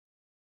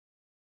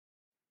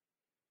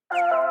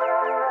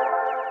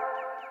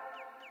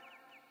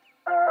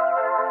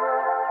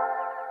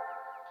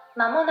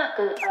まもな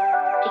くピク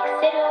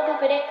セルオブ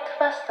ブレック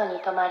ファストに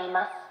停まり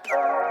ます。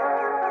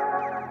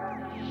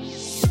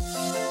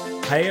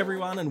Hey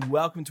everyone, and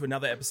welcome to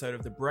another episode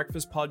of The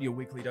Breakfast Pod, your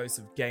weekly dose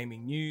of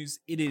gaming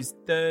news. It is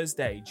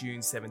Thursday,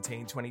 June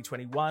 17,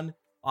 2021.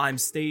 I'm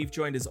Steve,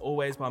 joined as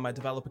always by my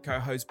developer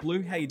co-host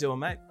Blue. How you doing,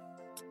 mate?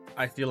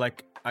 I feel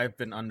like I've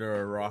been under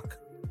a rock,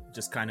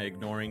 just kind of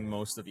ignoring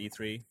most of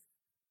E3.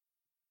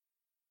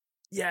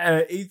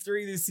 Yeah,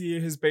 E3 this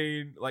year has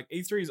been,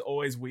 E3 is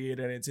always weird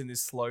and it's in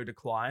this slow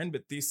decline,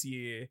 but this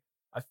year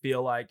I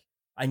feel like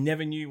I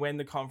never knew when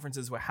the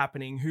conferences were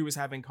happening, who was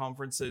having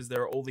conferences.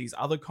 There are all these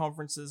other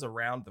conferences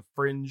around the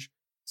fringe.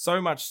 So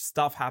much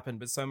stuff happened,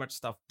 but so much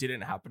stuff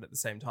didn't happen at the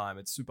same time.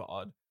 It's super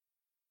odd.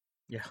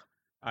 Yeah,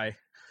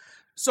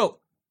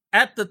 So,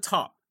 at the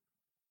top,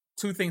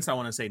 two things I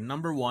want to say.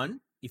 Number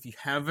one, if you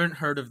haven't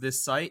heard of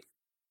this site,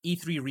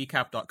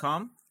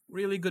 e3recap.com,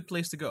 really good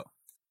place to go.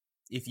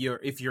 If you're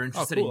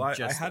interested in I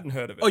just... hadn't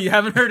heard of it. Oh, you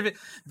haven't heard of it?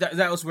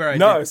 That was where I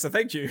No, did... so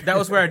thank you. That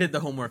was where I did the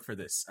homework for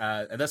this.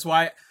 That's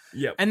why...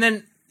 Yep. And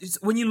then,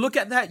 when you look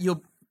at that,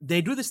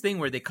 they do this thing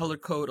where they color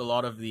code a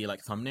lot of the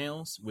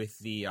thumbnails with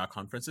the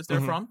conferences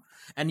they're from.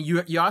 And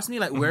you asked me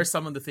where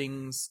some of the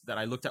things that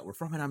I looked at were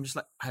from, and I'm just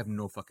like, I have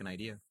no fucking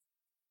idea.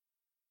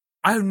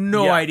 I have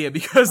no idea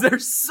because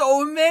there's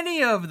so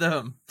many of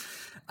them.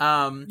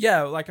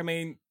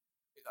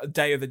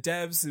 Day of the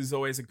Devs is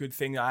always a good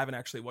thing. I haven't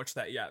actually watched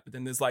that yet, but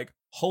then there's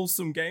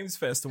Wholesome Games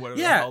Fest or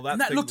whatever the hell that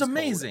that looked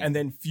amazing. Called. And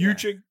then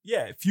Future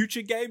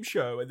Game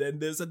Show, and then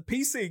there's a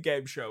PC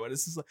Game Show, and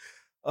it's just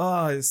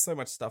there's so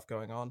much stuff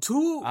going on.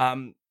 Two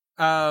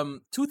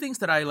things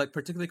that I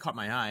particularly caught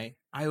my eye.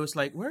 I was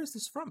like, where is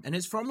this from? And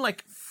it's from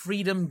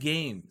Freedom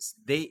Games.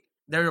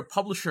 They're a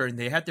publisher and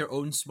they had their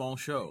own small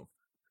show.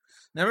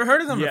 Never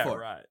heard of them before.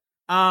 Right.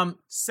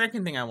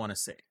 Second thing I want to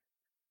say.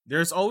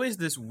 There's always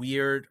this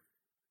weird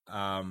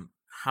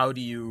how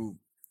do you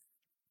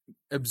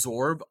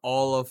absorb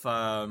all of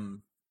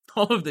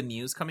the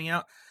news coming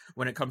out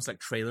when it comes to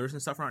trailers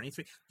and stuff around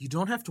E3? You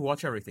don't have to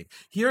watch everything.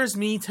 Here's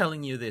me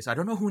telling you this. I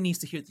don't know who needs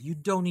to hear this. You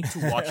don't need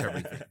to watch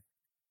everything.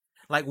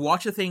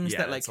 Watch the things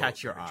that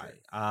catch your eye.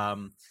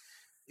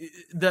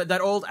 That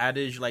old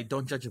adage,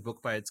 don't judge a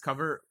book by its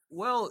cover.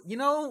 Well,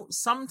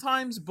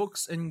 sometimes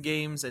books and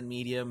games and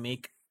media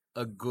make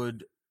a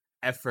good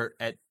effort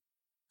at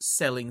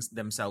selling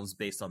themselves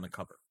based on the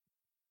cover.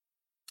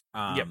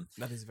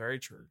 That is very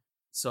true.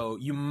 So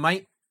you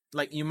might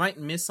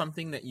miss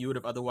something that you would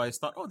have otherwise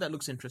thought, oh, that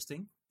looks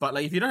interesting. But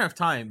if you don't have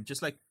time,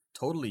 just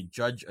totally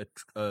judge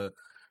a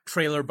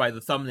trailer by the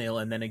thumbnail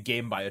and then a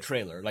game by a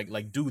trailer.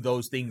 Do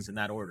those things in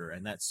that order,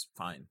 and that's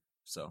fine.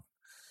 So,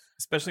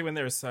 especially when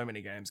there are so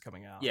many games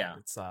coming out. Yeah,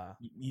 it's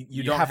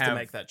you don't have to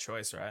make that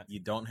choice, right?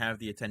 You don't have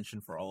the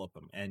attention for all of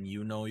them, and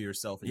you know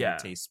yourself and your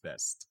taste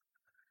best.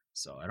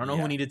 So I don't know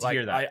who needed to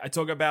hear that. I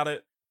talk about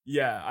it.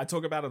 Yeah, I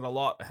talk about it a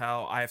lot.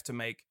 How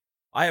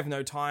I have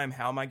no time.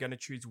 How am I going to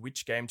choose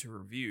which game to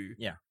review?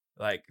 Yeah.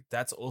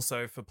 That's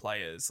also for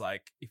players.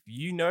 If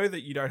you know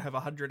that you don't have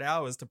 100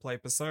 hours to play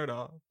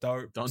Persona,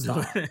 don't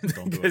do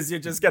it. Because you're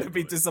just going to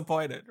be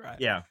disappointed, right?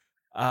 Yeah.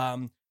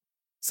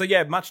 So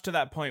yeah, much to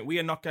that point, we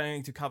are not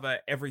going to cover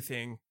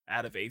everything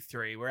out of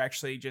E3. We're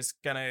actually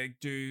just going to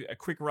do a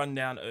quick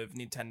rundown of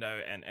Nintendo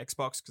and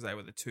Xbox because they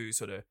were the two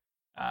sort of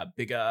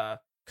bigger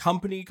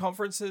company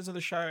conferences of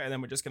the show. And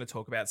then we're just going to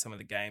talk about some of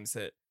the games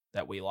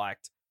that we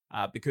liked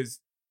because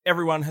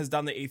everyone has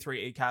done the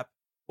E3 recap,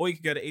 or you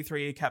could go to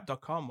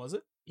e3recap.com, was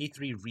it?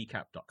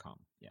 e3recap.com,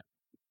 yeah.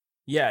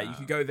 Yeah, you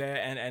could go there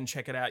and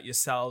check it out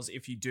yourselves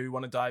if you do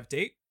want to dive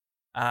deep.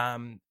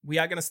 We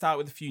are going to start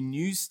with a few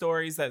news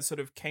stories that sort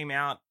of came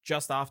out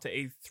just after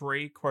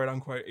E3, quote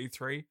unquote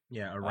E3.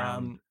 Yeah,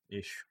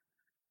 around-ish.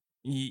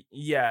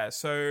 Yeah,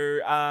 so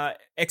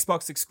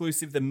Xbox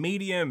exclusive The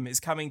Medium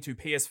is coming to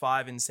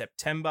PS5 in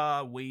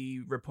September.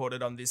 We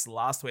reported on this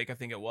last week, I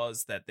think it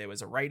was, that there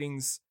was a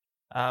ratings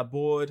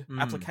board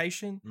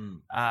application.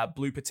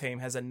 Blooper Team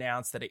has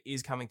announced that it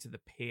is coming to the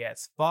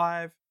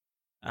PS5.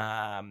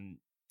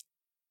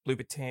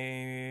 Blooper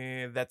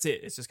Team, that's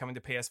it. It's just coming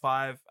to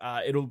PS5.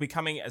 It'll be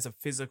coming as a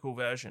physical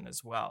version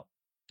as well.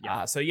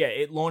 Yeah.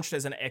 It launched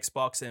as an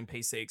Xbox and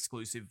PC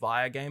exclusive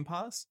via Game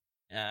Pass.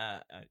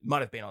 It might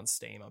have been on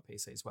Steam or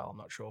PC as well. I'm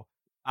not sure.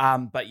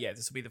 But yeah,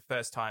 this will be the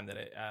first time that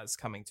it is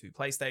coming to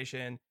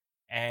PlayStation.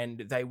 And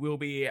they will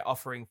be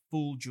offering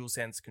full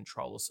DualSense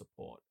controller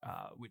support,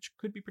 which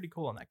could be pretty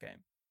cool on that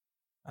game.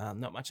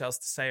 Not much else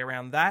to say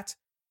around that.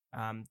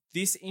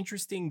 This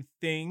interesting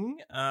thing,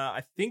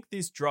 I think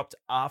this dropped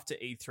after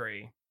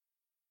E3.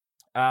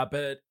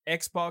 But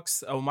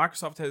Xbox or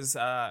Microsoft has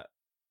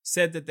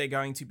said that they're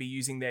going to be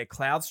using their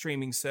cloud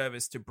streaming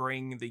service to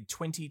bring the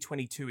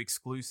 2022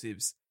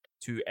 exclusives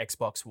to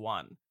Xbox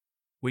One,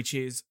 which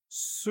is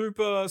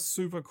super,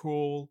 super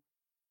cool.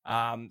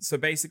 So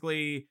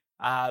basically,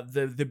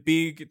 the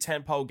big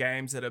tentpole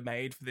games that are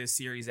made for the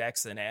Series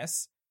X and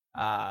S,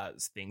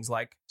 things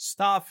like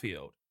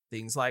Starfield,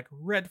 things like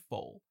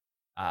Redfall,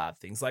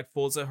 things like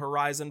Forza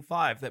Horizon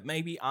 5 that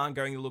maybe aren't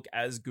going to look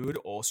as good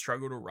or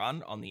struggle to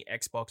run on the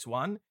Xbox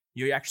One.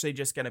 You're actually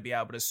just going to be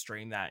able to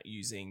stream that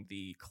using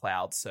the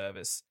cloud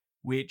service,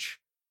 which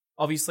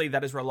obviously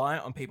that is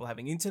reliant on people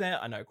having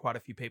internet. I know quite a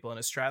few people in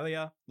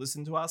Australia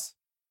listen to us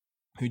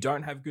who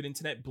don't have good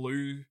internet.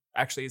 Blue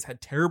actually has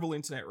had terrible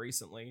internet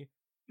recently.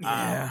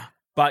 Yeah.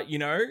 But,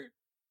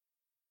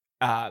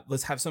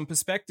 let's have some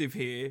perspective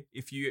here.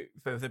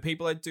 For the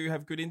people that do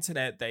have good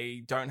internet,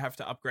 they don't have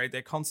to upgrade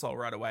their console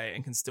right away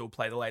and can still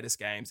play the latest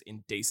games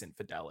in decent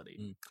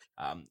fidelity.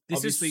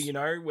 Obviously,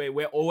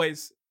 we're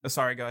always... Oh,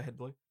 sorry, go ahead,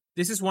 Blue.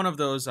 This is one of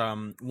those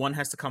one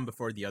has to come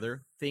before the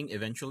other thing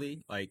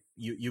eventually. Like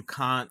you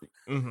can't.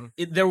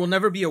 Mm-hmm. There will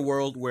never be a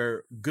world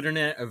where good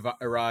internet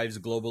arrives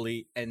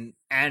globally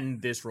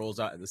and this rolls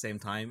out at the same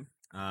time.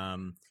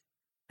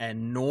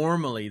 And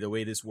normally the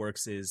way this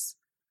works is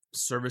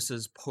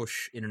services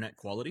push internet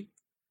quality.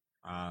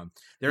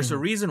 There's a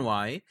reason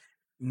why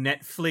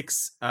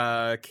Netflix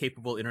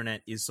capable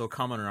internet is so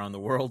common around the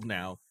world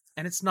now,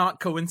 and it's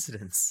not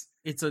coincidence.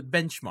 It's a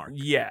benchmark.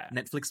 Yeah,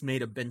 Netflix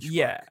made a benchmark.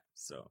 Yeah,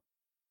 so.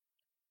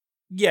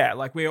 Yeah,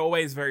 like we're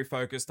always very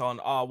focused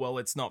on,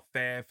 it's not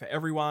fair for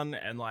everyone.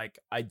 And like,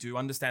 I do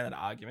understand that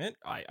argument.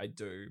 I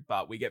do,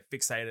 but we get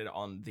fixated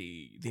on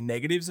the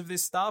negatives of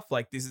this stuff.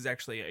 Like this is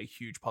actually a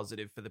huge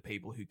positive for the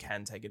people who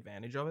can take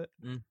advantage of it.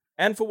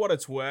 And for what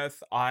it's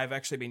worth, I've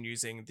actually been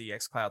using the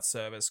xCloud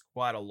service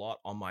quite a lot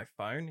on my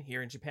phone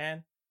here in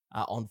Japan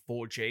on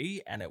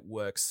 4G, and it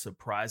works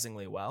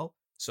surprisingly well.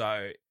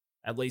 So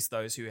at least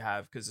those who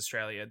have, because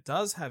Australia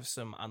does have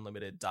some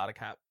unlimited data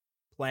cap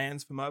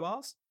plans for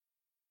mobiles,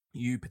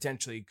 you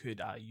potentially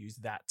could use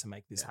that to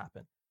make this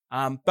happen.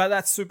 But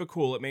that's super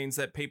cool. It means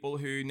that people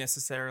who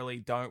necessarily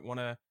don't want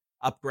to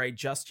upgrade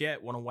just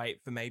yet, want to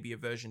wait for maybe a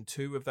version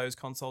 2 of those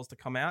consoles to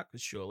come out,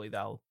 because surely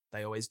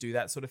they always do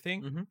that sort of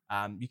thing.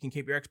 You can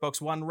keep your Xbox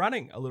One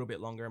running a little bit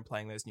longer and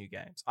playing those new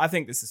games. I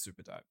think this is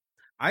super dope.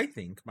 I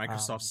think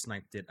Microsoft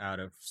sniped it out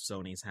of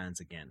Sony's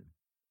hands again,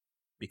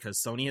 because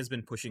Sony has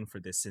been pushing for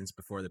this since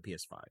before the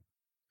PS5,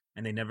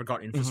 and they never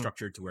got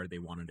infrastructure to where they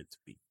wanted it to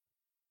be.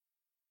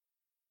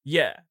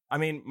 Yeah, I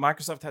mean,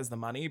 Microsoft has the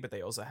money, but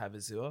they also have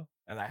Azure,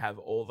 and they have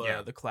all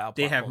the cloud.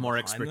 They have more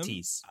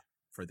expertise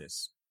for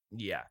this.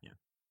 Yeah.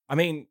 I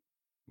mean,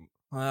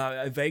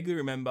 I vaguely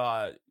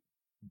remember,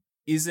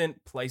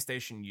 isn't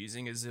PlayStation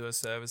using Azure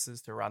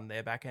services to run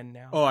their backend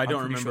now? Oh, I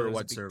don't remember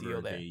what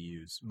server they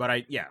use, but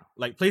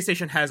like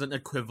PlayStation has an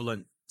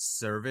equivalent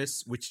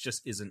service, which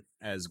just isn't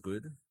as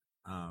good.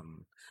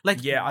 Don't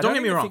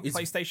get me wrong, it's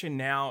PlayStation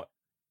Now.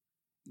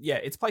 Yeah,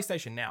 it's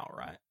PlayStation Now,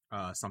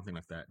 right? Something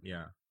like that.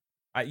 Yeah.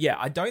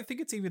 I don't think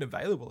it's even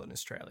available in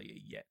Australia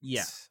yet.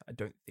 Yeah. I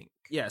don't think.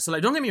 Yeah, so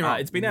like, don't get me wrong.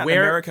 It's been out in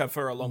America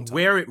for a long time.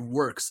 Where it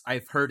works,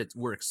 I've heard it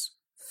works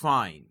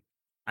fine.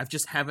 I've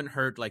just haven't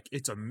heard, like,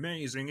 it's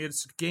amazing,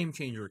 it's a game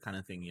changer kind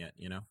of thing yet,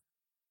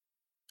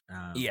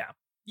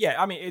 Yeah,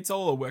 I mean, it's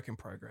all a work in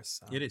progress.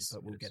 It is.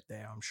 But we'll get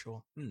there, I'm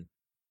sure.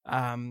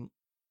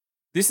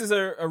 This is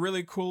a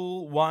really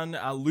cool one.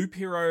 Loop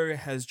Hero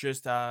has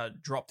just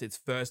dropped its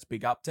first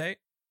big update.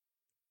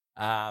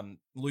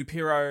 Loop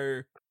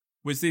Hero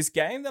was this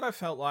game that I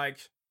felt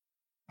like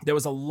there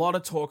was a lot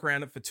of talk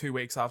around it for 2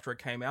 weeks after it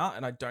came out,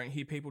 and I don't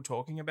hear people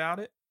talking about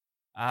it.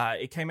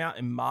 It came out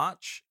in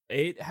March.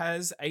 It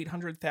has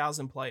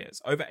 800,000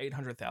 players, over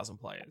 800,000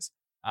 players,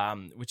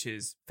 which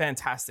is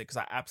fantastic because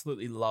I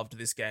absolutely loved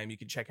this game. You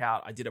can check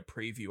out, I did a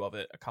preview of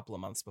it a couple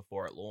of months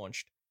before it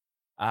launched.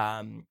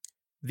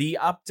 The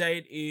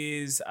update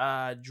is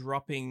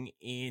dropping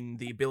in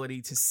the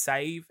ability to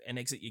save and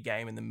exit your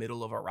game in the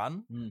middle of a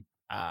run.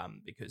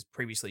 Because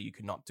previously you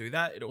could not do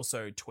that. It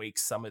also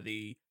tweaks some of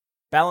the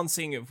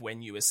balancing of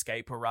when you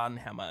escape a run,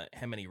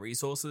 how many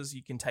resources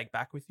you can take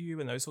back with you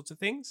and those sorts of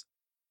things.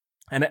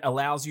 And it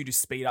allows you to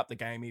speed up the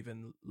game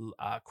even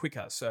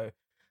quicker. So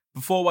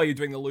before, while you're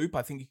doing the loop,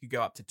 I think you could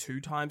go up to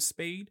 2 times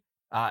speed.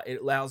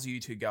 It allows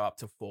you to go up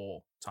to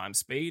 4 times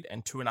speed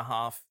and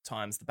 2.5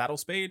 times the battle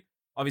speed.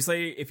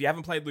 Obviously, if you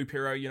haven't played Loop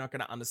Hero, you're not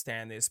going to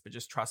understand this, but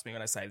just trust me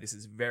when I say this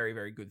is a very,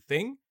 very good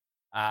thing.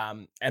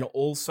 And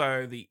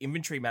also the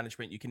inventory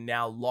management, you can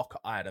now lock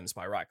items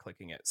by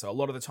right-clicking it. So a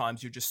lot of the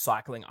times you're just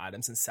cycling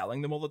items and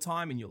selling them all the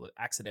time, and you'll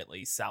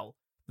accidentally sell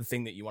the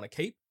thing that you want to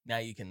keep. Now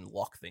you can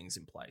lock things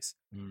in place.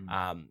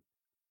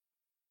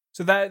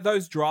 So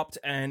those dropped,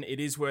 and it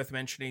is worth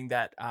mentioning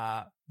that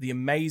the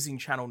amazing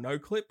channel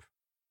NoClip,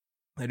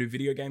 they do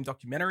video game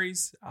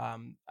documentaries.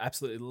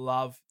 Absolutely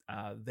love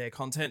their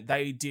content.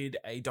 They did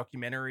a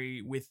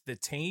documentary with the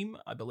team.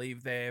 I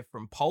believe they're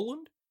from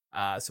Poland.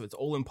 So it's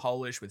all in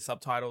Polish with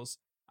subtitles,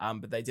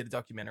 but they did a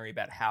documentary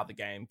about how the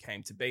game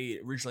came to be.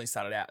 It originally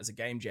started out as a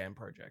game jam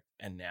project,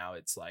 and now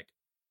it's like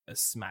a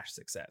smash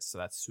success. So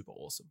that's super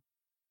awesome.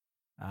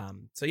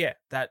 So yeah,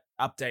 that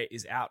update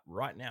is out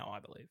right now, I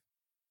believe.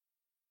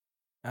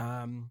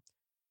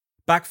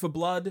 Back 4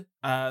 Blood.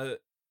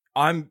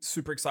 I'm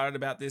super excited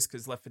about this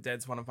because Left 4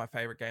 Dead's one of my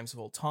favorite games of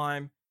all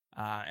time.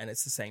 And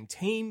it's the same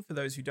team, for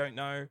those who don't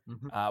know.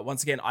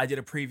 Once again, I did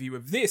a preview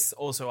of this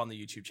also on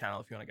the YouTube channel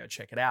if you want to go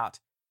check it out.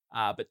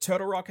 But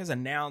Turtle Rock has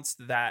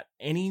announced that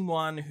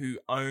anyone who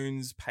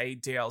owns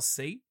paid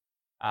DLC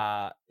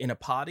in a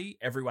party,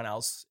 everyone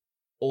else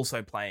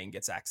also playing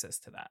gets access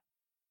to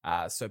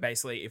that. So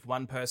basically, if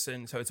one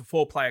person, so it's a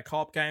 4-player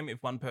co-op game,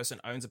 if one person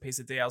owns a piece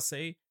of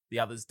DLC, the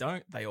others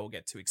don't, they all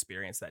get to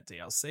experience that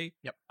DLC.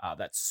 Yep.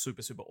 That's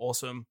super, super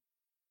awesome.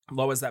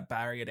 Lowers that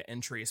barrier to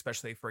entry,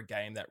 especially for a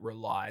game that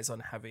relies on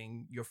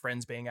having your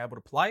friends being able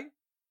to play.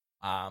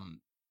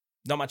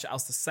 Not much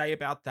else to say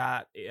about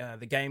that.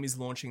 The game is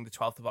launching the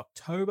 12th of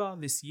October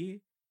this year.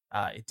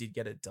 It did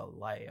get a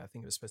delay. I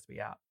think it was supposed to be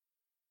out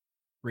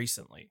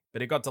recently,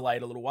 but it got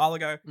delayed a little while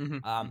ago.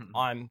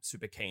 I'm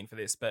super keen for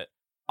this, but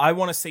I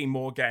want to see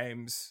more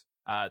games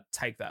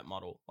take that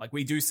model. Like,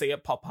 we do see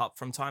it pop up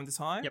from time to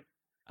time. Yep.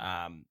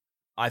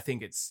 I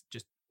think it's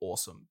just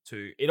awesome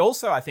too. It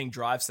also, I think,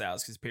 drives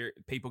sales because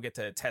people get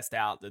to test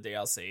out the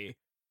DLC,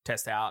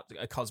 test out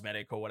a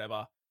cosmetic or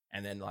whatever,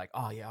 and then like,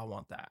 oh yeah, I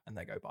want that, and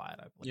they go buy it.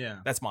 I believe. Yeah,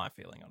 that's my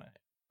feeling on it.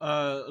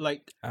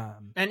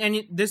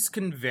 This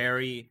can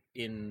vary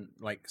in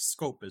like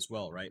scope as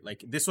well, right?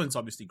 Like, this one's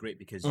obviously great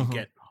because you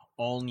get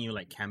all new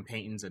like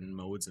campaigns and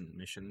modes and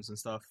missions and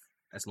stuff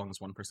as long as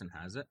one person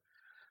has it.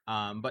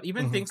 But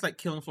even things like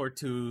Killing Floor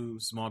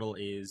 2's model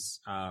is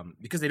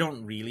because they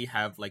don't really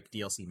have like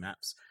DLC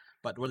maps,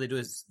 but what they do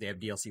is they have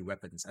DLC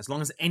weapons. As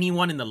long as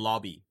anyone in the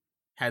lobby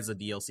has a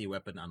DLC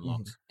weapon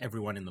unlocked,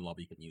 everyone in the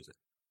lobby can use it.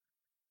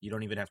 You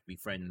don't even have to be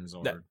friends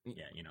or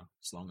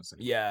as long as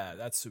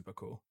that's super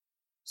cool.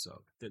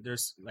 So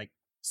there's like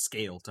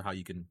scale to how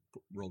you can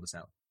roll this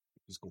out,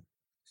 which is cool.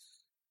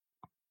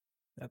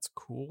 That's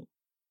cool.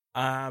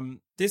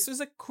 This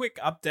was a quick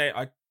update.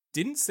 I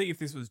didn't see if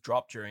this was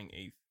dropped during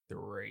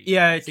E3.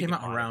 Yeah, it came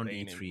out around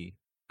E3.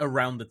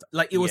 Around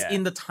the it was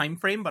in the time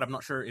frame, but I'm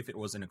not sure if it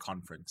was in a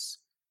conference.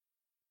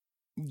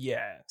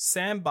 Yeah,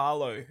 Sam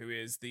Barlow, who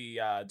is the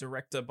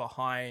director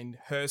behind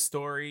Her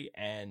Story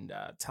and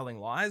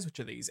Telling Lies, which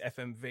are these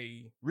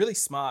FMV, really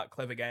smart,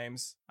 clever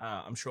games.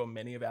 I'm sure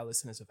many of our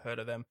listeners have heard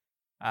of them.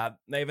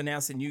 They've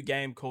announced a new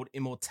game called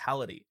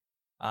Immortality.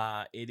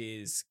 It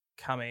is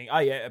coming. Oh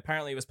yeah,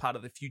 apparently it was part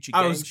of the Future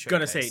Games Showcase. I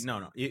was gonna say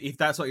no. If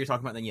that's what you're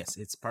talking about, then yes,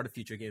 it's part of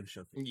Future Games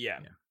Showcase. Yeah.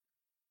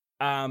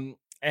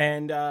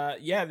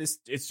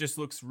 This just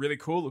looks really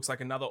cool. Looks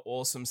like another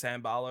awesome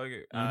Sam Barlow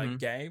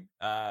game.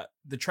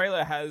 The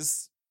trailer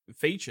has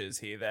features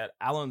here that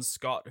Alan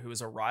Scott, who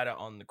is a writer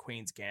on The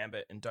Queen's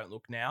Gambit and Don't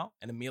Look Now,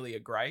 and Amelia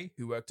Gray,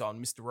 who worked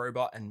on Mr.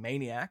 Robot and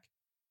Maniac,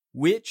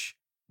 which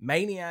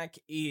Maniac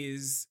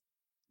is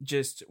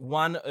just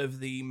one of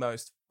the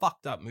most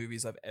fucked up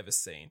movies I've ever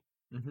seen.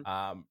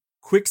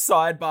 Quick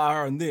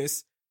sidebar on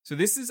this. So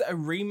this is a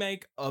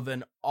remake of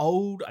an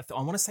old, I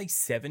want to say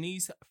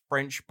 70s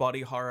French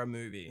body horror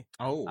movie.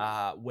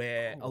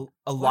 Where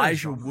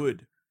Elijah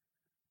Wood.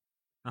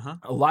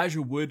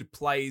 Elijah Wood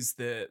plays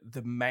the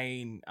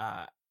main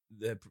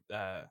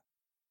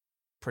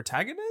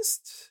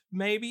protagonist,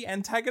 maybe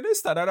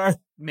antagonist. I don't know.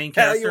 Main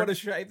character. How you want to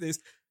shape this?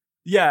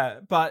 Yeah,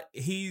 but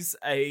he's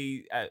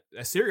a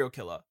serial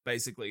killer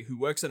basically who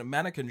works at a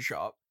mannequin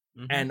shop,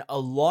 and a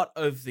lot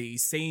of the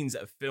scenes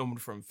are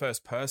filmed from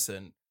first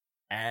person.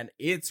 And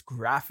it's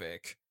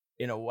graphic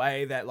in a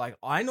way that, like,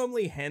 I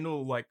normally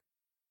handle, like,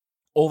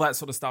 all that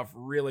sort of stuff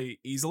really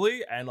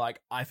easily. And, like,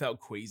 I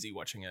felt queasy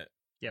watching it.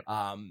 Yep.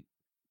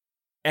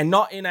 And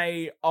not in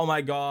a, oh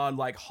my God,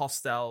 like,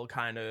 hostile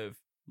kind of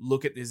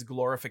look at this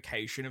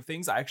glorification of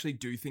things. I actually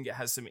do think it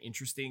has some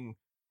interesting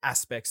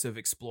aspects of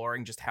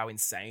exploring just how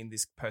insane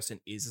this person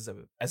is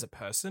as a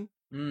person.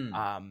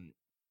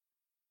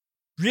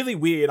 Really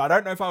weird. I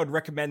don't know if I would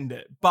recommend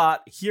it,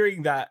 but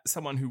hearing that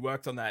someone who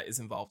worked on that is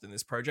involved in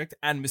this project,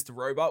 and Mr.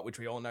 Robot, which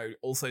we all know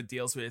also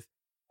deals with,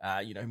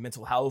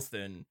 mental health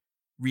and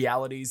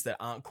realities that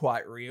aren't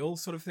quite real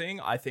sort of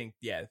thing. I think,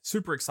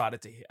 super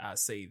excited to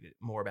see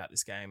more about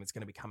this game. It's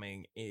going to be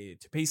coming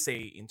to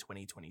PC in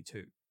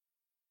 2022.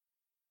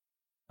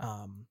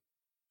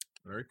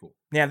 Very cool.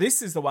 Now,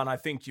 this is the one I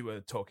think you were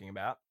talking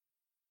about.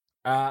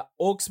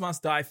 Orcs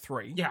Must Die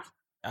 3. Yeah.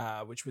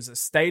 Which was a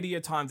Stadia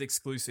timed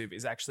exclusive,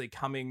 is actually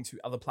coming to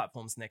other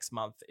platforms next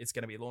month. It's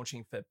going to be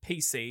launching for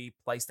PC,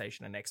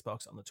 PlayStation, and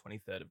Xbox on the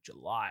 23rd of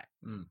July.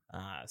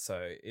 So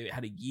it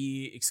had a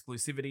year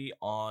exclusivity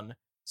on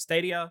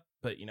Stadia,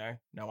 but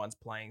no one's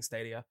playing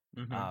Stadia.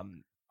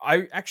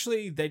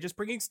 They're just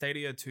bringing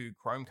Stadia to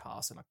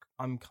Chromecast, and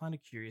I'm kind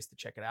of curious to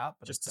check it out,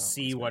 but just to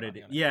see what it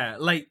is. Yeah,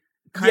 like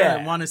kind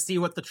of want to see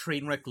what the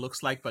train wreck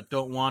looks like, but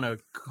don't want to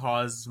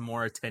cause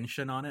more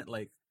attention on it.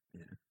 Like,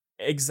 yeah.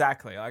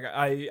 Exactly. Like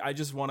I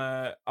just want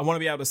to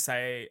be able to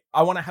say,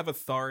 I want to have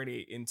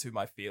authority into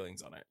my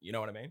feelings on it. You know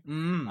what I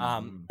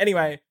mean?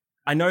 Anyway,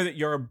 I know that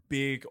you're a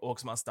big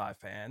Orcs Must Die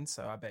fan,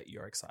 so I bet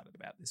you're excited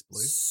about this,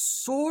 Blue.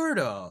 Sort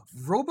of.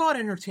 Robot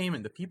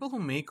Entertainment, the people who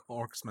make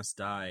Orcs Must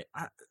Die,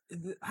 I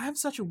have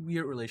such a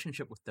weird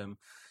relationship with them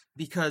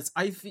because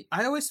I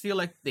always feel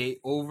like they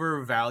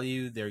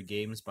overvalue their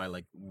games by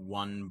like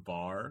one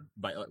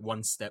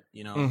step,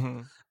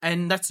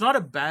 and that's not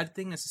a bad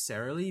thing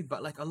necessarily,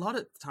 but like a lot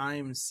of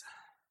times,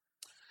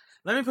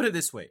 let me put it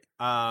this way.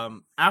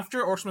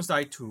 After Orcs Must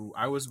Die 2,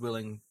 I was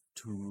willing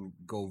to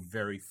go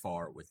very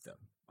far with them.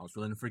 I was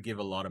willing to forgive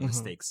a lot of Mhm.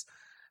 mistakes,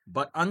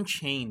 but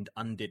Unchained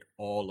undid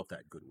all of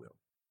that goodwill.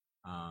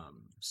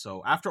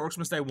 So after Orcs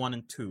Must Die 1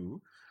 and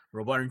 2,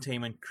 Robot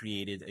Entertainment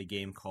created a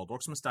game called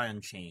Orcs Must Die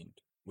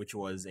Unchained, which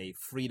was a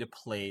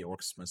free-to-play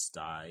Orcs Must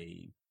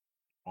Die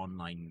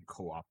online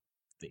co-op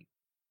thing.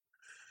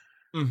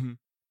 Mm-hmm.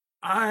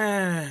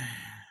 I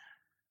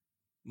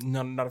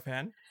Not a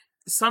fan.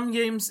 Some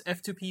games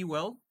F2P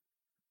well.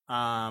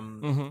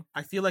 Mm-hmm.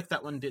 I feel like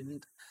that one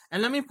didn't.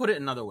 And let me put it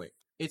another way.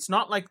 It's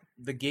not like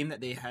the game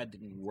that they had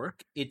didn't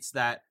work. It's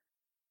that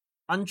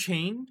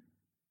Unchained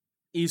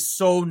is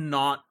so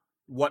not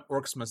what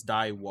Orcs Must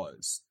Die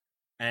was.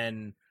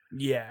 And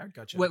Yeah,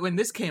 gotcha. when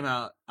this came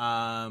out,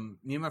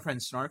 me and my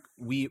friend Snark,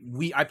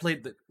 I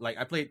played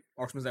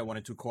Orcs Must Die 1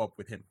 and 2 co-op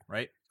with him,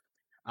 right?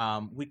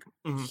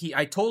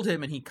 I told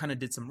him, and he kind of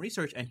did some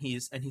research, and he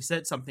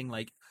said something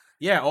like,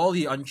 yeah, all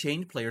the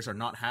Unchained players are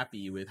not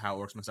happy with how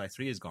Orcs Must Die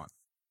 3 is gone.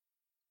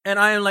 And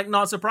I am like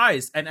not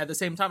surprised. And at the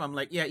same time, I'm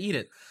like, yeah, eat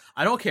it.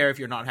 I don't care if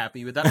you're not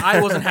happy with that.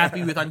 I wasn't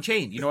happy with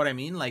Unchained. You know what I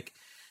mean? Like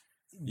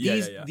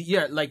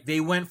like they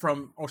went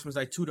from Orcs Must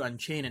Die 2 to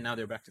Unchained, and now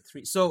they're back to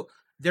 3. So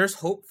there's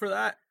hope for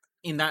that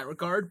in that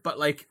regard. But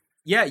like,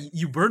 yeah,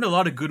 you burned a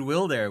lot of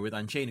goodwill there with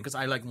Unchained, because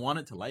I like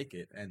wanted to like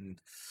it, and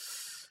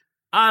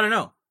I don't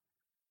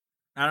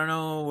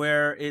know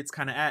where it's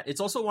kind of at.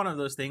 It's also one of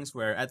those things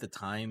where at the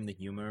time the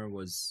humor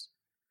was,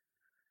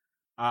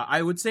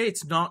 I would say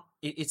it's not.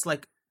 It's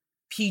like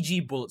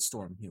PG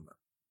Bulletstorm humor.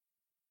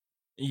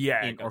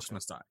 Yeah, in gotcha. Orcs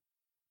Must Die.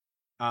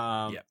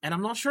 And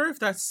I'm not sure if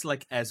that's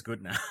like as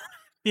good now.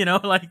 You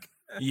know, like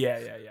yeah.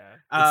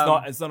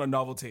 It's not a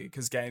novelty,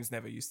 because games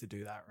never used to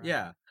do that, right?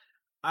 Yeah,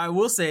 I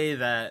will say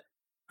that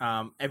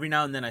every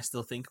now and then I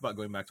still think about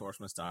going back to Orcs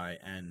Must Die,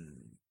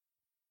 and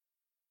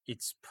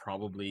it's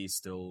probably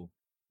still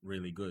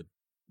really good.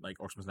 Like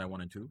Orcs Must Die 1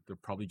 and 2, they're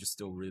probably just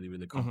still really,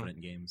 really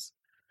competent games.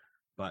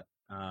 But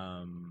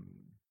Orcs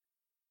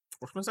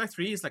Must Die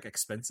 3 is like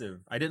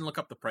expensive. I didn't look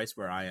up the price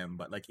where I am,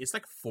 but like it's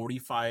like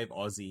 45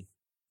 Aussie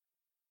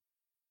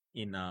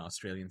in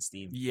Australian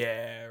Steam.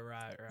 Yeah,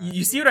 right.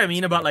 You see what I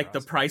mean about like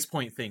the price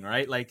point thing,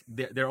 right? Like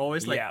they're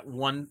always like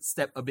one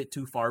step a bit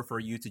too far for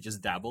you to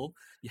just dabble.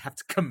 You have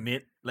to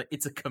commit. Like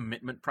it's a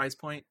commitment price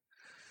point.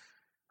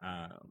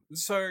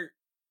 So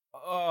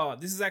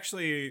this is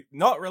actually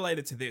not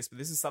related to this, but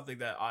this is something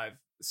that I've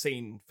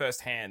seen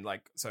firsthand.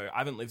 Like, so I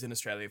haven't lived in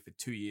Australia for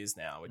 2 years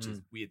now, which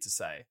is weird to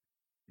say,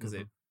 because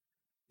it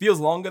feels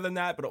longer than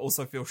that, but it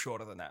also feels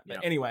shorter than that.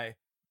 But anyway,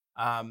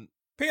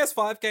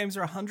 PS5 games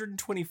are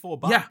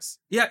 $124.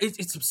 Yeah,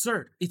 it's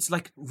absurd. It's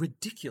like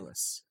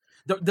ridiculous.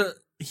 And they're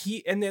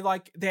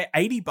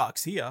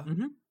 $80 here.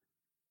 Mm-hmm.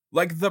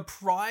 Like the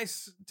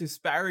price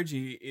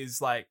disparity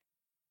is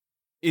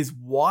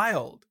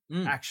wild,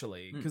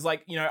 actually, because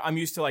like, you know, I'm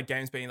used to like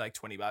games being like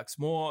 $20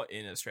 more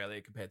in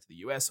Australia compared to the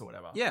US or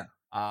whatever. Yeah.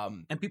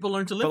 And people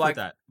learn to live with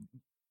that.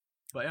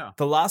 But yeah,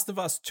 The Last of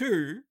Us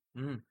 2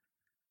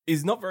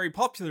 is not very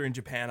popular in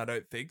Japan, I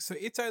don't think. So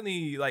it's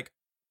only like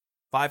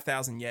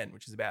 5,000 yen,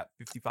 which is about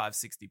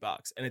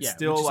 $55-$60, and it's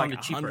still like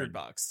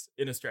 $100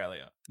 in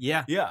Australia.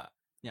 Yeah.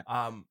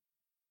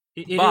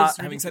 But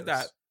having said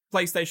that,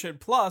 PlayStation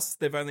Plus,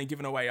 they've only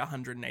given away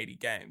 180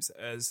 games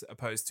as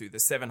opposed to the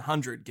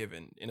 700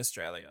 given in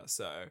Australia.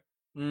 So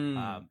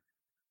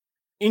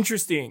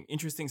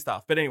interesting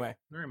stuff. But anyway,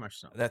 very much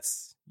so.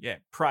 That's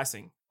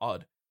pricing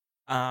odd.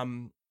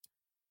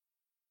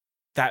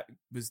 That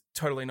was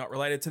totally not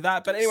related to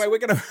that. But anyway, we're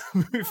gonna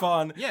move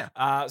on.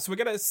 So we're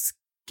gonna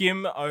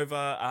skim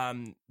over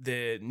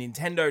the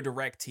Nintendo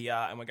Direct here,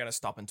 and we're gonna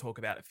stop and talk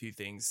about a few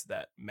things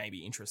that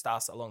maybe interest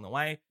us along the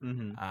way.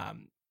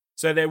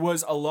 So there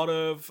was a lot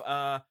of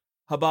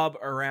hubbub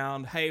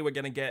around, hey, we're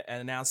going to get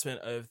an announcement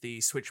of the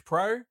Switch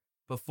Pro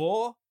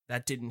before.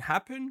 That didn't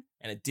happen,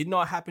 and it did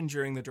not happen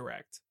during the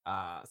Direct.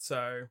 What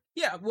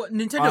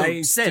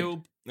Nintendo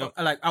said,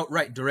 like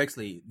outright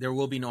directly, there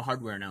will be no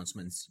hardware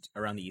announcements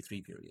around the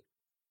E3 period.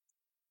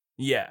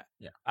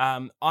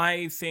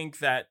 I think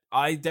that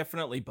I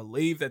definitely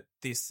believe that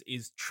this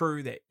is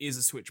true. There is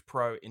a Switch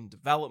Pro in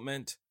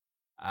development.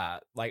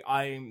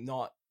 I'm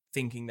not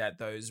thinking that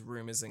those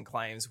rumors and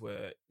claims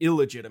were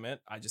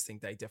illegitimate. I just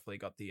think they definitely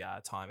got the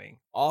timing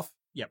off.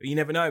 Yeah, you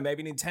never know.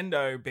 Maybe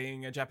Nintendo,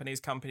 being a Japanese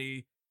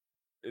company,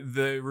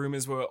 the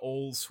rumors were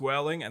all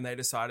swirling, and they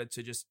decided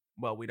to just,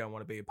 we don't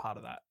want to be a part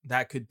of that.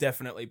 That could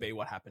definitely be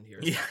what happened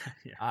here.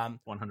 100%.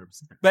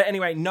 But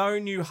anyway, no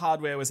new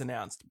hardware was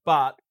announced,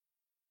 but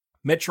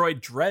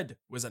Metroid Dread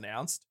was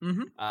announced,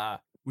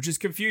 which is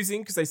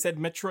confusing because they said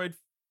Metroid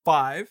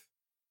 5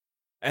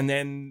 and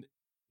then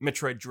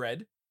Metroid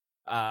Dread.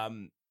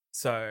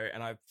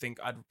 And I think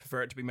I'd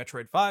prefer it to be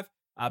Metroid 5.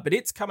 But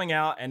it's coming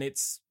out, and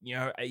it's, you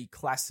know, a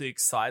classic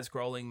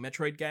side-scrolling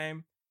Metroid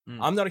game.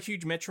 I'm not a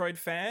huge Metroid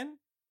fan.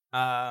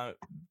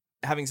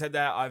 Having said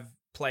that, I've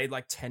played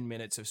like 10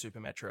 minutes of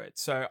Super Metroid,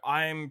 so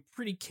I'm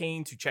pretty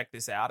keen to check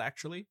this out,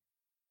 actually.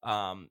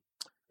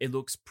 it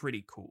looks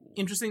pretty cool.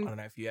 Interesting. I don't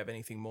know if you have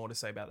anything more to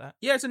say about that.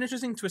 Yeah, it's an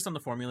interesting twist on the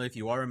formula. If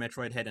you are a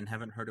Metroid head and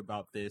haven't heard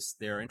about this,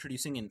 they're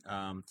introducing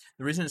the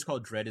reason it's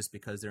called Dread is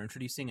because they're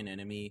introducing an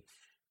enemy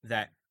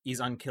that is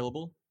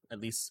unkillable, at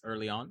least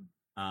early on.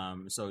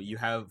 So you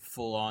have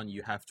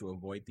you have to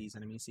avoid these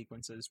enemy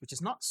sequences, which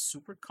is not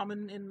super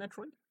common in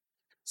Metroid.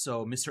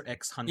 So Mr.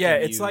 X hunting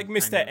it's you like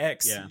Mr.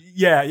 X.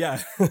 Yeah.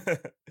 Yeah.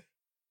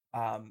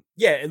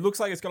 It looks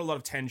like it's got a lot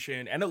of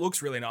tension and it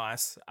looks really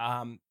nice.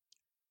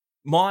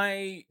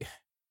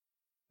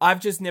 I've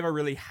just never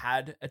really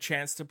had a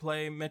chance to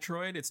play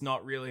Metroid. It's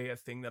not really a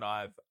thing that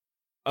I've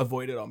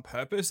avoided on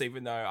purpose,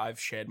 even though I've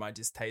shared my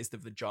distaste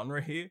of the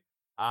genre here.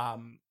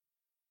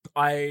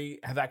 I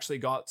have actually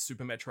got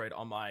Super Metroid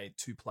on my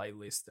to-play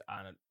list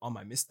on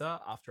my Mister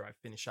after I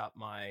finish up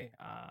my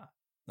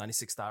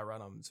 96-star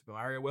run on Super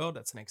Mario World.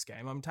 That's the next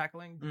game I'm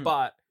tackling.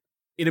 But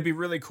it'd be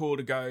really cool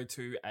to go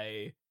to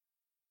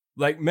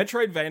like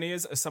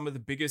Metroidvanias are some of the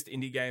biggest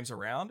indie games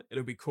around.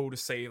 It'll be cool to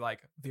see like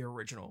the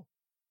original,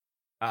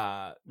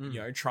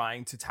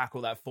 trying to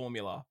tackle that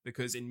formula,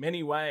 because in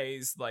many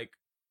ways, like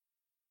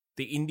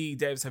the indie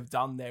devs have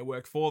done their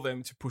work for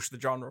them to push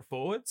the genre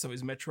forward. So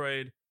is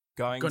Metroid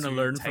going to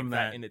learn take from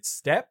that in its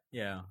step?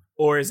 Yeah.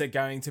 Or is it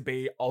going to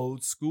be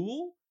old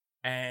school?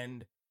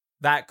 And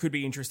that could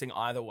be interesting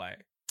either way,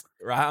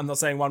 right? I'm not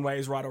saying one way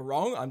is right or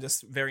wrong. I'm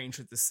just very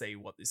interested to see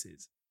what this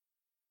is.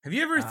 Have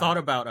you ever thought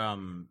about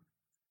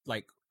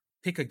like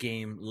pick a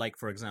game like,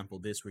 for example,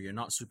 this, where you're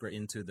not super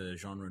into the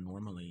genre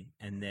normally,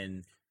 and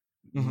then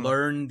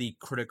learn the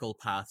critical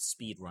path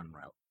speedrun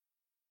route?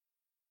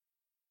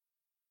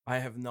 I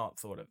have not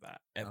thought of that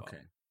ever. Okay.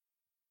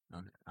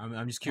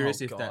 I'm just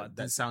curious if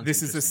that sounds.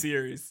 This is a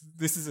series.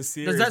 This is a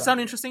series. Does that sound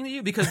interesting to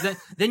you? Because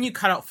then you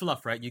cut out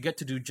fluff, right? You get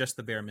to do just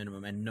the bare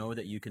minimum and know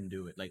that you can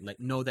do it. Like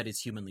know that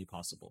it's humanly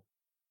possible.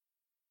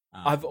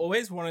 I've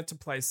always wanted to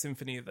play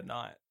Symphony of the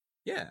Night.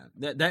 Yeah,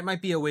 that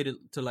might be a way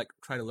to like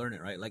try to learn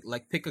it, right?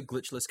 Like pick a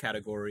glitchless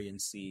category and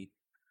see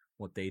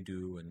what they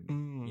do,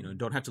 and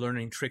don't have to learn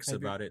any tricks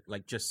about it.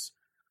 Like, just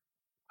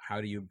how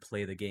do you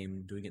play the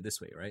game doing it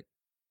this way, right?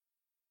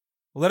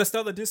 Well, let us know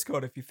in the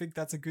Discord if you think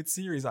that's a good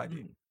series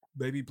idea.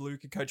 Maybe Blue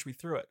could coach me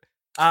through it.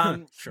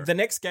 Sure. The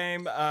next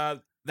game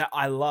that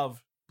I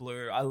love,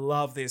 Blue, I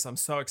love this. I'm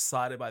so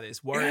excited by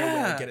this.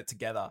 WarioWare Get It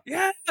Together.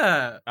 Yeah.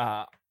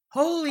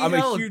 Holy I'm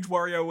hell. a huge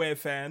WarioWare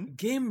fan.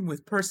 Game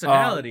with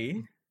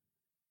personality.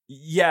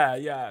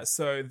 Yeah.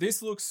 So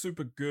this looks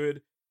super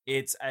good.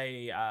 It's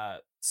a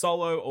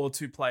solo or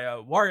two-player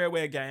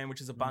WarioWare game,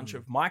 which is a bunch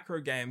of micro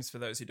games for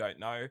those who don't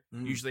know.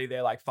 Usually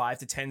they're like 5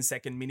 to 10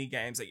 second mini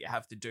games that you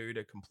have to do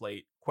to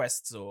complete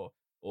quests or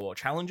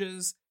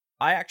challenges.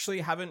 I actually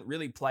haven't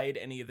really played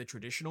any of the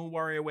traditional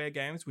WarioWare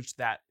games, which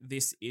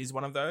this is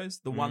one of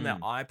those. The one that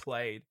I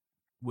played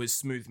was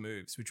Smooth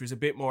Moves, which was a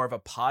bit more of a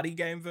party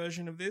game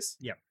version of this.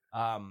 Yep.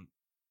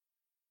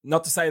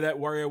 Not to say that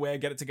WarioWare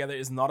Get It Together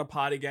is not a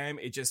party game.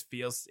 It just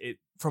feels,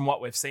 from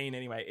what we've seen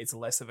anyway, it's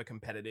less of a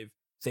competitive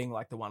thing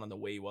like the one on the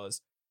Wii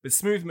was. But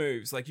Smooth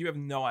Moves, like, you have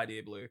no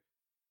idea, Blue.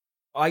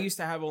 I used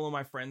to have all of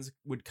my friends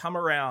would come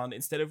around,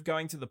 instead of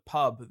going to the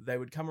pub, they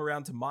would come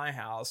around to my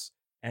house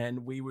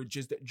and we would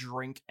just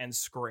drink and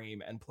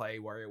scream and play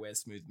WarioWare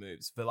Smooth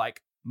Moves for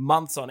like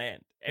months on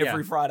end.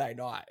 Every Friday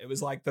night. It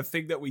was like the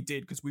thing that we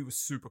did because we were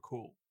super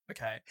cool.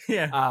 Okay.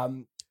 Yeah.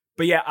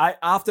 But yeah,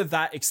 after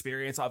that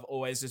experience, I've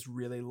always just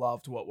really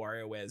loved what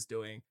WarioWare is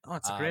doing. Oh,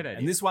 it's a great idea.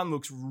 And this one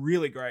looks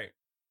really great.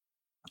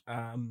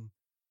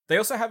 They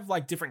also have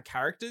like different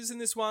characters in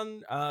this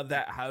one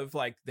that have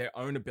like their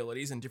own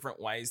abilities and different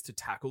ways to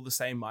tackle the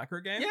same micro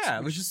games.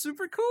 Yeah, which is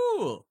super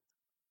cool.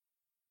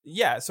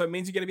 Yeah, so it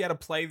means you're going to be able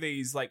to play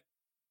these, like,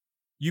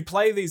 you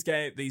play these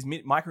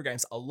micro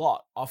games a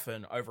lot,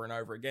 often, over and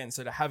over again.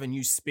 So to have a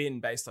new spin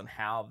based on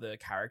how the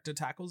character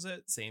tackles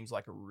it seems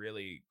like a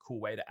really cool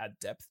way to add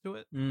depth to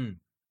it.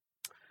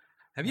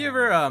 Have you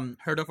ever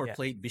heard of or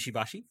played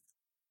Bishibashi?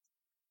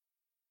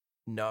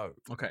 No.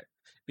 Okay.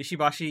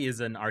 Bishibashi is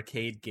an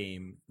arcade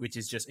game, which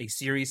is just a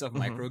series of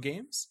micro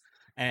games,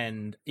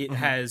 and it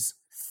has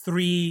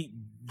 3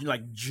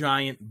 like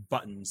giant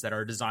buttons that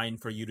are designed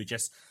for you to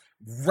just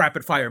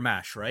rapid fire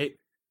mash, right?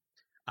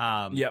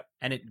 Yep.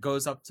 And it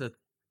goes up to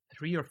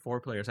 3 or 4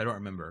 players, I don't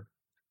remember.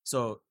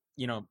 So,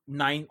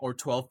 9 or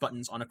 12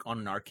 buttons on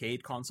an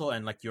arcade console,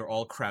 and like you're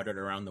all crowded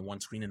around the one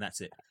screen, and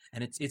that's it.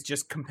 And it's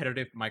just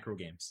competitive micro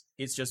games.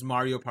 It's just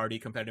Mario Party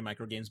competitive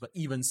micro games, but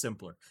even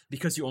simpler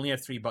because you only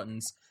have 3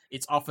 buttons.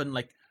 It's often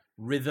like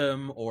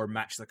rhythm or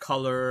match the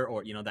color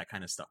or that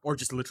kind of stuff, or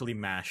just literally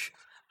mash.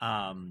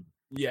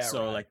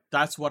 Like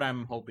that's what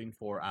I'm hoping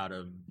for out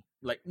of,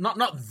 like, not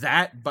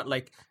that, but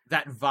like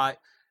that vibe.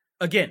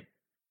 Again,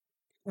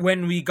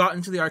 when we got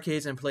into the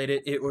arcades and played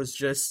it, it was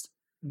just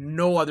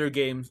no other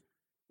game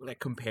like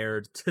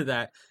compared to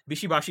that.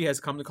 Bishibashi has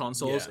come to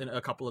consoles in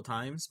a couple of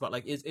times, but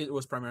like it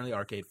was primarily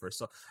arcade first.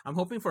 So I'm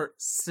hoping for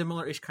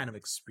similar-ish kind of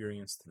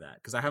experience to that,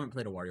 because I haven't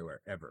played a WarioWare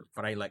ever,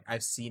 but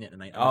I've seen it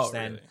and I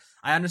understand. Really?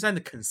 I understand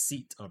the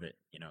conceit of it,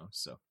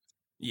 So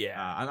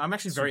yeah, I'm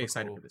actually very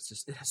excited cool for this.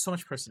 Just it has so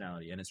much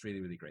personality and it's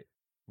really, really great.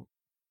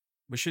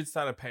 We should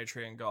start a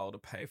Patreon goal to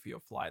pay for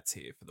your flights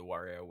here for the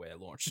WarioWare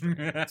launch stream.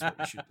 That's what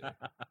we should do.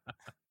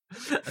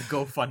 A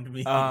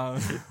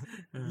GoFundMe.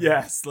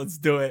 Yes, let's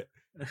do it.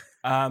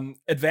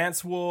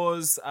 Advance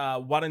Wars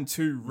 1 and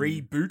 2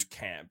 Reboot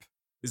Camp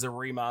is a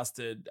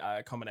remastered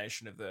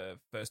combination of the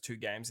first two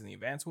games in the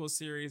Advance Wars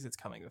series. It's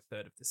coming the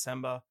 3rd of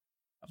December.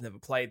 I've never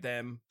played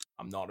them.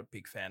 I'm not a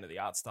big fan of the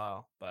art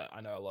style, but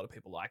I know a lot of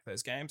people like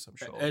those games. So I'm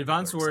sure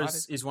Advance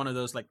Wars is one of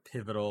those like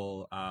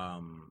pivotal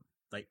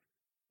like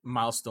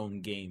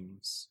milestone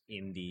games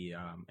in the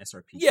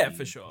SRPG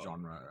for sure.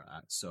 genre.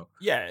 So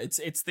yeah,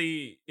 it's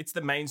the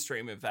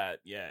mainstream of that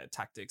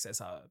tactics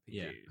SRPG.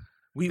 Yeah.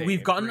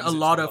 We've gotten a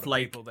lot of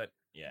like people that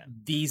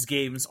these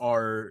games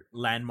are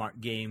landmark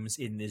games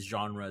in this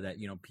genre that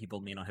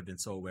people may not have been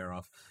so aware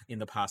of in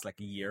the past like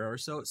a year or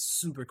so. It's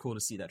super cool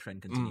to see that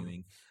trend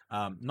continuing.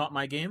 Not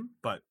my game,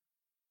 but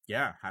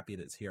yeah, happy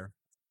that it's here.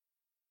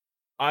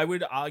 I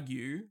would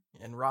argue,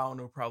 and Rowan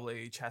will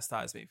probably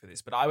chastise me for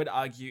this, but I would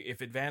argue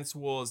if Advance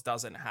Wars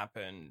doesn't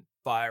happen,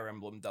 Fire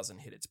Emblem doesn't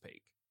hit its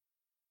peak.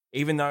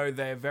 Even though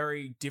they're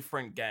very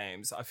different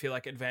games, I feel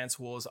like Advance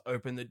Wars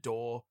opened the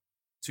door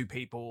to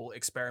people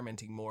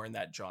experimenting more in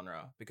that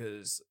genre,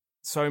 because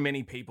so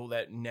many people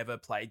that never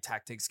played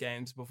tactics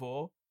games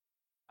before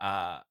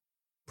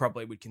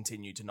probably would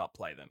continue to not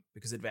play them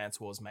because Advance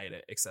Wars made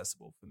it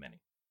accessible for many.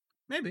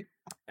 Maybe.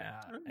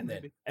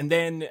 And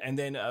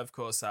then of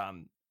course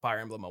Fire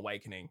Emblem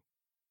Awakening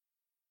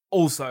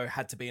also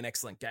had to be an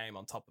excellent game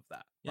on top of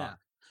that. Yeah.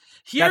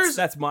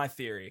 That's my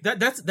theory.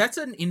 That's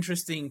an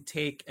interesting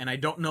take, and I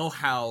don't know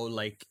how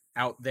like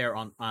out there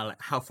on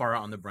like how far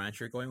out on the branch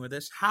you're going with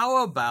this.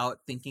 How about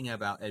thinking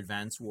about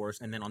Advance Wars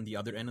and then on the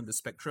other end of the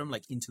spectrum,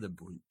 like Into the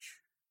Breach?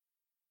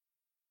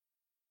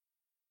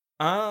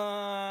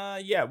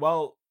 Yeah,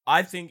 well,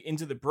 I think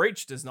Into the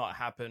Breach does not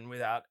happen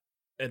without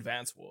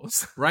Advance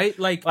Wars. Right?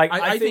 Like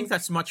I think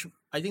that's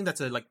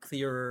a like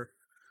clearer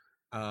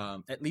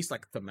at least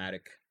like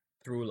thematic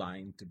through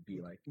line to be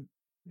like,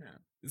 yeah.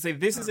 See,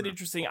 this is an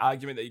interesting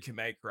argument that you can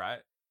make, right?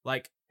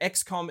 Like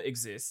XCOM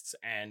exists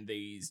and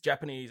these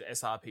Japanese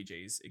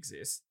SRPGs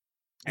exist,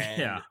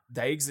 and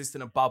they exist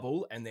in a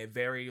bubble, and they're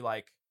very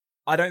like,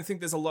 I don't think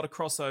there's a lot of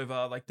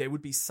crossover. Like there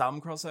would be some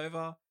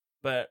crossover,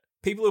 but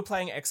people who are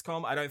playing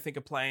XCOM, I don't think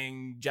are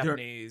playing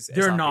Japanese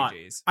they're SRPGs. Not.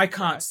 I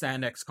can't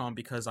stand XCOM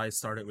because I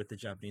started with the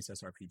Japanese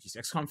SRPGs.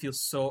 XCOM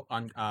feels so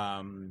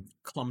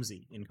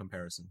clumsy in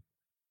comparison.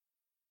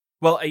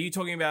 Well, are you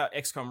talking about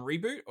XCOM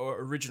Reboot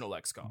or original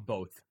XCOM?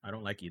 Both. I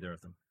don't like either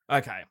of them.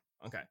 Okay.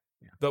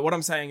 Yeah. But what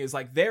I'm saying is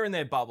like they're in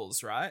their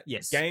bubbles, right?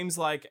 Yes. Games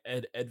like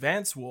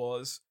Advance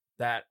Wars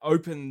that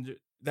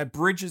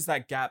bridges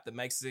that gap, that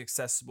makes it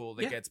accessible,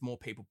 that gets more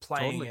people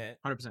playing it.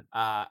 100%.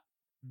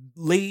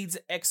 Leads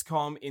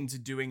XCOM into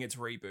doing its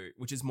reboot,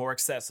 which is more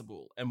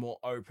accessible and more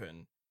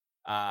open.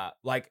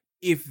 Like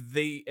if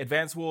the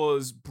Advance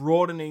Wars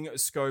broadening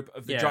scope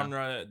of the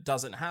genre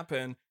doesn't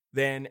happen,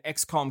 then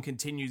XCOM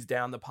continues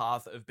down the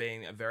path of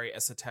being a very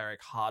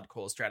esoteric,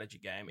 hardcore strategy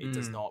game. It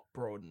does not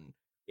broaden.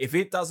 If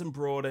it doesn't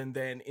broaden,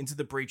 then Into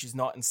the Breach is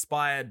not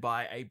inspired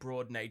by a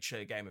broad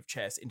nature game of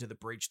chess. Into the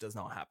Breach does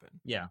not happen.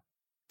 Yeah.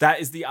 That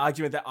is the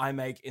argument that I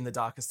make in the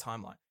Darkest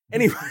Timeline.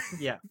 Anyway.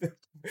 Yeah.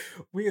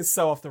 We are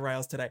so off the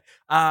rails today.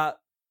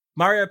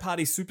 Mario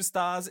Party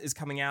Superstars is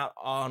coming out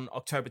on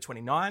October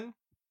 29.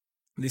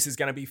 This is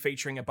going to be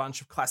featuring a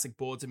bunch of classic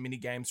boards and mini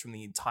games from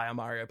the entire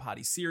Mario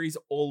Party series,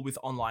 all with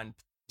online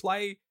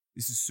play.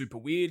 This is super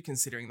weird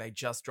considering they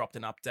just dropped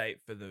an update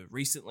for the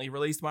recently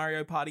released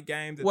Mario Party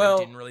game that they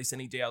didn't release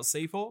any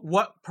DLC for.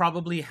 What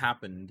probably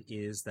happened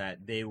is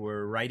that they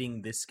were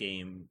writing this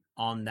game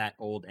on that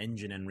old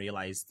engine and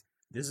realized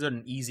this is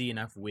an easy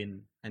enough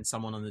win, and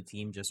someone on the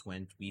team just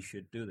went, we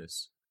should do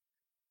this.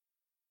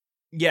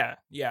 Yeah.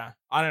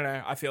 I don't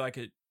know. I feel like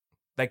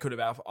they could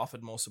have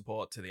offered more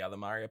support to the other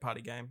Mario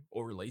Party game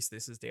or released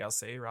this as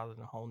DLC rather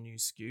than a whole new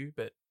SKU.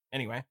 But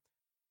anyway,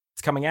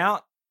 it's coming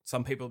out.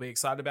 Some people will be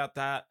excited about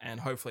that, and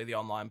hopefully the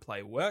online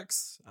play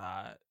works.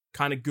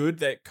 Kind of good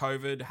that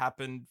COVID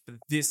happened for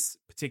this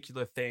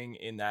particular thing,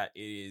 in that it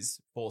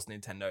is forced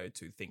Nintendo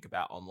to think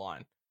about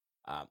online.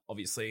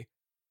 Obviously,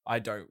 I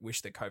don't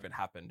wish that COVID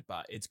happened,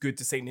 but it's good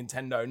to see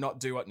Nintendo not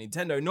do what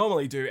Nintendo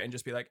normally do and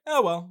just be like,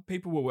 oh, well,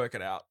 people will work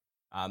it out.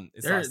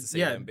 It's nice to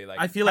see them be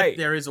like, I feel like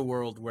there is a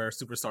world where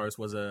Superstars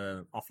was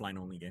a offline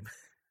only game.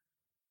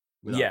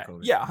 Yeah, COVID.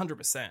 Yeah,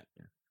 100%.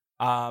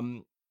 Yeah.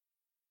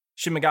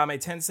 Shin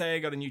Megami Tensei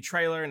got a new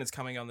trailer and it's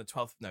coming on the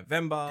 12th of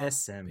November.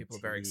 SMT. People are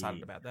very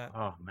excited about that.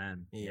 Oh,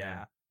 man.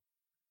 Yeah.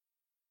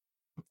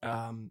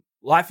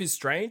 Life is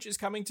Strange is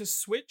coming to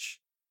Switch.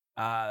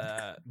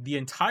 The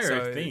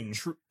entire thing.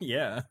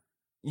 Yeah,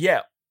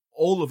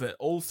 all of it.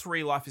 All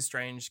 3 Life is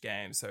Strange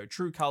games. So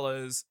True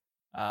Colors,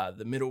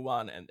 the middle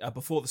one, and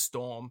Before the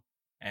Storm,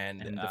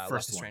 and the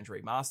first Life is Strange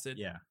Remastered.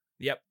 Yeah.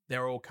 Yep,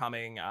 they're all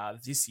coming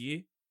this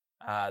year,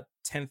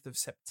 10th of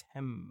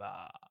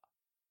September.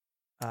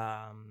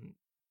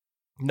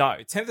 No,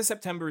 10th of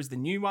September is the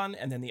new one,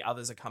 and then the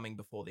others are coming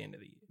before the end of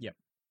the year. Yep.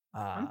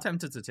 I'm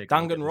tempted to take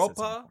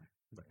Danganronpa.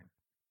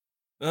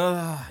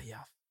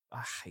 Yeah,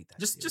 I hate that.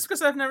 Just series.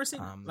 because I've never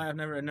seen, I've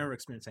never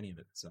experienced any of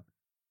it. So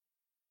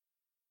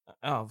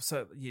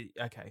so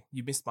okay,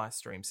 you missed my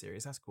stream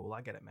series. That's cool.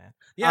 I get it, man.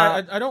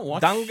 yeah, I don't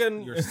watch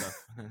Dangan your stuff.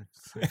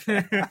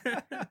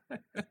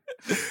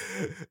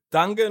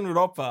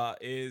 Danganronpa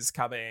is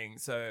coming.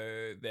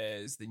 So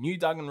there's the new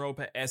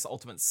Danganronpa S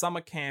Ultimate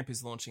Summer Camp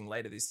is launching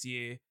later this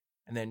year,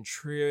 and then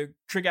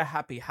Trigger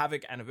Happy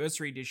Havoc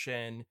Anniversary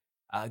Edition,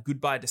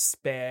 Goodbye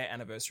Despair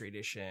Anniversary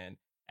Edition,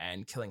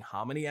 and Killing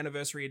Harmony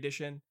Anniversary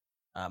Edition.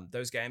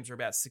 Those games are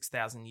about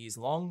 6,000 years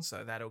long,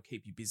 so that'll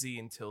keep you busy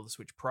until the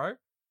Switch Pro.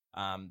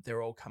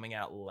 They're all coming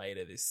out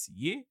later this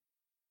year.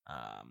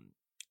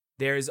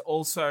 There is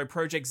also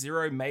Project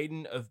Zero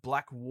Maiden of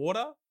Black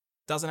Water.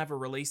 Doesn't have a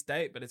release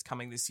date, but it's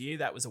coming this year.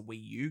 That was a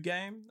Wii U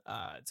game.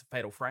 It's a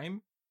Fatal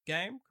Frame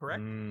game,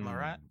 correct? Am I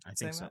right? I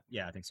think so. That?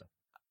 Yeah, I think so.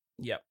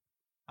 Yep.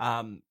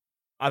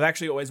 I've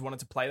actually always wanted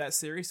to play that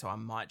series, so I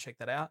might check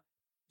that out.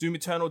 Doom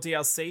Eternal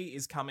DLC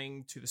is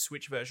coming to the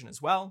Switch version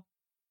as well.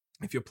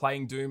 If you're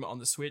playing Doom on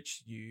the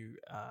Switch, you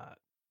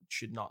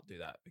should not do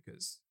that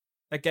because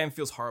that game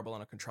feels horrible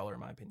on a controller, in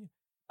my opinion.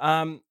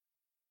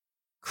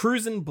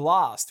 Cruisin'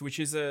 Blast, which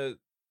is a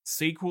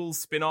sequel,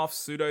 spin-off,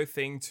 pseudo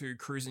thing to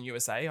Cruisin'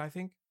 USA, I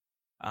think,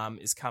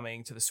 is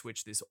coming to the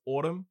Switch this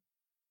autumn.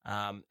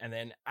 And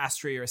then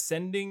Astria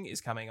Ascending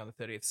is coming on the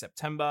 30th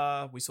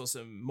September. We saw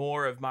some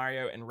more of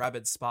Mario and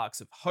Rabbids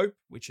Sparks of Hope,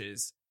 which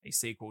is a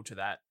sequel to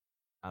that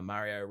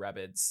Mario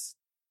Rabbids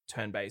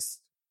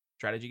turn-based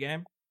strategy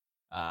game.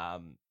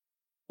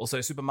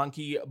 Also Super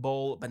Monkey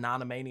Ball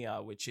Banana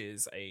Mania, which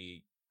is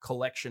a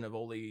collection of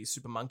all the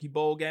Super Monkey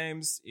Ball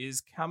games,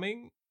 is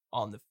coming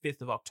on the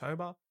 5th of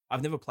October.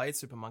 I've never played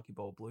Super Monkey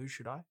Ball Blue,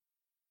 should I?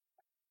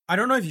 I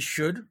don't know if you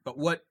should,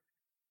 but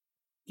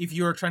if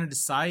you're trying to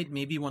decide,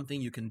 maybe one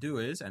thing you can do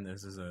is, and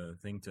this is a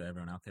thing to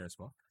everyone out there as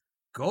well,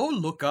 go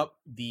look up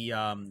the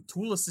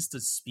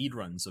tool-assisted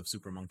speedruns of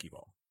Super Monkey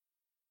Ball.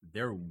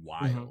 They're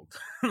wild.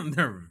 Mm-hmm.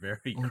 They're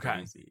very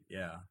crazy.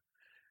 Yeah.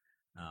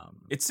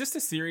 It's just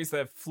a series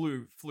that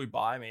flew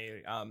by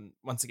me.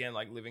 Once again,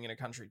 like living in a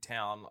country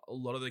town, a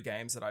lot of the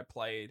games that I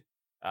played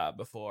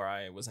before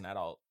I was an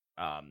adult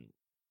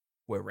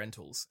were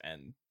rentals,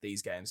 and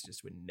these games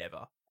just were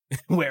never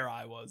where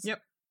I was.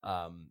 Yep.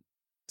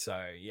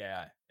 So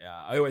yeah,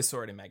 I always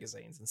saw it in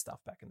magazines and stuff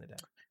back in the day.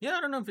 Yeah,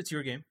 I don't know if it's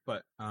your game,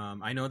 but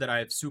I know that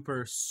I've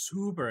super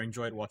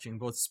enjoyed watching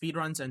both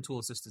speedruns and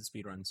tool-assisted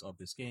speedruns of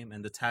this game,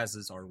 and the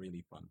Tazes are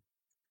really fun.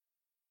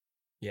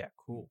 Yeah,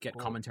 cool. Get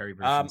commentary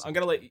versions. I'm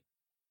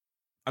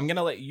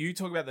gonna let you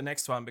talk about the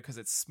next one because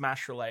it's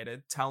Smash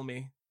related. Tell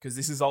me, because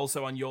this is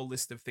also on your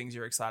list of things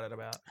you're excited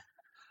about.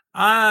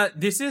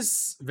 This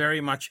is very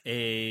much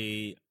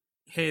a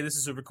hey, this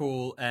is super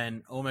cool,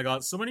 and oh my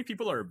god, so many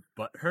people are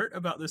butthurt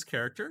about this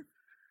character.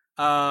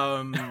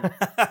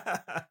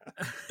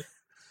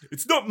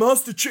 It's not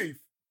Master Chief.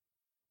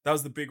 That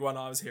was the big one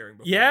I was hearing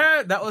before.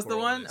 Yeah, that was the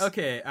one.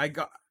 Okay,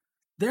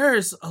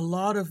 there's a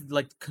lot of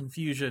like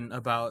confusion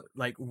about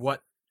like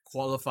what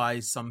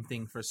qualifies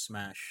something for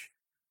Smash.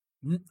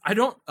 I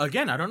don't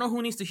know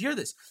who needs to hear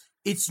this.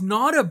 It's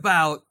not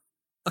about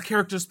a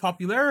character's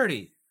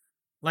popularity.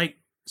 Like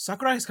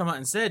Sakurai has come out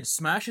and said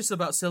Smash is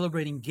about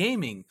celebrating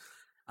gaming.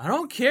 I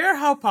don't care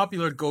how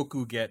popular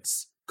Goku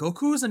gets.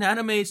 Goku's an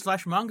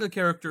anime/manga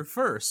character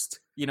first.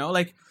 You know,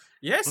 like,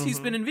 yes, he's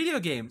been in video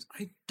games.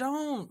 I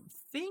don't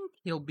think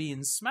he'll be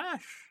in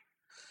Smash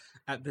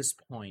at this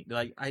point.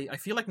 Like, I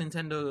feel like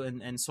Nintendo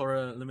and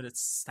Sora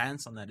Limited's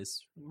stance on that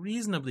is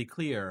reasonably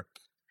clear.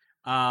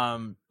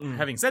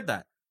 Having said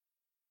that,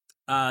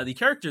 the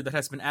character that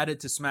has been added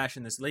to Smash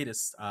in this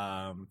latest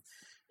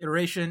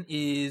iteration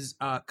is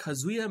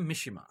Kazuya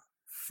Mishima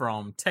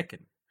from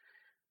Tekken.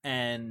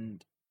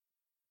 And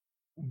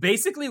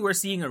basically we're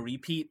seeing a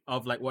repeat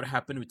of like what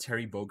happened with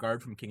Terry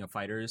Bogard from King of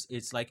Fighters.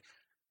 It's like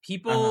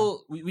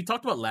people we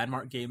talked about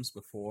landmark games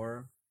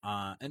before,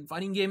 and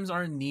fighting games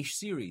are a niche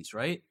series,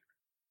 right?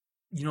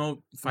 You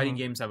know, fighting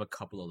games have a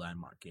couple of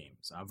landmark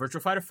games.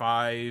 Virtua Fighter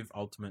 5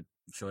 Ultimate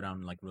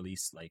Showdown like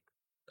released like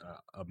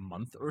a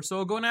month or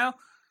so ago now.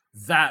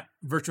 That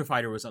Virtua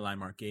Fighter was a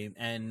landmark game,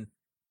 and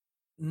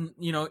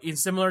you know,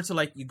 it's similar to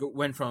like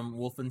went from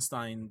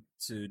Wolfenstein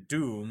to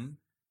Doom.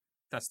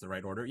 That's the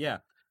right order, yeah.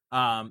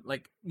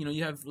 Like, you know,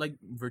 you have like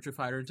Virtua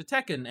Fighter to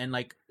Tekken, and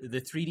like the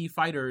 3D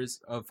fighters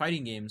of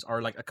fighting games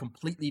are like a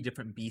completely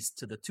different beast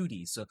to the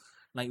 2D. So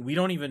like we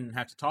don't even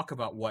have to talk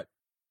about what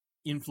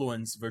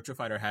influence Virtua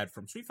Fighter had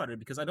from Street Fighter,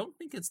 because I don't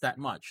think it's that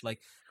much.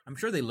 Like, I'm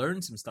sure they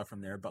learned some stuff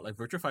from there, but like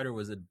Virtua Fighter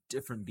was a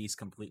different beast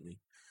completely.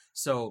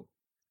 So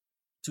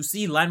to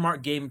see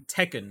landmark game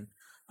Tekken,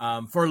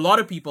 for a lot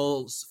of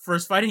people's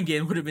first fighting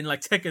game would have been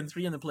like Tekken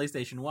 3 on the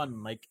PlayStation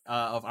 1, like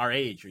of our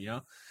age, you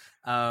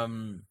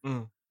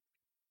know.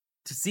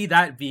 To see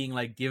that being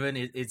like given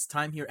its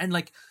time here, and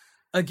like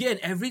again,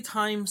 every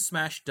time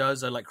Smash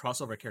does a like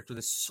crossover character,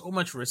 there's so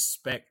much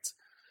respect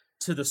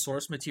to the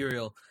source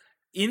material.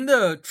 In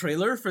the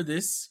trailer for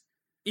this,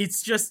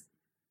 it's just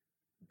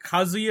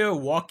Kazuya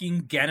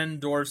walking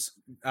Ganondorf's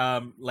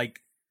like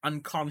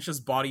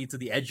unconscious body to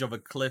the edge of a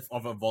cliff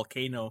of a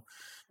volcano,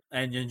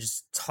 and you're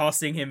just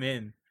tossing him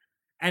in,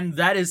 and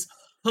that is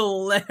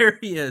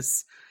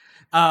hilarious.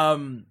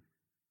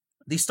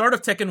 The start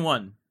of Tekken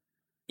 1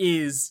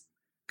 is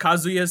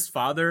Kazuya's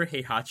father,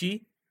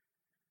 Heihachi,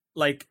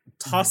 like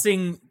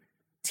tossing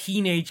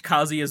teenage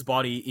Kazuya's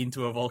body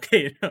into a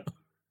volcano.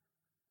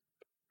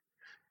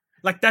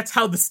 Like that's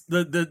how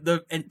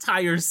the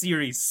entire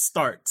series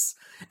starts.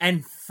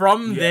 And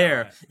from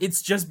there,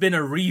 it's just been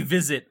a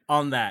revisit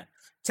on that.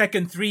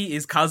 Tekken 3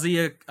 is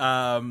Kazuya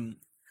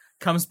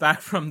comes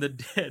back from the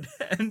dead.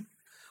 And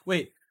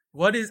wait,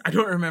 I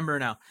don't remember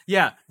now.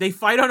 Yeah, they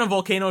fight on a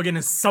volcano again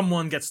and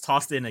someone gets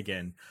tossed in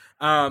again.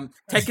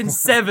 Tekken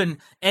 7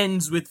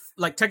 ends with,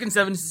 like, Tekken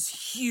 7 is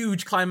this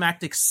huge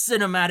climactic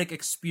cinematic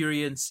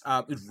experience.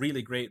 It's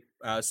really great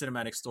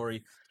cinematic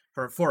story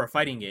for a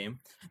fighting game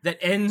that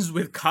ends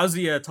with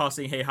Kazuya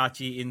tossing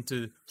Heihachi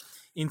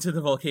into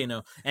the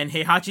volcano. And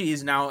Heihachi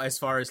is now, as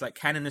far as like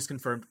canon is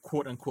confirmed,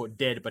 quote unquote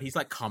dead, but he's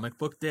like comic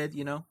book dead,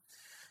 you know?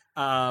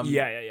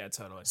 Yeah,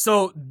 totally.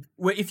 So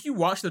if you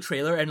watch the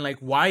trailer and like,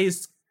 why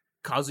is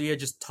Kazuya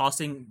just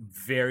tossing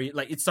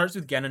it starts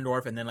with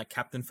Ganondorf and then like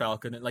Captain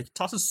Falcon, and like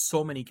tosses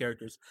so many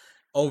characters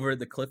over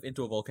the cliff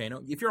into a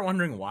volcano. If you're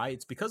wondering why,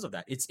 it's because of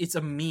that. It's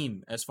a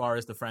meme as far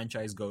as the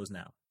franchise goes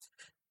now.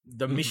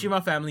 The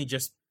Mishima family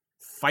just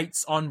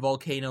fights on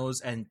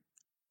volcanoes and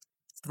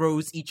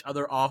throws each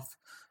other off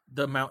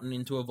the mountain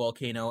into a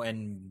volcano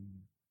and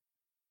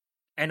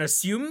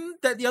assume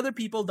that the other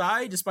people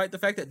die despite the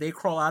fact that they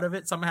crawl out of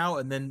it somehow,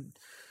 and then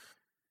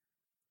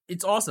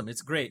it's awesome.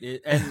 It's great.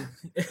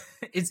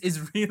 It's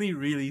really,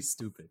 really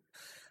stupid.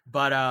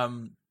 But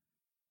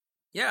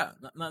yeah,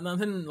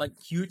 nothing like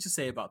huge to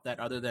say about that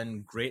other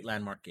than great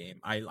landmark game.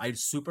 I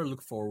super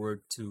look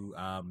forward to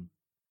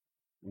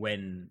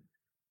when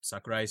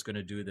Sakurai is going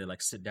to do the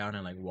like sit down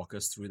and like walk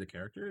us through the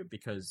character,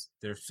 because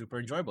they're super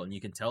enjoyable and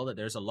you can tell that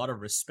there's a lot of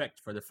respect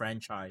for the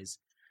franchise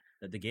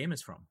that the game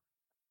is from.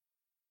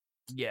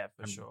 Yeah,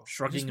 for sure.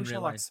 Shrugging in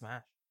real life.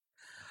 Smash.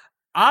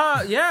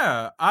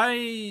 Yeah,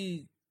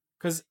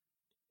 because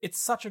it's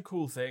such a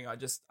cool thing. I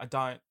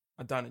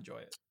don't enjoy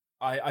it.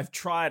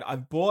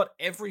 I've bought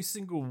every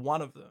single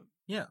one of them.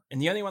 Yeah.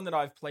 And the only one that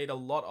I've played a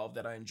lot of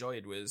that I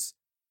enjoyed was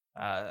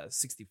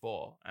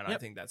 64, and I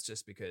think that's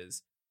just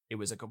because it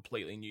was a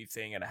completely new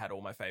thing and it had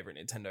all my favorite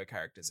Nintendo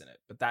characters in it.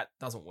 But that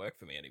doesn't work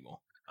for me anymore.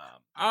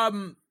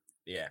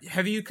 Yeah.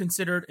 Have you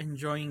considered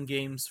enjoying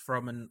games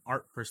from an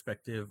art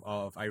perspective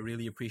of, I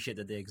really appreciate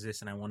that they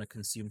exist and I want to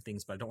consume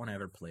things, but I don't want to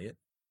ever play it?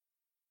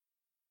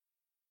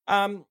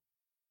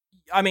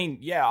 I mean,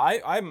 yeah,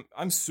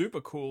 I'm super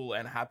cool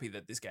and happy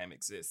that this game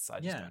exists.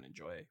 I just don't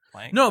enjoy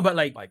playing. No, but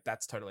like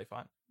that's totally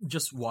fine.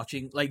 Just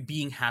watching, like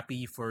being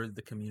happy for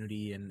the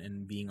community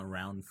and being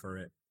around for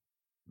it,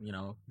 you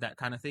know, that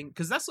kind of thing.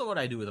 Because that's what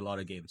I do with a lot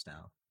of games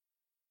now.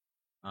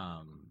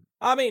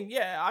 I mean,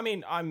 yeah,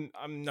 I'm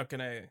not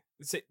gonna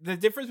see the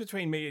difference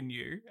between me and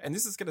you, and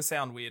this is gonna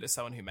sound weird as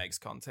someone who makes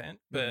content,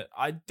 but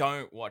I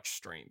don't watch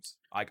streams.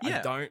 I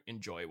don't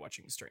enjoy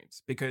watching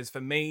streams because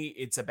for me,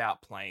 it's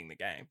about playing the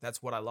game.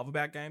 That's what I love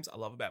about games. I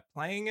love about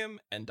playing them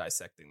and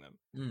dissecting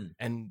them.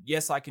 And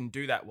yes, I can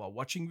do that while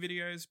watching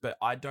videos, but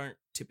I don't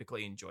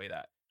typically enjoy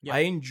that.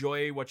 I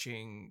enjoy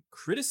watching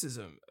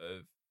criticism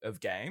of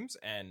games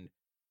and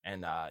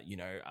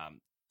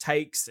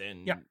takes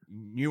and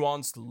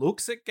nuanced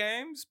looks at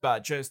games,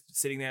 but just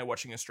sitting there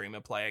watching a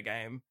streamer play a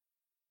game,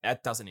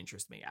 that doesn't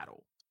interest me at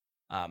all.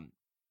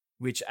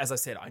 Which, as I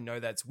said, I know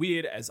that's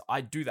weird, as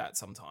I do that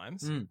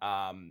sometimes.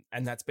 And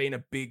that's been a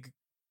big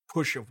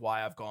push of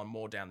why I've gone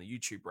more down the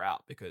YouTube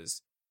route,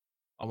 because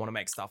I want to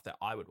make stuff that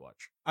I would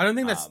watch. I don't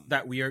think that's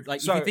that weird.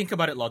 Like, if you think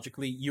about it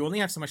logically, you only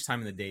have so much time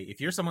in the day.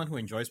 If you're someone who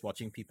enjoys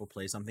watching people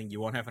play something,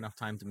 you won't have enough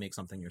time to make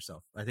something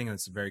yourself. I think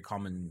that's a very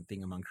common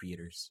thing among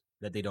creators,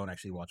 that they don't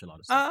actually watch a lot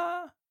of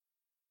stuff.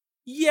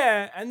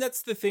 Yeah, and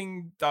that's the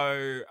thing,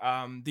 though.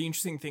 The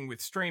interesting thing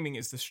with streaming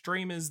is the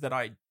streamers that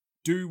I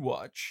do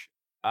watch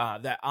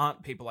that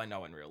aren't people I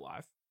know in real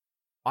life,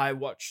 I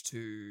watch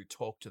to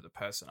talk to the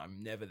person.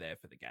 I'm never there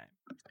for the game.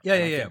 Yeah.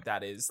 I think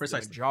that is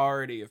precisely the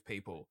majority of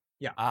people.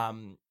 Yeah.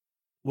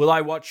 Will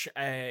I watch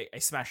a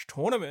Smash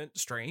tournament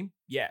stream?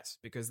 Yes,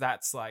 because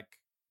that's like,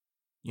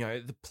 you know,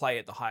 the play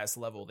at the highest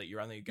level that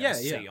you're only going to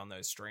see on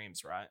those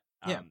streams, right?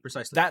 Yeah,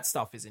 precisely. That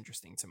stuff is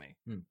interesting to me.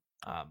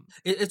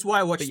 It's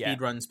why I watch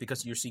speedruns,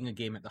 because you're seeing a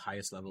game at the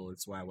highest level.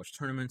 It's why I watch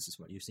tournaments. It's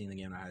why you're seeing the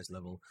game at the highest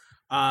level.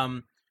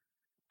 I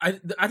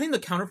think the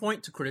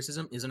counterpoint to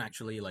criticism isn't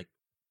actually like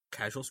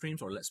casual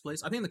streams or Let's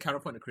Plays. I think the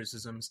counterpoint to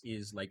criticisms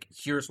is like,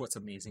 here's what's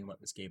amazing about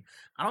this game.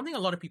 I don't think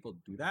a lot of people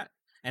do that.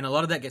 And a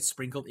lot of that gets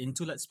sprinkled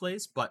into Let's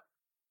Plays, but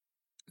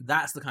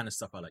that's the kind of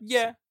stuff I like to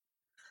see.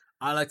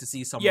 I like to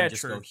see someone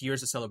just go,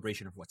 here's a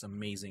celebration of what's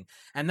amazing.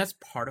 And that's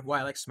part of why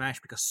I like Smash,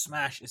 because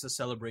Smash is a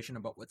celebration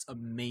about what's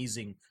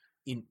amazing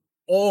in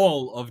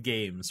all of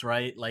games,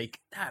 right? Like,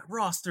 that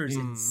roster is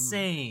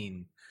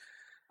insane.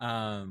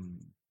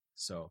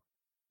 So,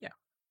 yeah.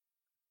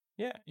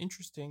 Yeah,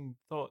 interesting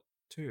thought,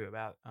 too,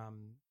 about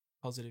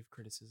positive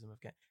criticism of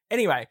game.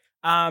 Anyway,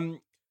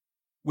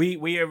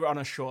 we are on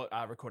a short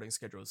recording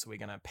schedule, so we're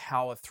going to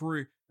power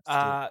through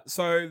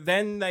So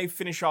then they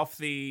finish off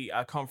the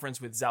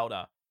conference with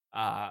Zelda.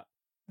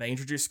 They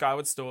introduced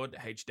Skyward Sword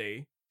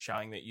HD,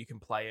 showing that you can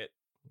play it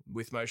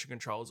with motion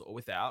controls or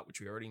without,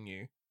 which we already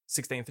knew.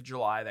 16th of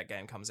July, that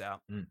game comes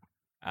out.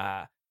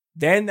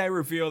 Then they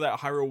reveal that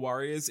Hyrule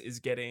Warriors is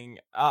getting...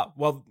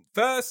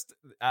 first,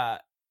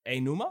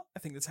 Aonuma, I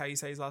think that's how you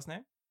say his last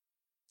name.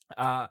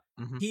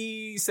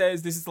 He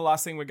says this is the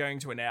last thing we're going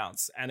to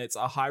announce, and it's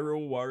a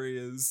Hyrule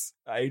Warriors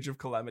Age of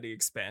Calamity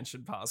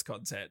expansion pass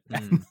content.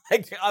 And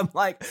I'm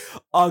like,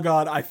 oh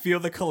god, I feel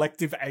the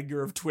collective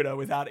anger of Twitter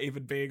without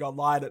even being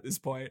online at this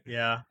point.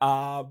 Yeah.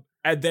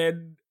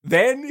 And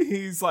then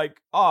he's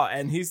like, oh,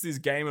 and here's this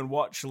Game &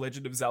 Watch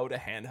Legend of Zelda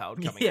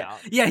handheld coming out.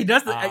 Yeah, he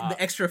does the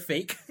extra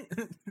fake.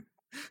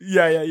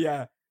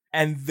 Yeah.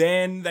 And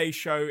then they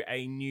show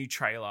a new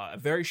trailer, a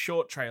very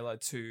short trailer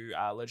to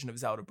Legend of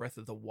Zelda Breath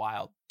of the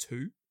Wild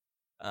 2,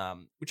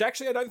 which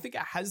actually I don't think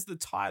it has the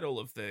title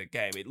of the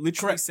game. It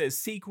literally says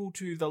sequel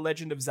to The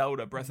Legend of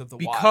Zelda Breath of the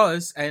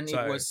Wild.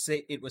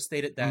 It was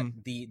stated that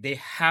they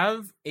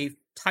have a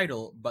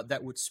title, but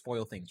that would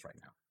spoil things right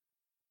now.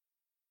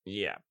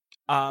 Yeah.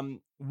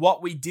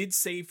 What we did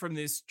see from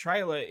this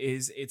trailer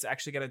is it's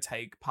actually going to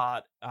take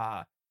part,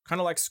 kind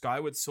of like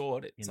Skyward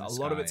Sword. A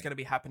lot of it's going to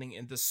be happening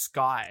in the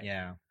sky.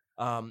 Yeah.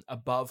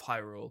 Above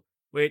Hyrule,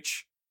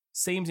 which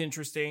seems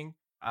interesting.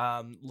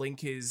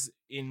 Link is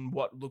in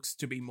what looks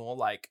to be more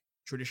like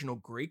traditional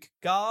Greek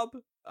garb.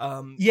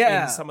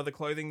 In some of the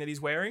clothing that he's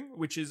wearing,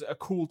 which is a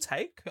cool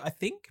take. I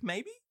think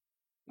maybe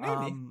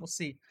we'll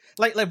see.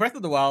 Like Breath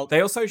of the Wild,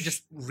 they also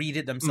just read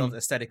it themselves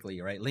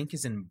aesthetically, right? Link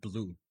is in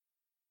blue.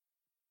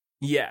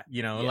 Yeah,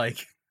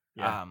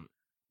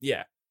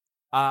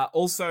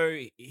 also,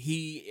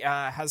 he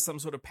has some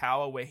sort of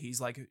power where he's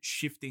like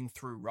shifting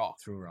through rock.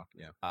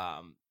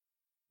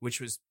 Which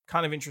was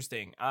kind of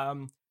interesting.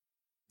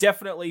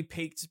 Definitely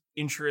piqued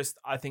interest.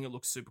 I think it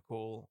looks super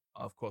cool.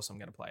 Of course, I'm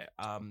going to play it.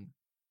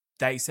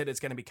 They said it's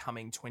going to be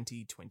coming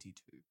 2022.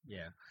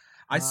 Yeah,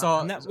 I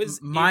saw. And that was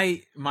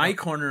my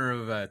corner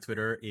of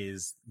Twitter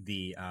is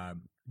the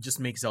just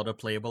make Zelda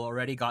playable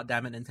already.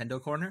 Goddammit,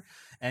 Nintendo corner.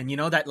 And you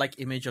know that like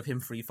image of him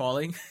free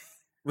falling.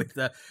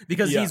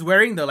 Because he's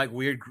wearing the like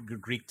weird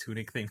Greek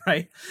tunic thing,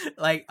 right?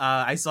 Like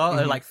I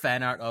saw a like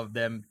fan art of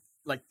them,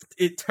 like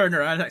it turned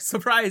around like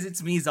surprise,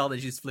 it's me, Zelda.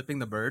 She's flipping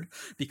the bird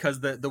because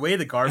the way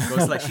the garb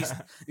goes, like she's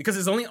because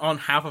it's only on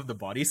half of the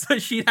body, so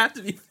she'd have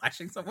to be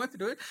flashing someone to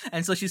do it,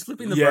 and so she's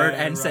flipping the bird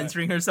and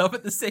censoring herself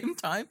at the same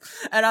time.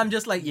 And I'm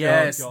just like,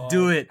 yes,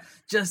 do it.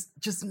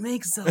 Just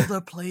make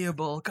Zelda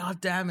playable. God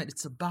damn it,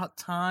 it's about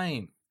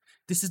time.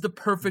 This is the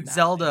perfect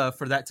Zelda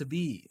for that to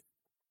be.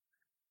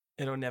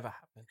 It'll never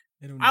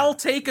happen. I'll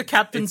take a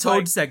Captain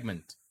Toad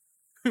segment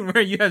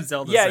where you have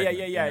Zelda.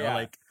 Yeah.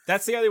 Like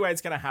that's the only way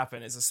it's gonna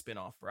happen is a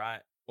spin-off,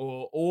 right?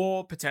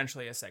 Or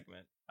potentially a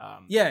segment.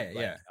 Oh,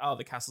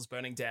 the castle's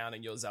burning down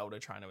and you're Zelda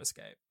trying to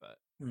escape. But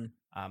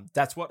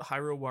that's what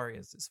Hyrule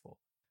Warriors is for.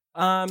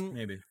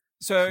 Maybe.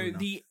 So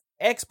the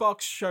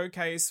Xbox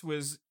showcase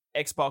was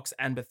Xbox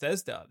and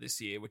Bethesda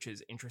this year, which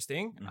is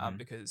interesting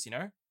because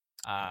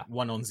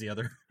one owns the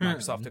other.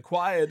 Microsoft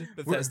acquired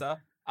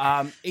Bethesda.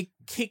 It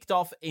kicked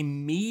off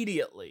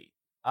immediately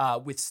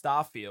with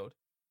Starfield.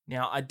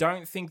 Now, I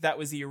don't think that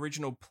was the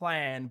original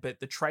plan, but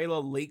the trailer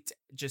leaked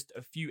just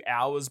a few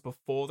hours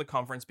before the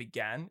conference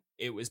began.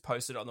 It was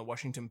posted on the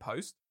Washington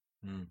Post.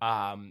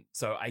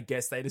 So I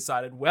guess they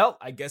decided, well,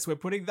 I guess we're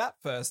putting that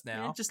first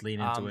now. Yeah, just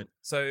lean into it.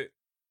 So,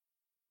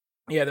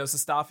 yeah, there was a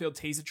Starfield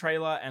teaser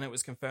trailer, and it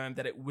was confirmed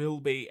that it will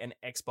be an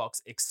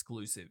Xbox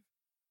exclusive.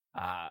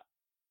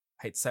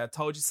 Hate to say I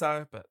told you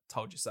so, but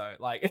told you so.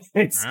 Like,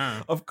 it's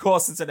of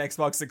course it's an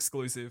Xbox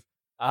exclusive.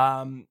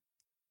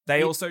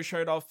 They also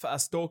showed off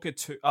Stalker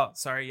 2. Oh,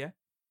 sorry, yeah.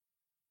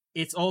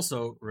 It's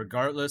also,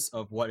 regardless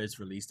of what its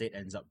release date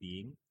ends up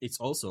being, it's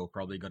also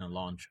probably going to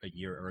launch a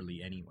year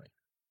early anyway.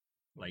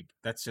 Like,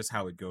 that's just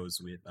how it goes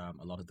with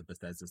a lot of the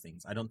Bethesda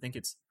things. I don't think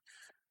it's...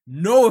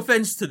 No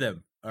offense to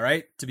them, all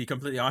right? To be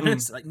completely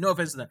honest. Like, no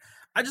offense to them.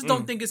 I just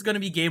don't think it's going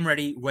to be game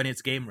ready when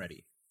it's game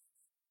ready.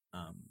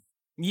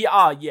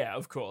 Yeah,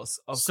 of course.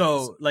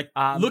 So, like,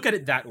 look at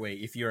it that way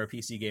if you're a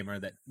PC gamer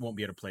that won't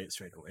be able to play it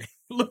straight away.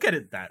 Look at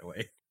it that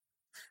way.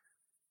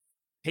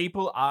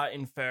 People are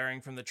inferring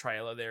from the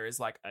trailer there is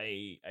like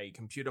a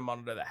computer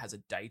monitor that has a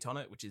date on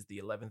it, which is the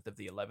 11th of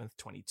the 11th,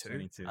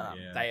 22.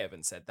 They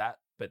haven't said that,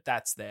 but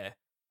that's there.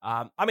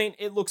 I mean,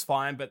 it looks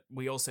fine, but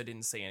we also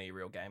didn't see any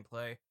real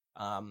gameplay.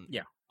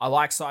 I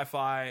like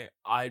sci-fi.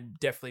 I'm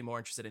definitely more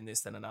interested in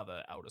this than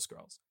another Elder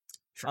Scrolls.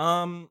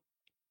 Sure.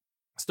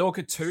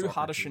 Stalker 2,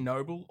 Heart of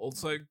Chernobyl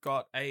also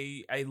got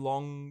a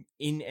long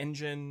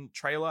in-engine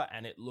trailer,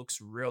 and it looks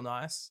real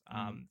nice.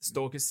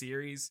 Stalker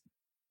series,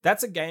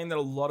 that's a game that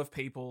a lot of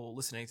people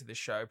listening to this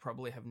show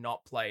probably have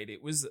not played.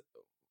 It was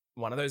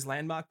one of those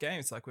landmark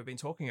games like we've been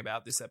talking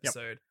about this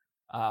episode,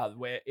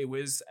 where it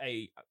was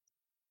an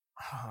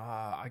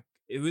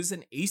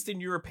Eastern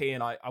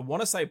European, I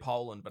want to say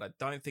Poland, but I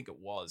don't think it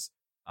was.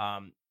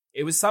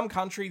 It was some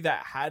country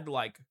that had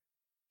like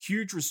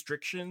huge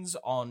restrictions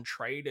on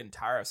trade and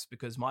tariffs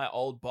because my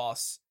old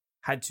boss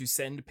had to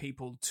send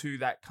people to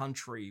that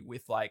country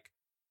with like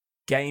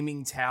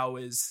gaming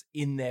towers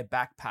in their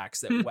backpacks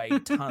that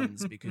weighed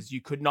tons because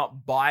you could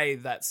not buy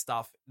that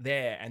stuff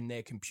there and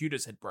their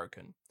computers had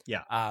broken.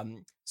 Yeah.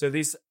 So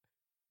this,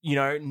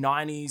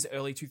 90s,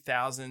 early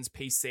 2000s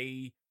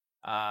PC,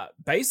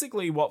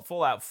 basically what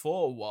Fallout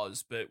 4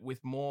 was, but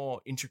with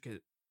more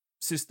intricate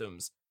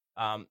systems.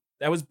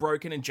 That was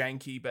broken and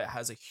janky, but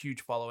has a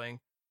huge following.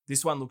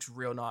 This one looks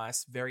real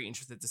nice. Very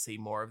interested to see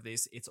more of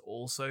this. It's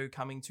also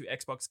coming to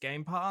Xbox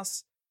Game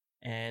Pass.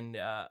 And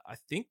I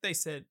think they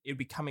said it would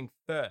be coming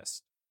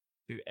first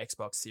to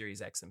Xbox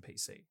Series X and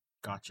PC.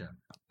 Gotcha.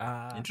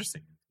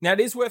 Interesting. Now, it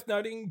is worth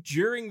noting,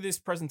 during this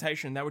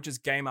presentation, they were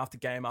just game after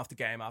game after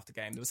game after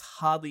game. There was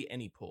hardly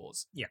any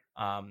pause. Yeah.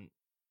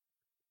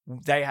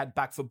 They had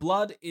Back 4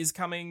 Blood is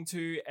coming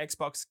to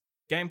Xbox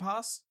Game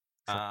Pass.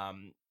 Sure.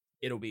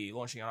 It'll be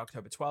launching on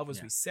October 12th,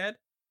 as we said.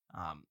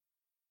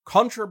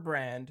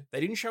 Contraband, they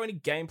didn't show any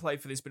gameplay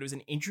for this, but it was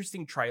an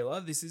interesting trailer.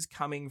 This is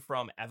coming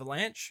from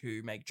Avalanche,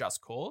 who make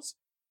Just Cause.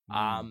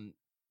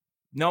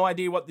 No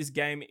idea what this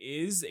game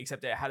is,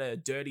 except it had a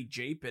dirty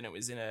Jeep and it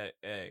was in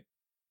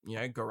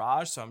a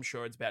garage, so I'm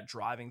sure it's about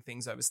driving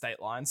things over state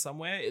lines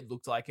somewhere. It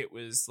looked like it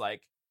was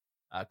like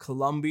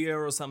Colombia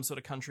or some sort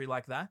of country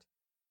like that.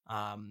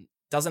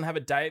 Doesn't have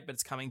a date, but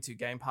it's coming to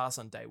Game Pass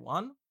on day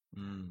one.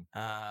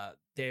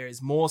 There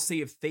is more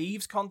Sea of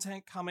Thieves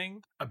content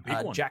coming. A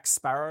big one. Jack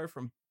Sparrow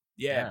from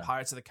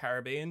Pirates of the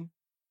Caribbean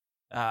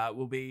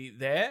will be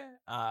there.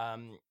 I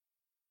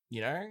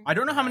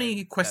don't know how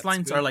many quest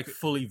lines are like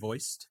fully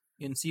voiced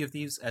in Sea of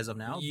Thieves as of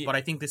now, but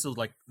I think this will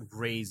like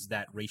raise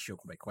that ratio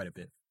by quite a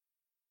bit.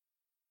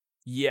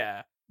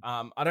 Yeah.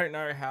 I don't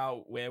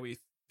know where we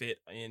fit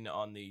in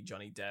on the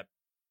Johnny Depp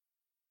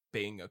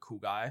being a cool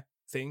guy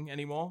thing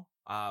anymore.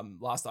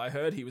 Last I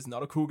heard, he was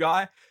not a cool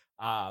guy.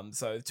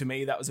 So to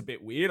me, that was a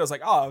bit weird. I was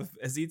like, oh,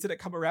 has the internet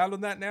come around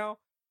on that now?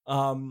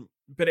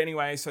 But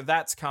anyway, so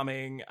that's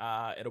coming.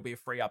 It'll be a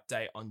free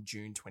update on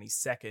June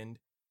 22nd.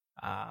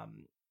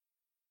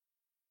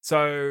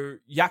 So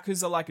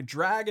Yakuza Like a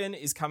Dragon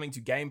is coming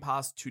to Game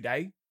Pass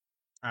today.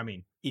 I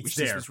mean, it's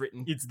there. This was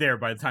written. It's there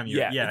by the time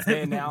you're it's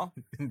there now.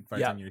 by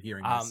the time you're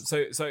hearing this.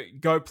 So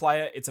go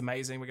play it. It's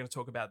amazing. We're going to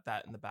talk about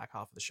that in the back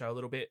half of the show a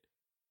little bit.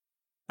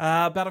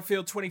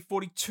 Battlefield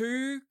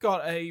 2042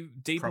 got a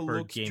deeper proper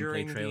look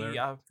during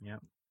trailer.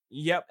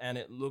 Yep, and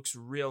it looks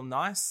real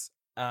nice.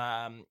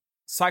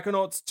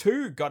 Psychonauts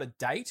 2 got a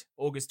date,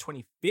 August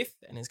 25th,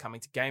 and is coming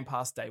to Game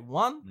Pass day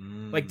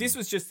one. Like, this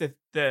was just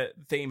the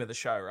theme of the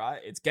show, right?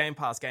 It's Game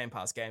Pass, Game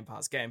Pass, Game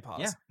Pass, Game Pass.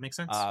 Yeah, makes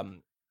sense.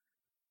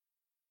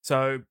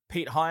 So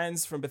Pete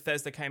Hines from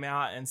Bethesda came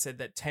out and said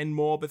that 10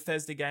 more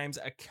Bethesda games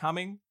are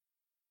coming,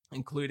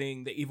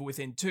 including The Evil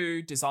Within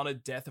 2,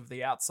 Dishonored, Death of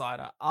the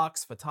Outsider,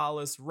 Arx,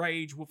 Fatalis,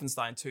 Rage,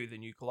 Wolfenstein 2, The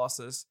New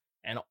Colossus,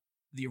 and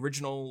the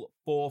original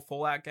 4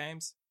 Fallout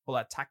games,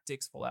 Fallout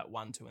Tactics, Fallout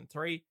 1, 2, and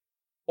 3,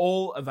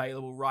 all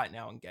available right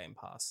now on Game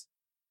Pass.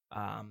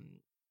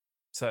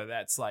 So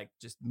that's like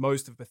just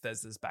most of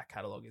Bethesda's back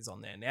catalog is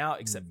on there now,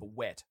 except for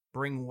Wet.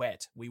 Bring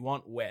Wet. We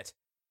want Wet.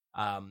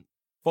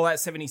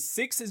 Fallout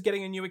 76 is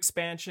getting a new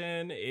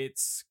expansion.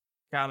 It's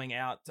coming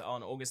out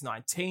on August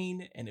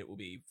 19, and it will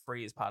be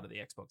free as part of the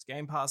Xbox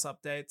Game Pass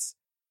updates.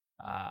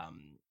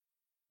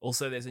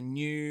 Also, there's a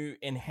new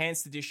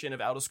enhanced edition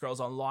of Elder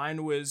Scrolls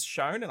Online was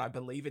shown, and I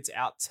believe it's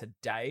out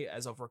today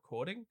as of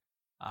recording.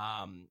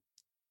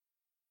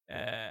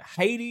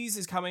 Hades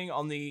is coming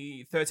on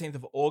the 13th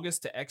of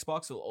August to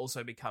Xbox. It will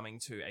also be coming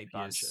to a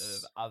bunch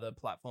of other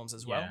platforms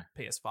as well,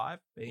 PS5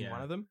 being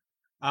one of them.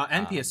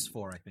 And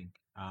PS4, I think.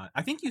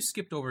 I think you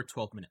skipped over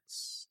 12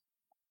 minutes.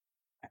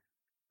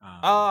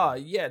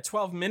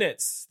 12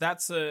 minutes.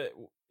 That's a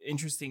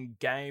interesting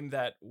game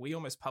that we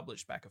almost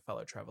published back a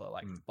fellow traveler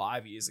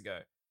 5 years ago.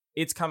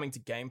 It's coming to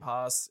Game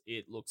Pass.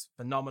 It looks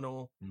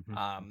phenomenal.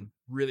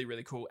 Really,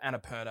 really cool.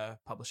 Annapurna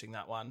publishing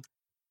that one.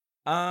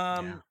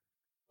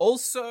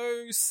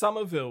 Also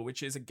Somerville,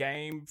 which is a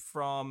game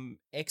from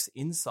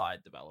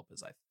X-Inside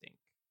developers, I think.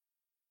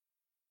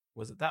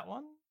 Was it that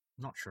one?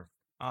 Not sure.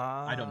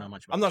 I don't know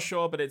much about I'm not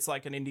sure, but it's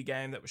like an indie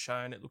game that was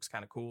shown. It looks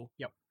kind of cool.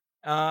 Yep.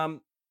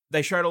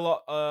 They showed a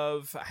lot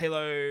of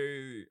Halo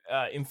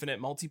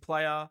Infinite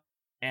multiplayer,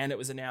 and it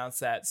was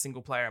announced that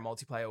single player and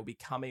multiplayer will be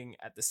coming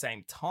at the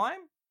same time,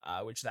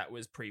 which that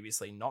was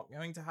previously not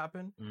going to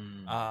happen.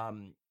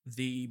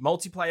 The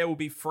multiplayer will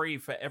be free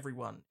for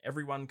everyone.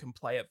 Everyone can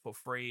play it for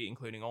free,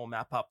 including all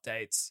map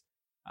updates.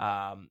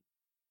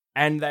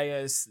 And they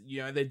are,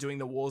 they're doing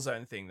the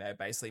Warzone thing. They're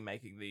basically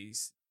making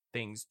these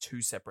things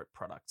two separate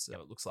products. So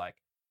it looks like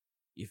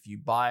if you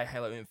buy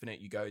Halo Infinite,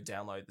 you go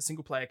download the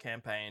single player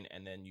campaign,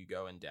 and then you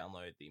go and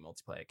download the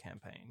multiplayer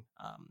campaign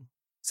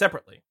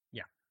separately.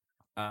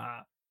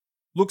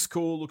 Looks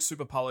cool, looks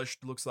super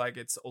polished, looks like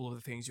it's all of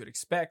the things you'd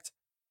expect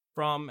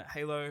from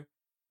Halo.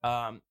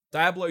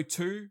 Diablo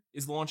 2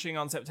 is launching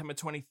on September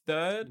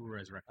 23rd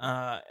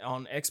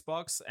on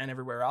Xbox and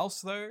everywhere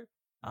else, though.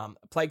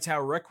 Plague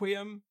Tale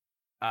Requiem,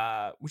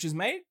 which is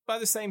made by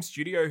the same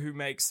studio who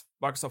makes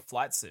Microsoft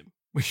Flight Sim.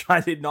 which I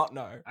did not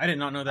know. I did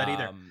not know that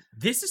either.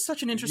 This is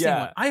such an interesting yeah.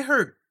 one. I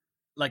heard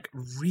like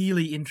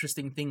really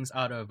interesting things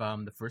out of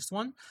the first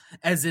one,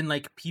 as in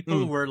like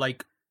people were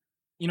like,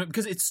 you know,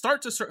 because it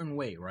starts a certain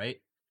way, right?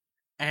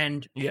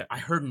 And yeah, I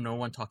heard no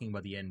one talking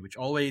about the end, which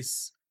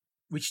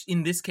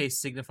in this case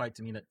signified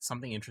to me that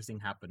something interesting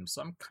happened.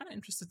 So I'm kind of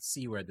interested to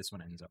see where this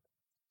one ends up.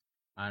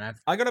 And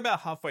I got about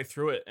halfway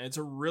through it, and it's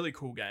a really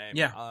cool game.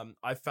 Yeah.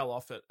 I fell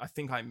off it. I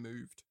think I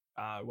moved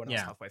when I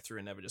was halfway through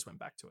and never just went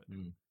back to it.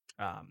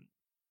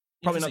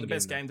 Probably not the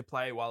best game to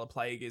play while a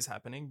plague is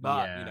happening,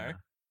 but you know,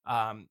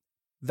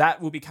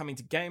 that will be coming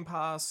to Game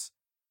Pass.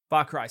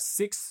 Far Cry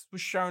 6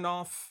 was shown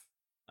off.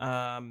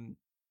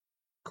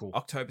 Cool.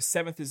 October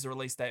 7th is the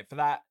release date for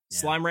that. Yeah.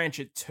 Slime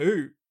Rancher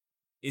 2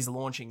 is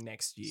launching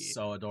next year.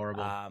 So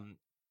adorable.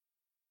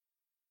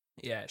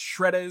 Yeah,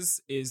 Shredders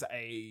is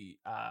a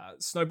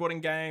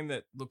snowboarding game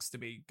that looks to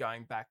be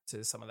going back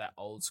to some of that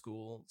old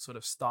school sort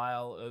of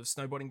style of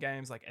snowboarding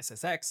games like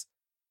SSX.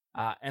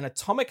 And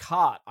Atomic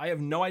Heart. I have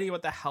no idea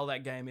what the hell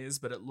that game is,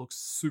 but it looks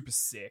super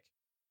sick.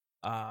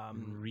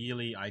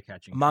 Really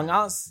eye-catching. Among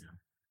Us.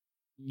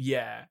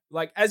 Yeah.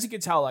 Like, as you can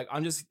tell, like,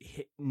 I'm just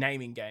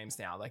naming games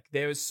now. Like,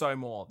 there is so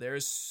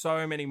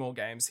many more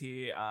games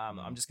here.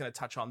 I'm just going to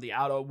touch on The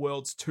Outer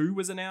Worlds 2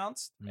 was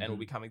announced and will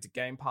be coming to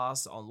Game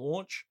Pass on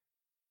launch.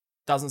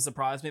 Doesn't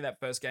surprise me. That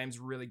first game's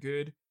really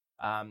good.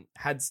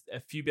 Had a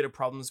few bit of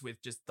problems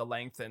with just the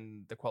length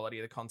and the quality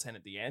of the content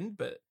at the end,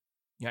 but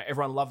you know,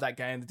 everyone loved that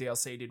game. The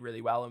DLC did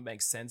really well. It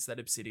makes sense that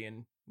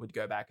Obsidian would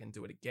go back and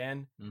do it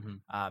again.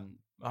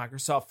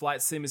 Microsoft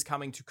Flight Sim is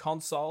coming to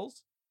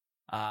consoles.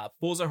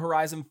 Forza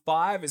Horizon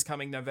 5 is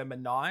coming November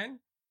 9.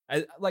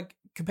 Like,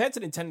 compared to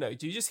Nintendo,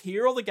 do you just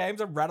hear all the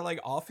games I'm rattling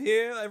off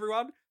here,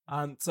 everyone?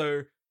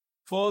 So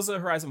Forza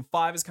Horizon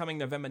 5 is coming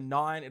November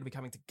 9. It'll be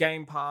coming to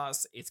Game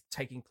Pass. It's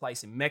taking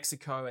place in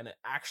Mexico, and it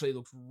actually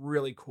looks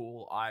really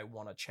cool. I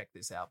want to check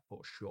this out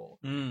for sure.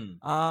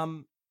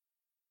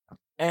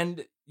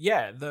 And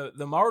yeah,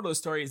 the moral of the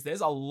story is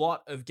there's a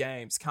lot of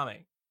games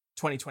coming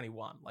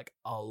 2021, like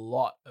a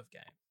lot of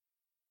games.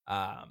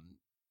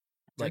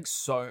 Like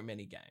so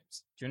many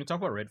games. Do you want to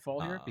talk about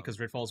Redfall here? Because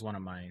Redfall is one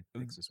of my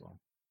picks as well.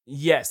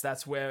 Yes,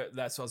 that's what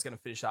I was going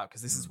to finish up,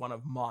 because this is one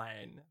of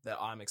mine that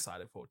I'm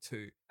excited for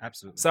too.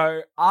 Absolutely.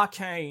 So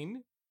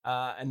Arcane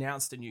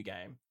announced a new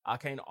game,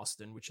 Arcane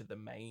Austin, which are the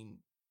main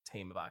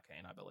team of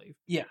Arcane, I believe.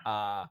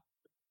 Yeah.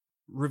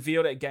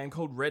 Revealed a game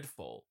called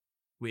Redfall,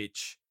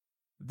 which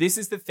this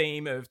is the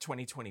theme of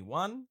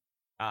 2021.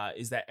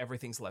 Is that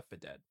everything's Left 4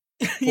 Dead.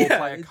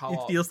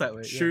 It feels that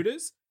way.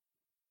 Shooters.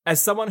 As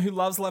someone who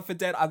loves Left 4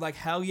 Dead, I'm like,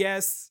 hell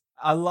yes,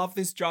 I love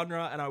this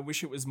genre, and I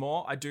wish it was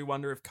more. I do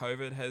wonder if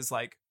COVID has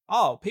like,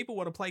 people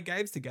want to play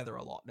games together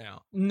a lot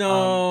now.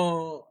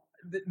 No,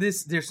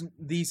 there's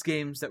these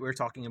games that we're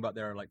talking about.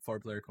 There are like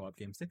 4-player co-op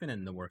games. They've been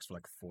in the works for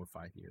like 4 or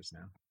 5 years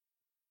now.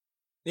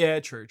 Yeah,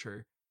 true.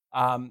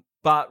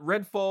 But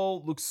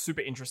Redfall looks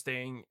super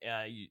interesting.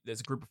 There's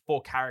a group of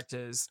 4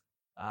 characters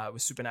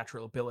with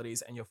supernatural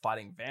abilities, and you're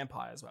fighting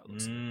vampires. Well, it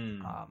looks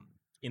like.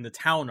 In the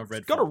town of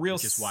Redfall,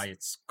 which is why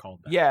it's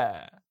called that.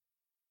 Yeah.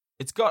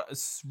 It's got a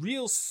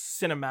real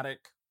cinematic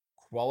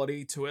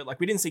quality to it. Like,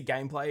 we didn't see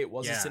gameplay. It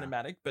was a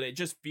cinematic, but it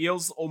just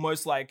feels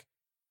almost like,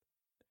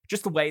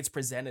 just the way it's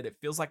presented, it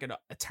feels like a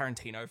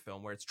Tarantino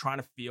film where it's trying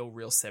to feel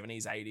real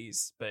 70s,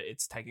 80s, but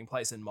it's taking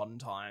place in modern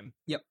time.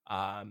 Yep.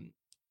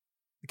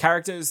 The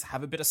characters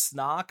have a bit of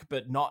snark,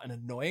 but not an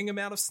annoying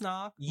amount of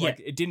snark. Yeah.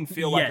 Like, it didn't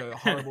feel like a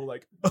horrible,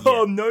 like,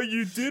 oh, no,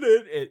 you did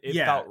it. It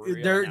felt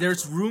real.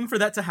 There's room for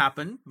that to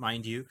happen,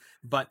 mind you,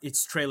 but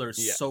its trailer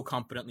is so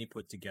competently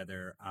put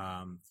together.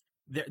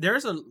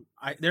 There's a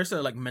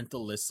like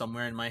mental list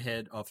somewhere in my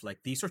head of like,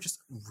 these are just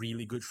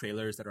really good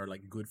trailers that are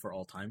like good for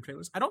all time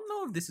trailers. I don't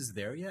know if this is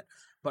there yet,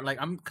 but like,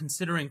 I'm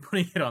considering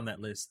putting it on that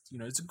list. You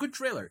know, it's a good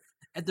trailer.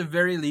 At the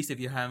very least,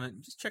 if you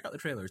haven't, just check out the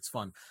trailer. It's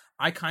fun.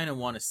 I kind of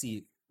want to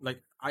see,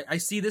 like, I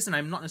see this, and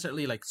I'm not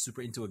necessarily like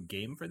super into a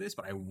game for this,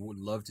 but I would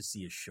love to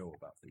see a show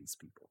about these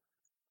people.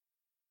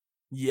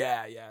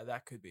 Yeah,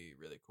 that could be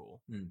really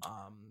cool.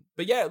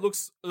 But yeah, it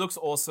looks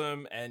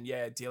awesome, and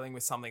yeah, dealing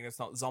with something that's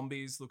not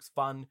zombies looks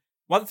fun.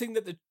 One thing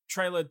that the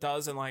trailer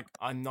does, and like,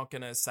 I'm not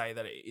gonna say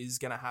that it is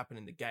gonna happen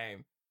in the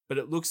game, but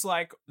it looks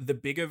like the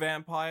bigger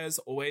vampires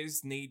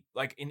always need,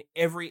 like, in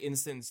every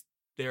instance,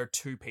 there are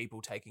 2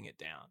 people taking it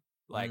down.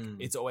 Like,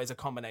 it's always a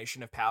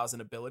combination of powers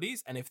and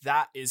abilities, and if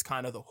that is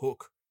kind of the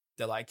hook,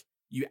 they're like,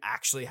 you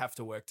actually have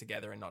to work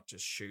together and not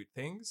just shoot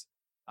things.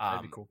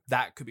 That'd be cool.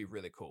 That could be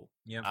really cool.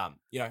 Yeah.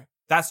 You know,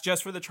 that's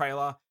just for the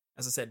trailer.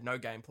 As I said, no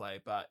gameplay,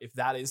 but if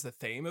that is the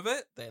theme of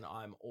it, then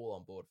I'm all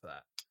on board for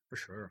that. For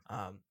sure.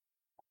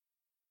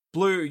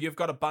 Blue, you've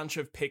got a bunch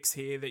of picks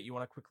here that you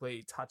want to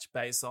quickly touch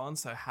base on,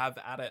 so have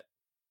at it.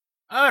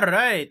 All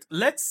right.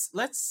 Let's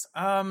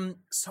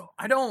so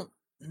I don't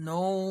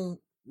know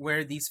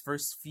where these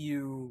first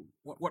few,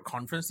 what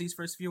conference these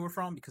first few were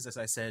from, because as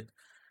I said,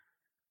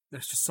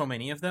 there's just so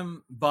many of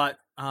them. But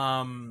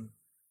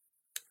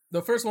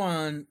the first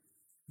one,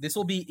 this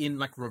will be in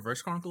like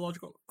reverse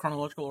chronological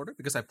order,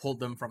 because I pulled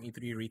them from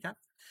E3 Recap.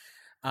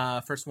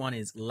 First one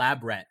is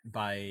Lab Rat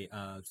by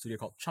a studio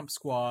called Chump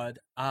Squad.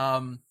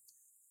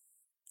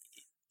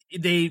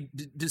 They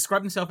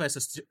describe themselves as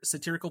a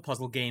satirical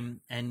puzzle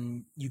game,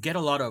 and you get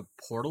a lot of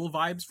Portal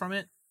vibes from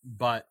it,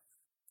 but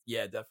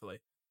yeah, definitely.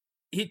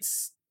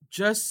 It's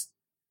just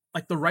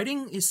like the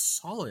writing is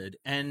solid,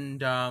 and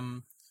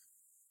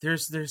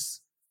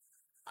there's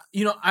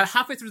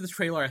halfway through the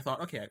trailer I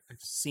thought, okay, I've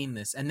seen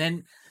this, and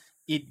then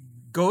it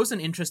goes an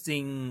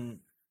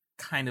interesting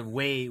kind of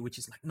way, which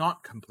is like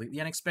not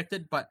completely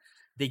unexpected, but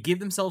they give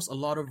themselves a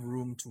lot of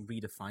room to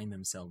redefine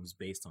themselves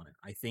based on it.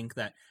 I think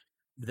that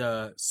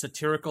the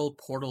satirical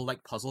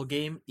Portal-like puzzle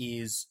game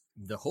is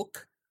the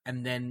hook,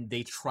 and then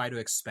they try to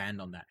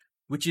expand on that,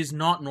 which is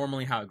not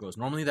normally how it goes.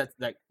 Normally, that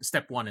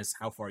step one is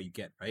how far you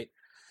get, right?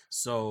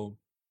 So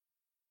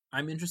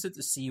I'm interested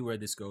to see where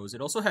this goes.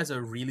 It also has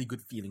a really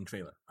good feeling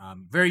trailer,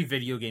 very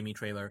video gamey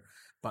trailer,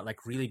 but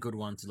like really good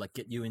one to like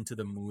get you into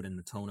the mood and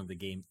the tone of the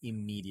game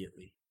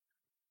immediately.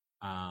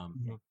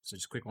 So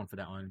just a quick one for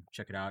that one.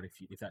 Check it out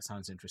if that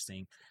sounds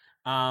interesting.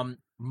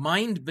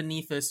 Mind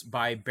Beneath Us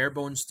by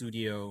Barebone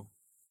Studio.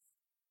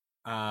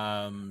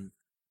 I'll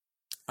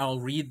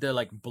read the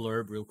like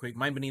blurb real quick.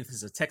 Mind Beneath Us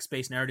is a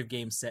text-based narrative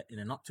game set in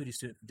a not too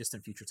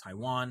distant future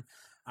Taiwan.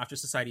 After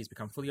society has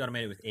become fully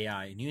automated with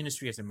AI, a new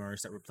industry has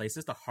emerged that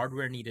replaces the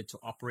hardware needed to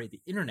operate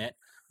the internet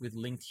with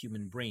linked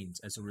human brains.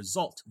 As a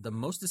result, the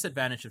most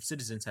disadvantaged of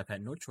citizens have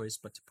had no choice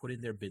but to put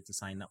in their bid to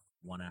sign up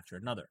one after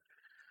another.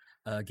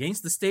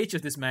 Against the stage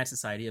of this mad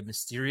society, a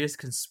mysterious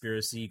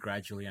conspiracy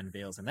gradually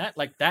unveils. And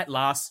that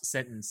last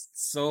sentence,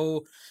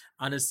 so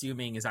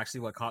unassuming, is actually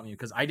what caught me,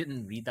 because I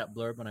didn't read that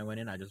blurb when I went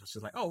in. I just was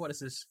just like, oh, what is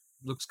this?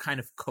 Looks kind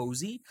of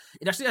cozy.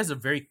 It actually has a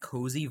very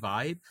cozy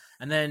vibe.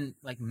 And then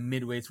like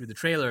midway through the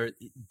trailer, it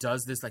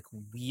does this like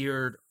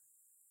weird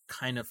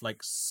kind of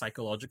like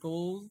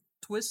psychological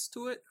twist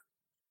to it.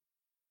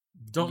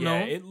 Don't know.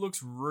 It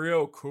looks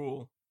real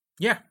cool.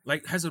 Yeah,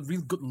 like has a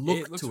real good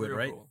look to it,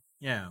 right? Cool.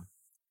 Yeah.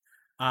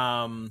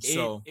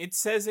 So it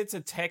says it's a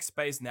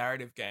text-based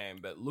narrative game,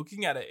 but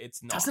looking at it,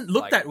 it's not. Doesn't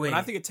look that way. When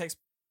I think of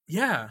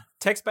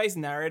text-based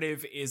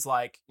narrative is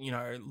like,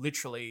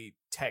 literally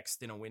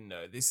text in a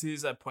window. This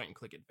is a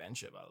point-and-click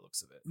adventure by the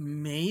looks of it.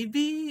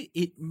 Maybe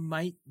it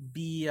might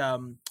be.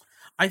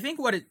 I think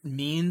what it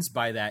means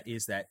by that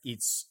is that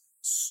it's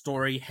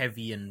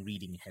story-heavy and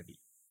reading-heavy.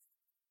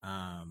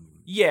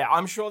 Yeah,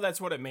 I'm sure that's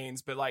what it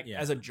means, but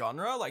as a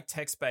genre, like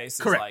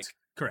text-based is like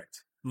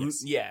correct.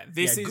 Yes. Yeah,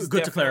 this is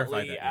good to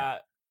clarify that. Yeah.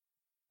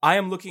 I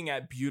am looking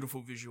at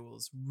beautiful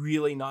visuals,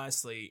 really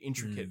nicely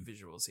intricate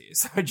visuals here.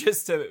 So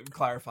just to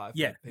clarify.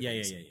 Yeah.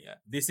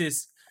 This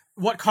is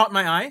what caught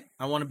my eye.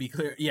 I want to be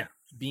clear. Yeah,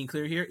 being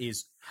clear here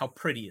is how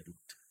pretty it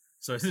looked.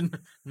 So it's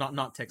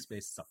not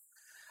text-based stuff.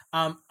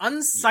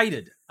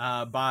 Unsighted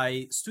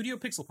by Studio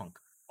Pixelpunk.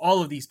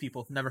 All of these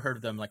people, never heard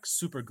of them. Like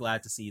super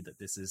glad to see that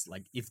this is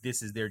like, if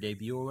this is their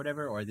debut or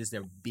whatever, or this is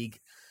their big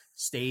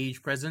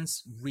stage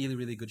presence. Really,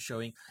 really good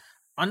showing.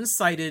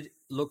 Unsighted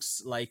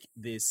looks like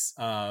this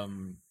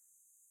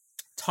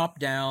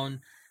top-down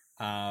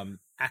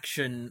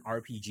action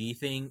RPG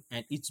thing,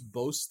 and it's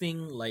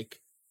boasting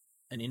like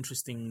an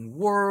interesting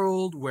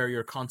world where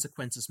your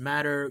consequences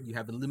matter. You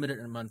have a limited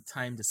amount of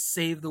time to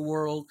save the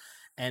world,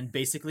 and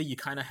basically you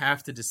kind of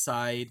have to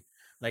decide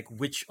like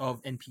which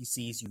of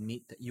NPCs you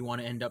meet that you want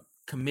to end up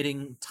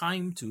committing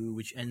time to,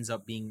 which ends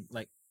up being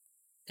like,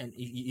 and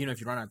if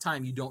you run out of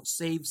time, you don't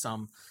save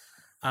some.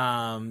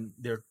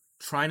 They're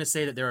trying to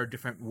say that there are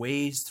different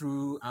ways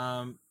through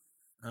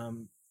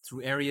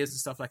areas and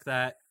stuff like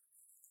that.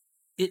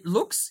 It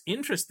looks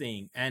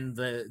interesting, and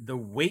the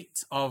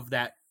weight of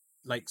that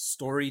like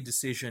story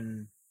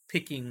decision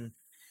picking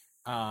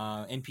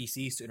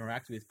NPCs to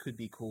interact with could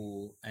be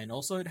cool. And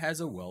also it has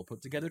a well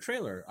put together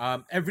trailer.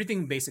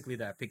 Everything basically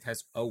that I picked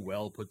has a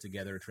well put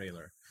together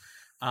trailer.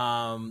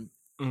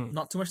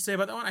 Not too much to say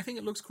about that one. I think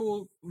it looks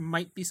cool.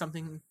 Might be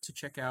something to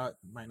check out,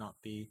 might not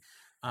be.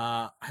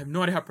 I have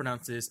no idea how to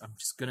pronounce this.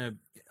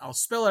 I'll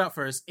spell it out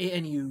first.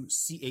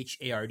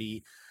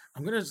 Anuchard.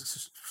 I'm gonna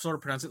sort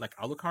of pronounce it like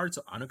Alucard,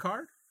 so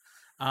Anucard,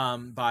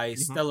 by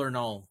Stellar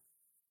Null.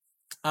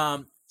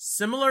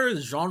 Similar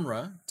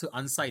genre to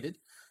Unsighted,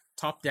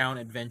 top-down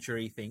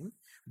adventure-y thing,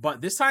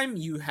 but this time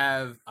you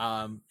have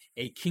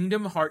a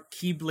Kingdom Heart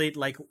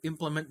Keyblade-like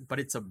implement, but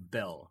it's a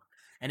bell.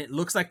 And it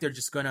looks like they're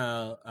just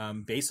gonna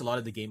base a lot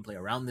of the gameplay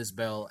around this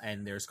bell,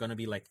 and there's gonna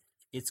be like,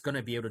 it's going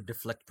to be able to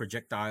deflect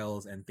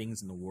projectiles and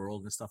things in the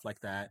world and stuff like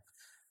that.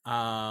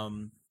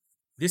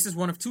 This is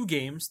one of two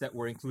games that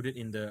were included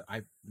in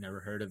I've never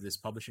heard of this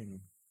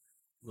publishing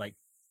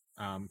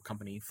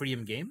company,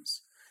 Freedom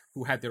Games,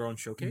 who had their own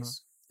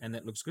showcase, and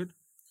that looks good.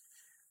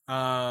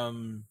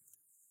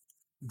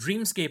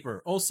 Dreamscaper,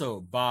 also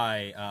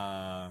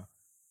by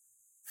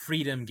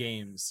Freedom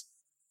Games.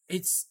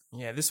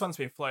 This one's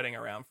been floating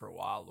around for a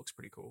while. Looks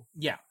pretty cool.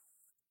 Yeah.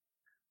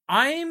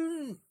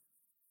 I'm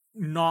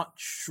not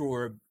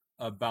sure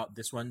about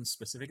this one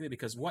specifically,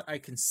 because what I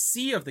can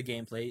see of the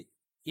gameplay,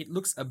 it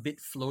looks a bit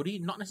floaty,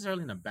 not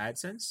necessarily in a bad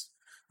sense,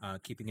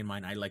 keeping in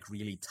mind I like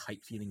really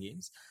tight feeling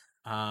games.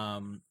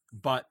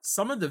 But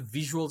some of the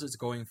visuals it's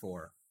going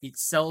for,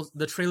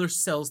 the trailer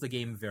sells the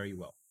game very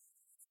well.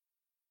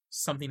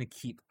 Something to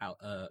keep out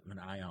an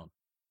eye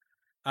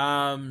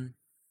on.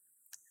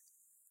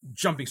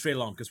 Jumping straight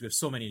along because we have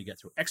so many to get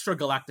through. Extra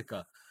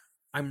Galactica.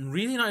 I'm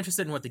really not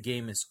interested in what the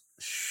game is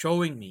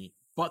showing me,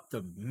 but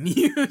the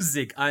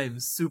music I am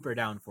super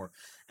down for.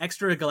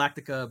 Extra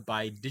Galactica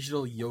by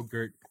Digital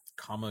Yogurt,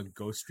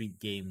 Ghost Street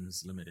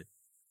Games Limited.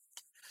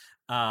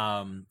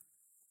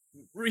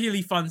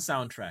 Really fun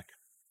soundtrack.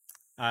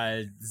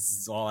 This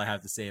is all I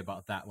have to say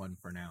about that one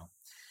for now.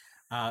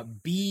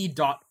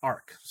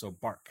 B.Arc, so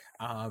Bark,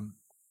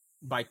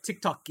 by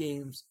TikTok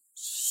Games.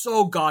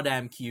 So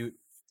goddamn cute.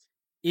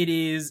 It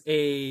is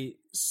a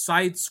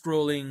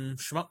side-scrolling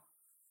shmup,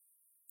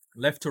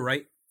 left to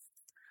right,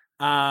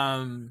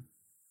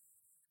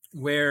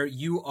 where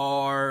you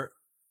are.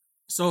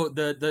 So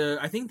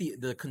I think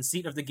the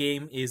conceit of the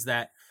game is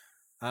that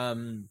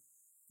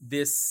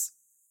this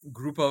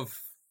group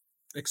of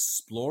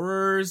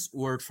explorers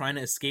were trying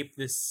to escape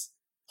this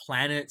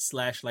planet /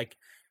 like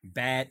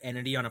bad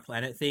entity on a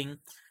planet thing,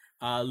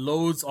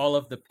 loads all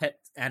of the pet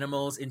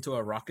animals into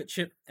a rocket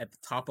ship at the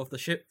top of the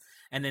ship.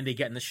 And then they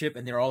get in the ship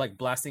and they're all like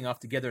blasting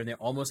off together and they're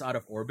almost out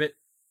of orbit.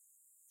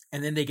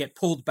 And then they get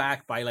pulled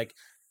back by like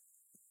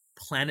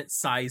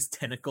planet-sized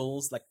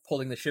tentacles, like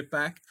pulling the ship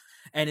back.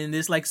 And in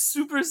this like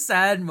super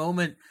sad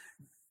moment,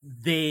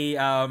 they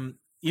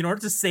in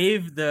order to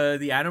save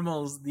the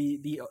animals,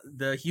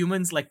 the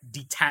humans like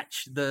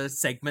detach the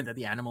segment that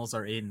the animals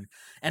are in.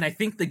 And I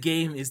think the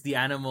game is the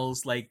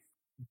animals like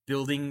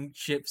building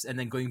ships and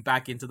then going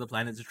back into the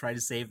planet to try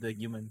to save the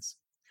humans.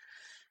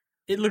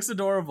 It looks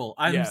adorable.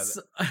 That's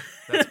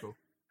cool.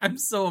 I'm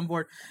so on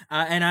board,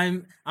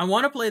 and I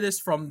want to play this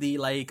from the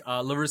like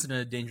Lovers in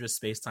a Dangerous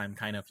Space-Time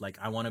kind of like.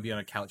 I want to be on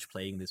a couch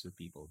playing this with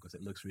people because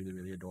it looks really,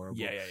 really adorable.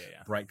 Yeah.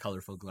 Bright,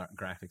 colorful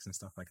graphics and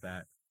stuff like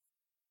that.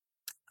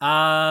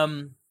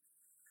 Have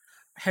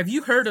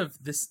you heard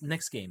of this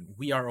next game,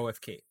 We Are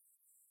OFK?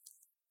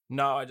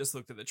 No, I just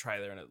looked at the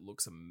trailer and it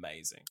looks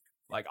amazing.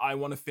 Like, I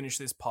want to finish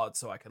this pod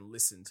so I can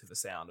listen to the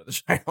sound of the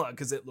trailer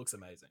because it looks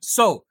amazing.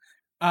 So.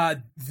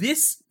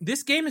 This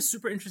game is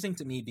super interesting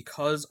to me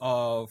because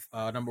of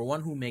number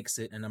one, who makes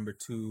it, and number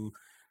two,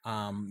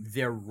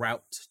 their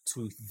route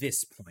to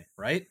this point,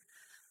 right?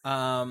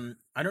 I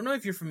don't know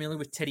if you're familiar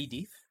with Teddy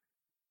Deef.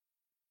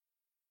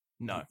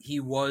 No.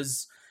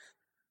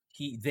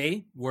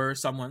 They were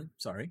someone,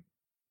 sorry.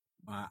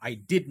 I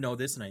did know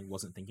this and I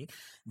wasn't thinking.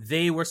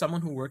 They were someone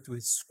who worked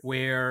with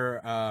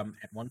Square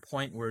at one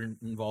point, were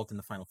involved in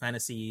the Final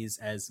Fantasies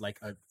as like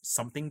a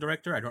something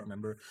director. I don't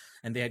remember.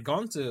 And they had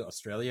gone to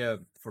Australia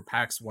for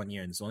PAX 1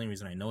 year. And it's the only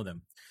reason I know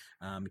them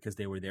because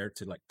they were there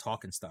to like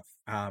talk and stuff.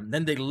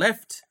 Then they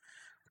left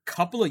a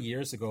couple of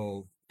years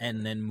ago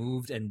and then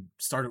moved and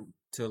started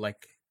to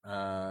like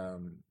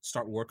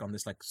start work on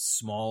this like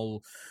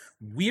small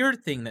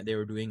weird thing that they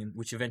were doing,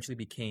 which eventually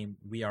became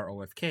We Are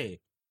OFK.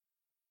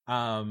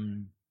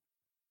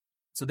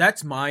 So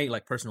that's my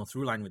like personal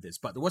through line with this.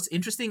 But what's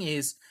interesting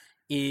is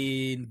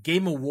in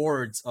Game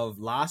Awards of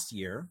last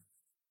year,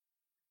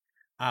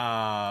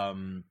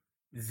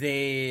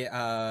 they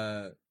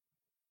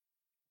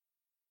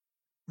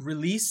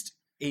released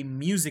a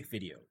music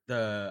video.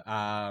 The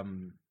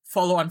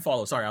Follow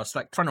Unfollow. Sorry, I was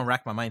like trying to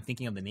rack my mind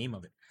thinking of the name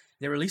of it.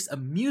 They released a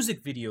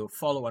music video,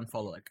 Follow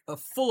Unfollow, like a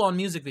full-on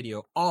music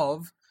video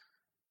of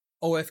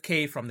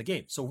OFK from the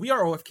game. So We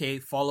Are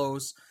OFK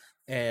follows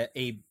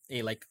a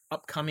like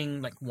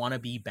upcoming like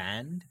wannabe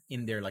band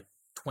in their like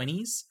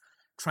 20s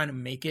trying to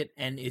make it,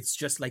 and it's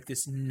just like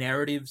this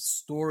narrative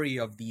story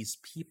of these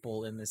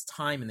people in this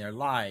time in their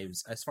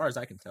lives, as far as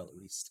I can tell at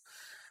least.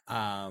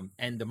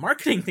 And the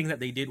marketing thing that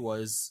they did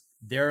was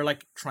they're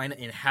like trying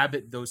to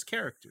inhabit those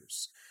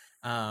characters.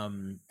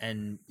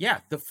 And yeah,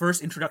 the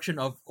first introduction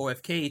of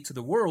OFK to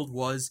the world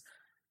was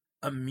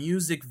a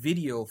music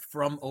video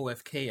from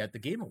OFK at the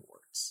Game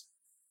Awards.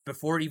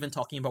 Before even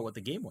talking about what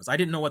the game was. I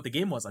didn't know what the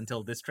game was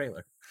until this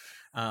trailer,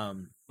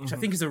 which I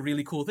think is a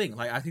really cool thing.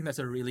 Like, I think that's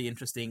a really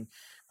interesting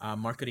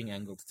marketing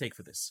angle to take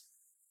for this.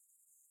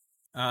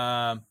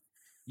 Yeah.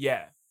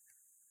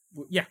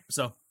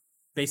 So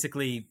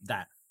basically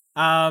that.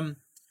 All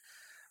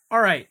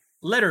right.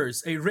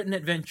 Letters, a written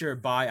adventure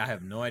by, I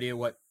have no idea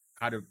what,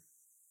 out of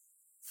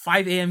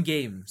 5 a.m.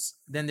 Games.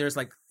 Then there's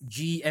like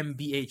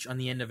GmbH on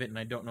the end of it, and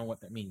I don't know what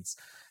that means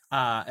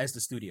as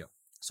the studio.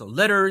 So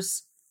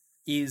Letters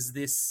is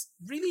this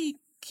really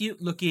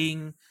cute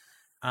looking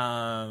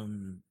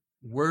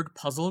word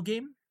puzzle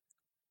game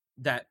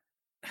that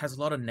has a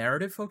lot of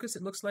narrative focus,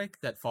 it looks like,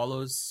 that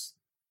follows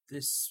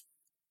this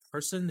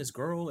person, this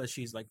girl, as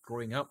she's like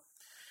growing up.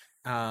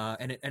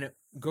 And it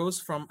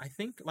goes from, I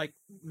think, like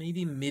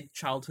maybe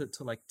mid-childhood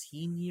to like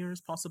teen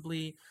years,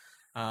 possibly.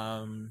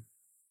 Has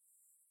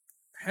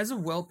a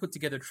well put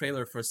together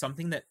trailer for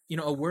something that, you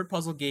know, a word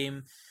puzzle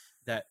game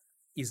that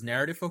is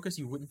narrative focused,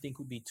 you wouldn't think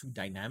would be too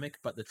dynamic,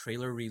 but the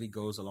trailer really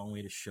goes a long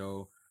way to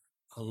show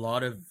a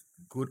lot of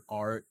good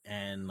art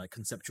and like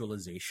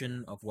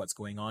conceptualization of what's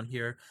going on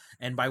here.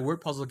 And by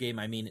word puzzle game,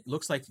 I mean it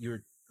looks like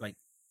you're like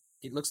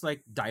it looks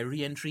like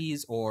diary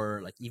entries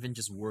or like even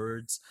just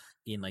words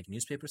in like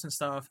newspapers and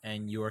stuff,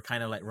 and you're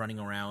kind of like running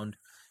around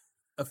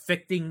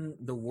affecting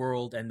the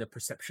world and the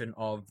perception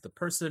of the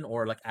person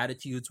or like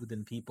attitudes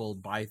within people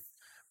by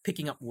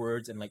picking up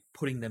words and like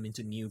putting them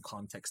into new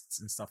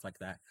contexts and stuff like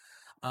that.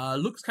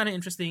 Looks kind of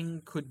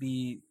interesting. Could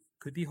be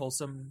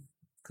wholesome.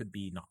 Could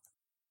be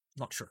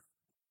not sure.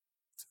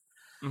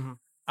 Mm-hmm.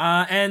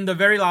 And the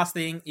very last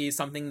thing is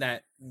something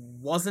that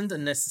wasn't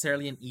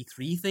necessarily an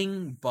E3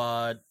 thing,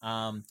 but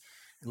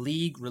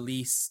League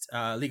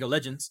of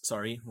Legends,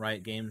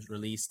 Riot Games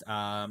released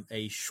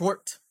a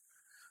short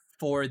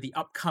for the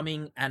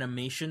upcoming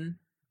animation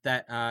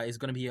that is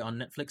going to be on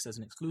Netflix as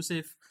an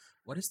exclusive.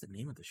 What is the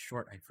name of the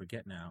short? I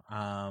forget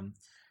now.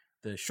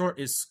 The short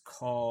is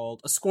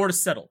called A Score to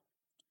Settle.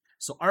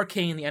 So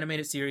Arcane, the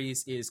animated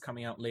series, is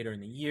coming out later in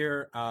the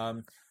year.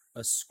 A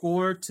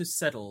Score to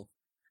Settle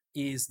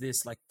is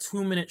this like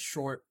 2-minute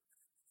short.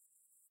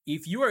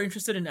 If you are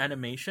interested in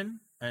animation,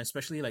 and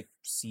especially like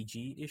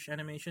CG-ish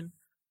animation,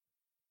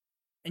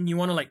 and you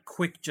want to like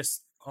quick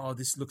just, oh,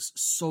 this looks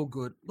so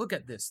good. Look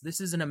at this. This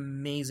is an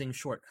amazing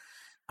short.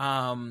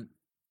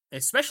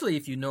 Especially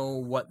if you know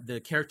what the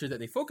character that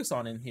they focus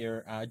on in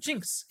here,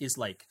 Jinx, is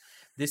like.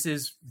 This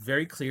is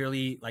very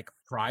clearly like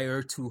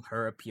prior to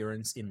her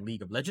appearance in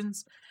League of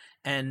Legends.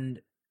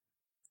 And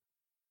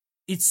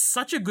it's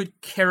such a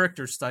good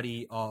character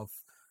study of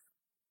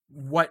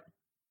what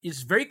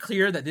is very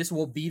clear that this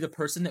will be the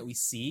person that we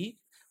see,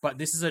 but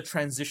this is a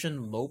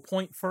transition low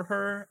point for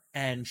her.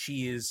 And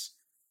she is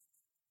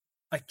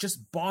like,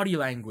 just body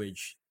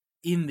language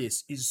in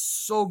this is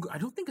so good. I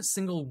don't think a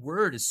single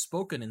word is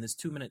spoken in this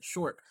 2-minute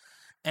short.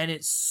 And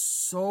it's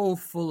so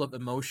full of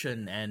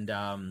emotion and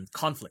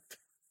conflict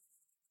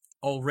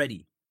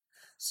already.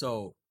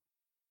 So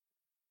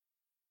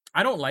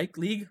I don't like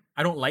League.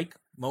 I don't like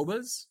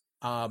MOBAs.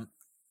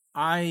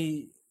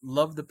 I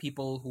love the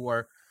people who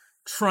are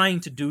trying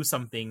to do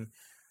something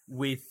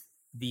with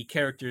the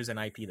characters and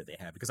IP that they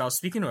have. Because I was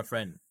speaking to a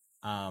friend.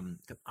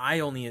 I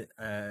only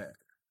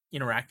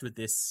interact with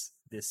this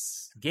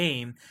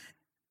game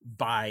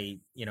by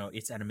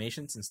its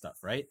animations and stuff,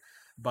 right?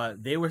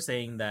 But they were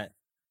saying that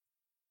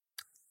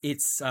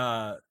it's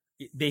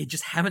they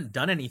just haven't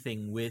done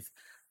anything with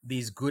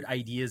these good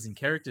ideas and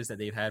characters that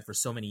they've had for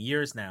so many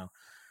years now.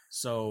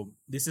 So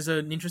this is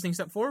an interesting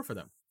step forward for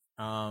them.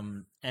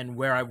 And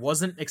where I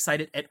wasn't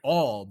excited at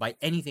all by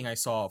anything I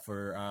saw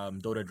for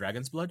Dota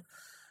Dragon's Blood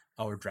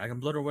or Dragon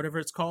Blood or whatever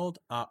it's called,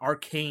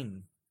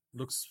 Arcane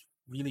looks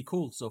really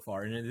cool so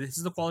far. And this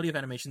is the quality of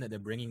animation that they're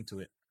bringing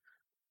to it.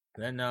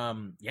 Then,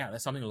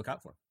 that's something to look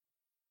out for.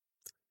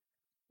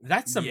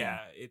 That's something. Yeah,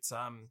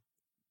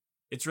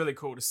 it's really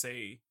cool to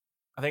see.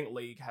 I think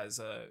League has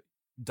a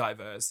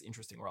diverse,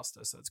 interesting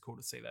roster, so it's cool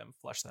to see them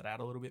flesh that out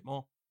a little bit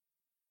more.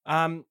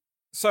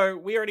 So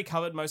we already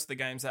covered most of the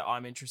games that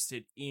I'm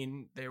interested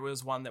in. There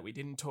was one that we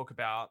didn't talk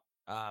about,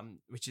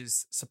 which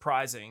is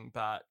surprising,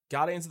 but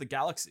Guardians of the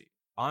Galaxy.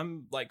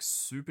 I'm like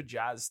super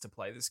jazzed to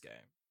play this game.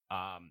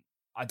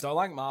 I don't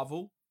like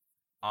Marvel.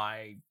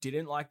 I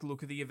didn't like the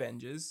look of the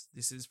Avengers.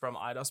 This is from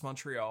Eidos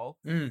Montreal,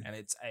 and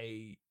it's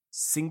a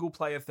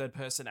single-player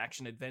third-person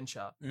action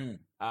adventure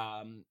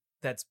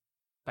that's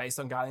based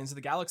on Guardians of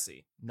the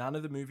Galaxy. None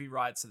of the movie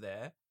rights are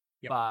there,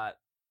 but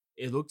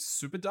it looks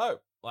super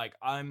dope. Like,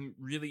 I'm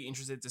really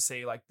interested to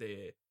see like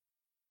the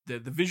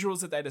visuals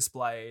that they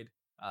displayed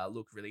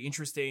look really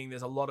interesting.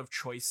 There's a lot of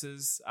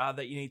choices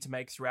that you need to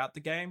make throughout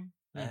the game,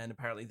 and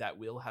apparently that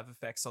will have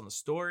effects on the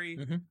story.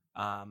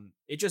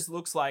 It just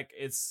looks like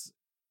it's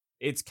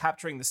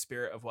capturing the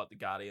spirit of what the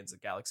Guardians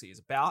of the Galaxy is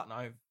about,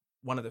 and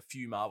one of the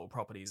few Marvel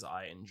properties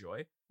I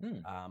enjoy.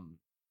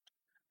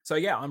 So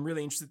yeah, I'm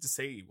really interested to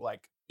see,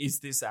 like,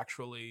 is this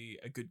actually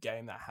a good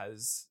game that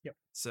has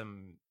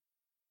some...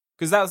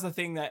 Because that was the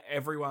thing that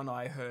everyone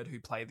I heard who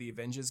played the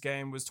Avengers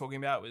game was talking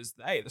about was,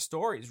 hey, the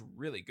story is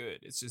really good.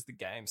 It's just the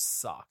game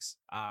sucks.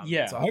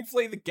 So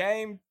hopefully the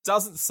game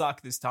doesn't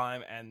suck this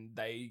time and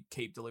they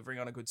keep delivering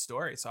on a good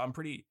story. So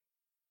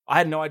I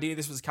had no idea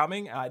this was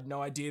coming. I had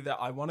no idea that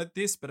I wanted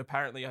this, but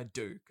apparently I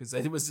do. Because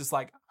it was just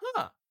like,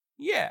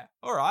 yeah,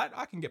 all right,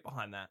 I can get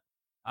behind that.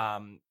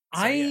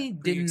 I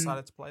didn't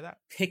excited to play that.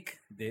 Pick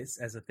this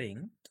as a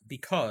thing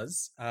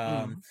because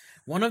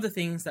one of the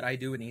things that I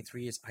do in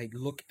E3 is I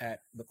look at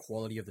the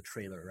quality of the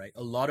trailer, right?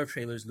 A lot of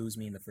trailers lose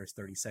me in the first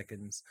 30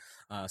 seconds.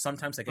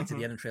 Sometimes I get to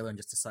the end of the trailer and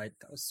just decide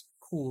that was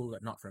cool,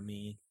 but not for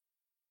me.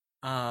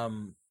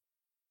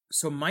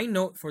 So my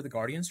note for the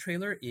Guardians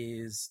trailer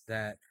is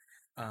that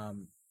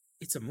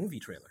it's a movie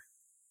trailer.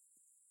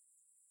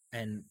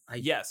 And I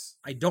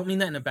don't mean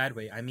that in a bad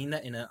way. I mean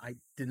that I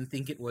didn't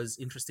think it was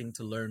interesting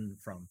to learn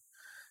from.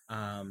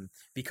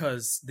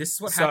 Because this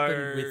is what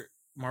happened with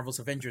Marvel's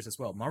Avengers as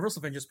well. Marvel's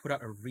Avengers put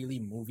out a really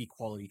movie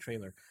quality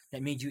trailer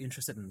that made you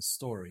interested in the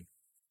story.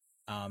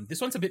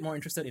 This one's a bit more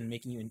interested in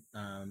making you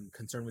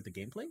concerned with the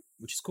gameplay,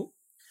 which is cool.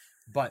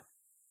 But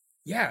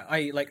yeah,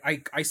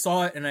 I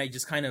saw it and I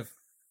just kind of,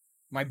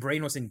 my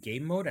brain was in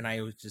game mode and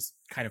I was just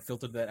kind of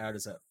filtered that out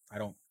as I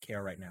don't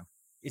care right now.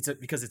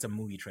 Because it's a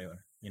movie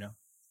trailer, you know?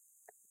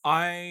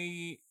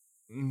 I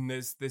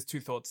there's two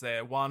thoughts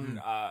there.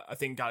 One, I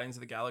think Guardians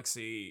of the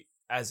Galaxy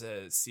as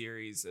a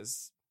series,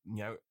 as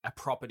a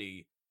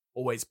property,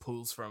 always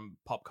pulls from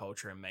pop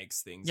culture and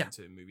makes things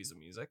into movies and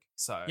music.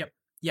 So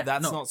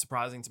that's not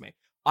surprising to me.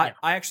 I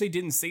actually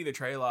didn't see the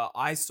trailer.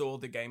 I saw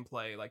the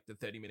gameplay, like the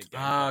 30-minute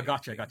gameplay.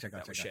 Gotcha.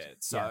 Shared.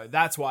 So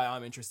that's why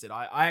I'm interested.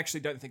 I actually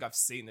don't think I've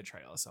seen the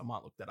trailer, so I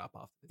might look that up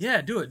after this.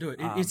 Yeah, do it.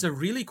 It's a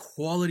really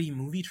quality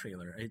movie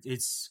trailer.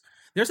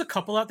 There's a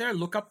couple out there.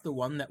 Look up the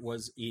one that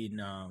was in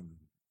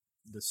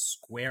the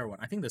Square one.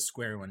 I think the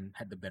Square one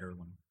had the better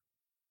one.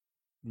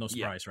 No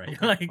surprise, right?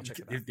 Okay. Like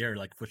if they're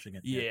like pushing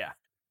it. Yeah.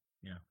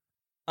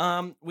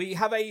 We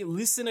have a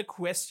listener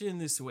question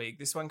this week.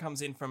 This one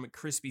comes in from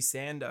Crispy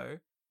Sando.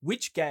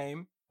 Which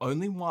game,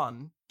 only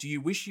one, do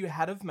you wish you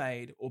had have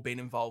made or been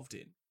involved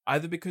in?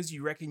 Either because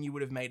you reckon you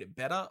would have made it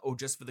better or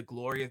just for the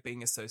glory of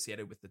being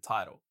associated with the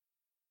title.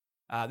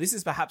 This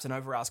is perhaps an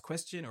over-asked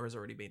question or has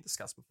already been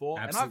discussed before.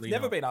 Absolutely and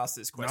I've never been asked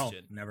this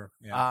question. No, never.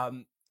 Yeah.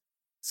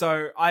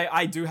 So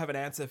I do have an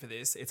answer for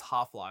this. It's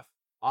Half-Life.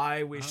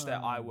 I wish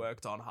that I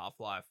worked on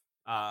Half-Life.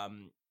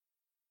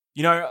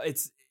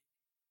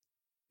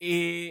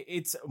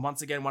 It's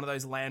once again one of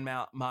those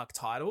landmark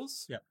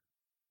titles. Yep.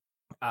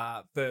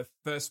 For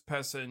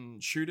first-person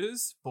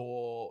shooters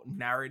for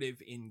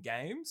narrative in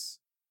games.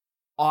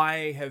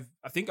 I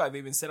think I've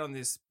even said on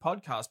this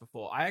podcast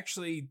before, I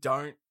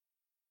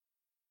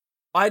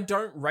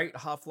don't rate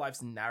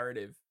Half-Life's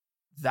narrative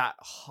that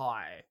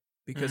high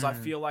because I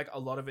feel like a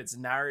lot of its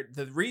narrative,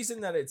 the reason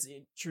that it's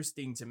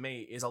interesting to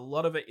me is a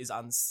lot of it is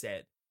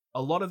unsaid.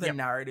 A lot of the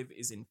narrative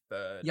is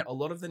inferred. Yep. A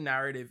lot of the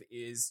narrative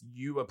is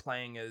you are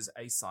playing as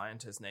a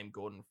scientist named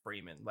Gordon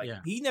Freeman.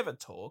 He never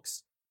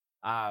talks.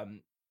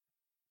 And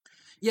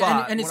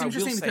it's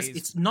interesting because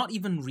it's not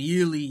even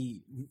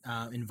really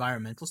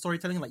environmental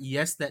storytelling. Like,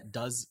 yes, that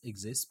does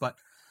exist, but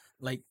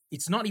like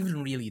it's not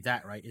even really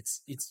that, right?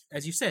 It's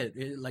as you said,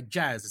 like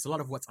Jazz. It's a lot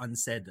of what's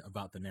unsaid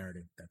about the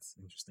narrative that's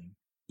interesting.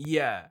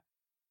 Yeah,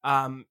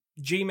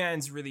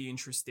 G-Man's really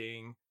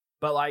interesting,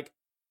 but like,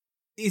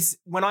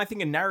 when I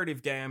think of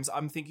narrative games,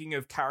 I'm thinking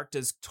of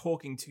characters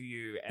talking to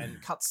you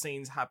and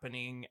cutscenes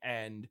happening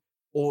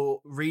or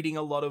reading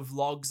a lot of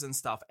logs and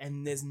stuff,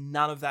 and there's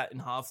none of that in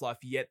Half-Life,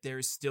 yet there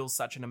is still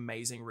such an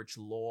amazing rich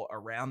lore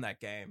around that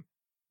game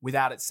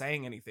without it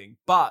saying anything.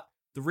 But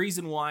the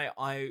reason why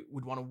I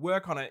would want to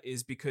work on it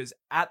is because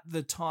at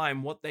the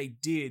time, what they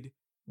did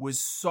was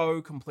so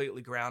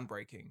completely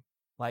groundbreaking.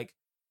 Like,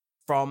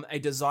 from a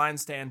design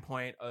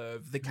standpoint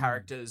of the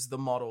characters, the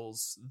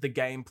models, the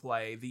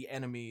gameplay, the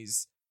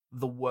enemies,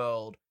 the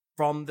world,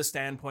 from the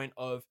standpoint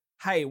of,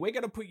 hey, we're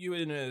going to put you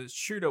in a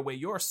shooter where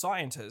you're a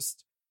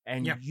scientist,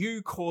 and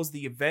you cause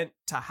the event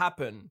to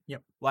happen.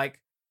 Yep.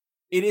 Like,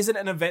 it isn't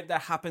an event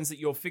that happens that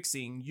you're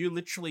fixing. You're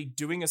literally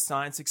doing a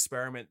science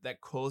experiment that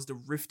caused a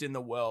rift in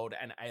the world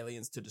and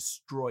aliens to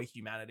destroy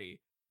humanity.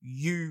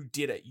 You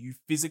did it. You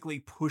physically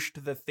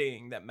pushed the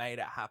thing that made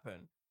it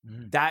happen.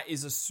 That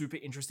is a super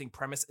interesting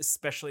premise,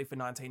 especially for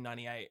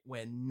 1998,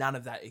 where none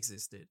of that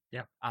existed.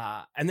 Yeah.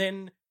 And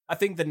then I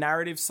think the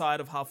narrative side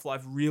of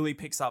Half-Life really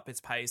picks up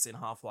its pace in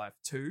Half-Life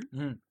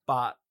 2.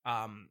 But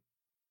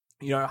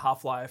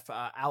Half-Life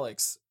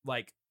Alyx,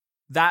 like,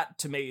 that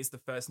to me is the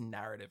first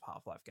narrative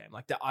Half-Life game.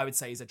 Like, that I would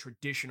say is a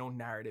traditional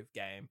narrative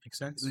game. Makes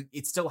sense.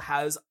 It still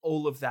has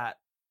all of that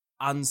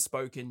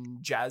unspoken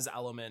jazz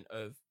element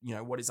of,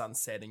 what is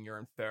unsaid and you're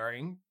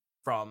inferring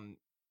from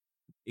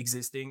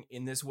existing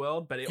in this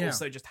world, but it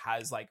also just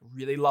has like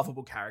really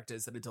lovable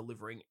characters that are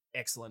delivering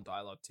excellent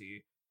dialogue to you.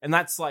 And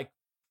that's like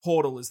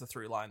Portal is the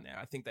through line there.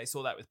 I think they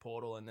saw that with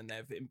Portal and then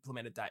they've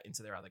implemented that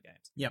into their other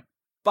games. Yep.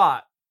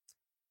 But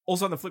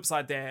also on the flip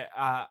side there,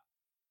 I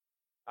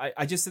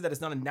just said that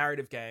it's not a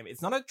narrative game.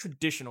 It's not a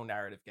traditional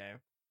narrative game.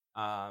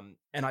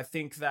 And I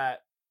think that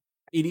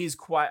it is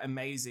quite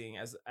amazing,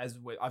 as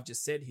I've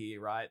just said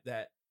here, right?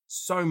 That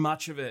so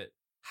much of it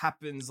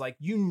happens, like,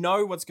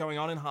 what's going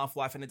on in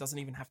Half-Life and it doesn't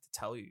even have to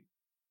tell you,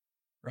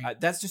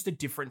 right? That's just a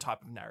different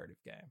type of narrative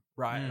game,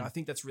 right? And I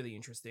think that's really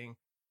interesting.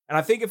 And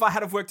I think if I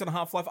had have worked on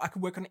Half-Life, I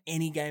could work on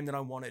any game that I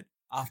wanted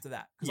after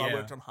that because I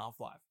worked on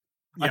Half-Life.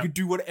 I could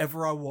do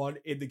whatever I want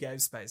in the game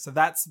space. So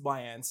that's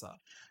my answer.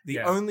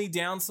 The only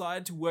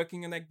downside to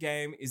working on that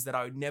game is that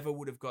I never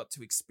would have got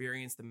to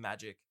experience the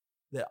magic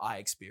that I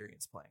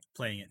experienced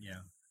playing it.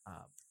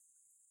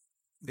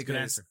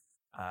 Because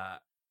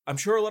I'm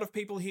sure a lot of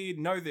people here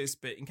know this,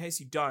 but in case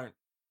you don't,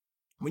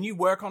 when you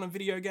work on a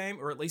video game,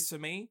 or at least for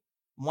me,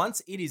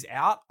 once it is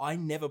out, I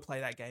never play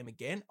that game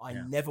again. I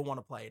never want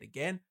to play it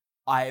again.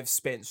 I have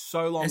spent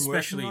so long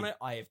working on it.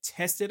 I have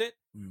tested it.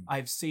 I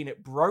have seen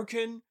it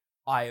broken.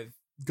 I have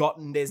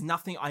there's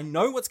nothing. I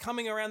know what's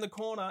coming around the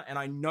corner and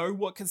I know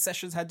what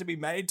concessions had to be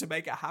made to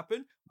make it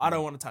happen. I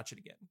don't want to touch it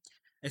again.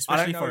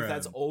 Especially I don't know if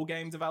that's all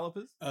game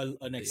developers.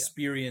 An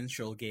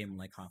experiential game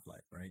like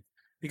Half-Life, right?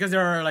 Because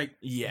there are like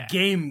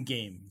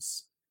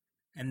games,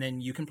 and then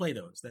you can play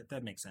those.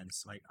 That makes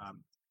sense. Like,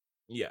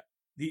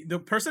 the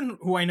person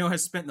who I know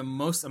has spent the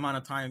most amount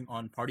of time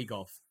on party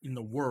golf in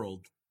the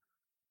world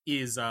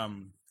is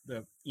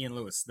the Ian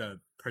Lewis, the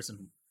person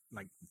who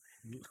like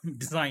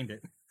designed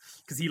it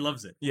because he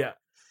loves it. Yeah.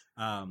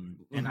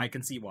 And I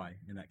can see why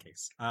in that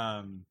case.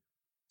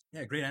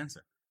 Yeah, great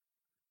answer.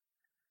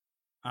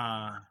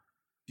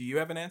 Do you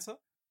have an answer?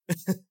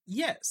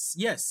 Yes.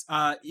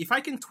 If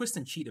I can twist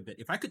and cheat a bit,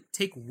 if I could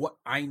take what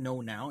I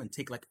know now and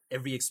take like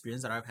every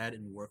experience that I've had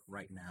in work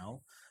right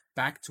now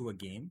back to a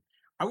game,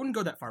 I wouldn't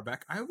go that far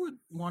back. I would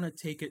want to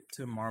take it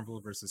to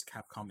Marvel vs.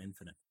 Capcom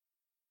Infinite.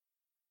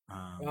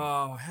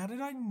 How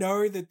did I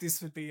know that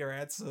this would be your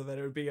answer? That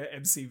it would be an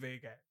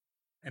MCV game.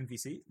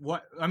 MVC?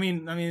 What? I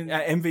mean,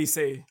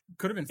 MVC.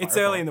 Could have been. It's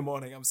early in the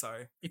morning. I'm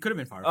sorry. It could have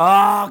been Firefall.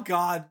 Oh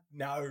God,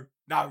 no.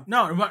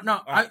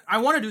 Right. I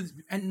want to do this,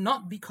 and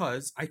not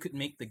because I could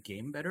make the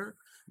game better,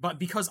 but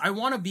because I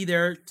want to be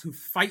there to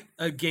fight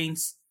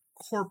against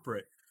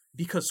corporate,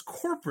 because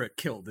corporate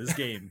killed this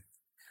game.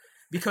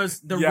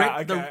 Because the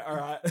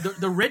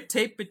red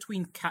tape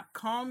between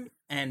Capcom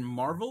and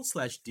Marvel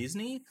 /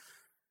 Disney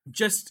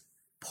just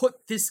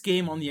put this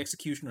game on the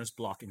executioner's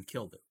block and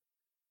killed it.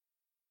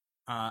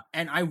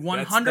 And I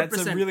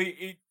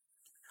 100%.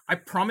 I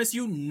promise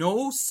you,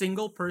 no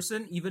single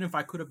person, even if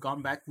I could have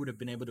gone back, would have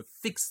been able to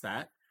fix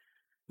that.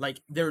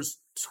 Like, there's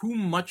too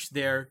much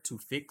there to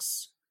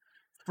fix.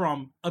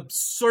 From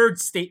absurd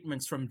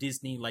statements from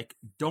Disney, like,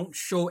 don't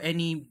show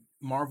any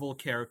Marvel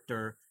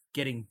character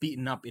getting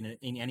beaten up in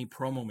any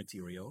promo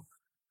material.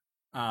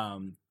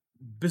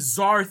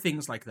 Bizarre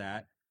things like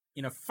that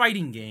in a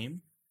fighting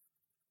game.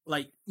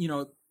 Like,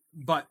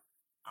 but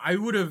I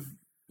would have,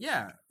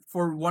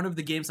 for one of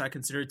the games I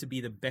consider to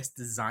be the best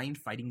designed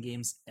fighting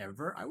games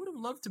ever, I would have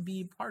loved to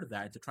be part of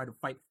that, to try to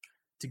fight,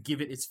 to give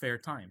it its fair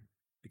time,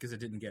 because it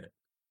didn't get it.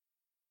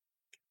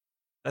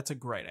 That's a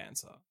great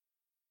answer.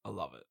 I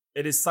love it.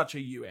 It is such a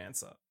you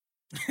answer.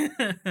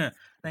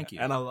 Thank you.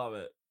 And I love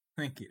it.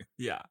 Thank you.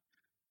 Yeah.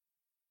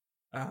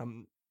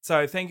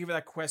 So thank you for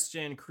that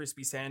question,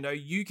 Crispy Sando.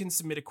 You can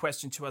submit a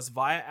question to us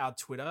via our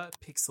Twitter,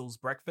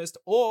 Pixels Breakfast,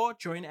 or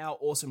join our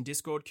awesome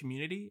Discord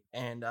community.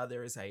 And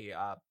there is a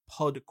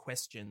pod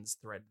questions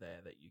thread there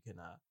that you can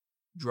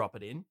drop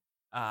it in.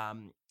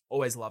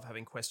 Always love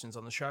having questions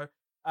on the show.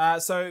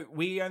 So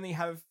we only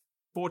have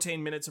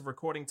 14 minutes of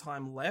recording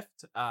time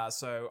left.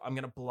 So I'm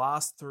going to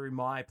blast through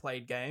my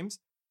played games.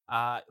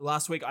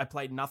 Last week I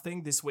played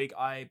nothing. This week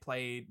I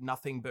played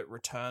nothing but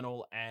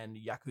Returnal and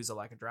Yakuza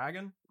Like a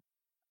Dragon.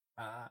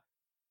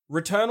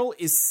 Returnal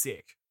is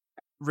sick.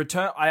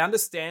 I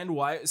understand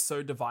why it's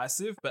so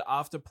divisive, but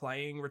after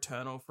playing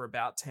Returnal for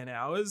about 10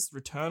 hours,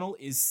 Returnal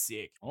is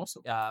sick.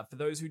 Awesome. For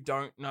those who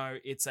don't know,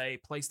 it's a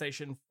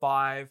PlayStation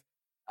 5,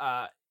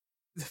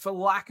 for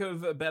lack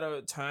of a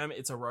better term,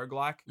 it's a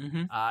roguelike.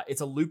 Mm-hmm.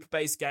 It's a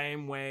loop-based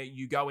game where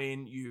you go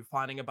in, you're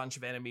finding a bunch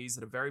of enemies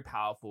that are very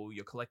powerful,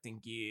 you're collecting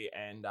gear,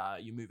 and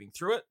you're moving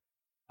through it.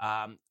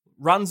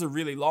 Runs are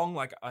really long,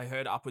 like I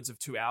heard upwards of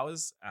 2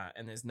 hours,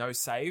 and there's no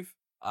save.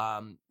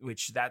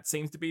 Which that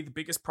seems to be the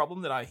biggest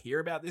problem that I hear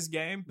about this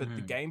game, but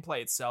the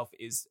gameplay itself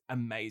is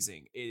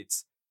amazing.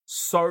 It's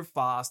so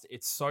fast,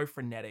 it's so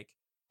frenetic.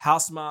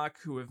 Housemarque,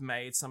 who have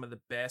made some of the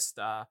best,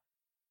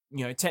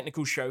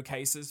 technical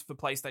showcases for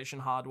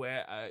PlayStation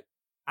hardware,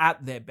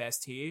 at their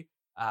best here.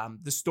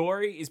 The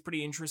story is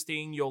pretty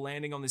interesting. You're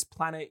landing on this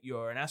planet.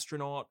 You're an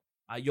astronaut.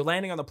 You're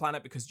landing on the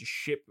planet because your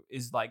ship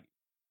is like,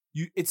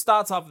 it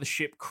starts off, the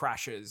ship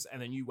crashes,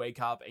 and then you wake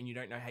up and you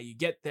don't know how you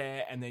get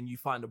there, and then you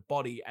find a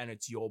body and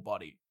it's your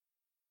body.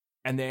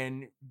 And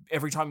then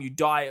every time you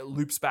die, it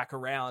loops back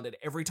around, and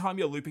every time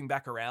you're looping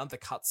back around, the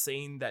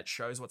cutscene that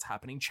shows what's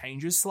happening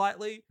changes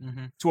slightly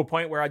to a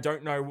point where I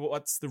don't know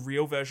what's the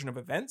real version of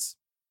events.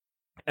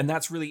 And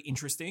that's really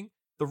interesting.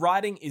 The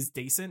writing is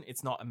decent.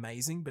 It's not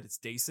amazing, but it's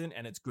decent,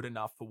 and it's good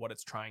enough for what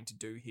it's trying to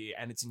do here,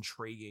 and it's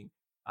intriguing.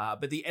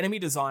 But the enemy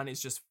design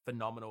is just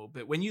phenomenal.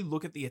 But when you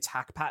look at the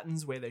attack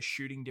patterns where they're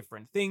shooting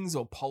different things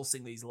or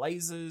pulsing these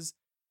lasers,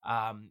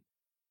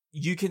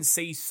 you can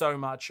see so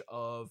much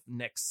of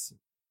Nex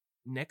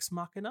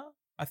Machina,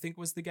 I think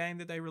was the game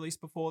that they released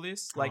before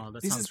this. Like,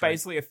 this is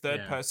basically a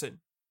third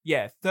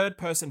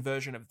person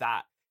version of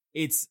that.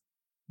 It's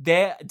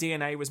their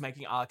DNA was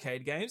making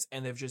arcade games,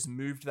 and they've just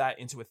moved that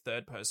into a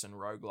third person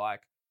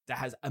roguelike that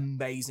has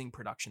amazing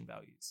production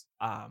values.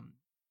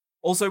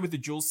 Also, with the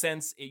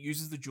DualSense, it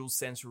uses the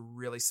DualSense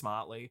really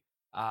smartly.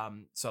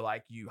 So,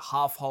 like, you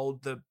half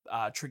hold the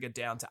trigger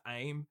down to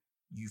aim,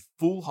 you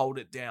full hold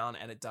it down,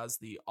 and it does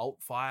the alt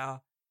fire.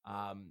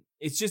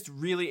 It's just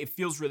it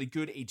feels really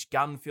good. Each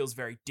gun feels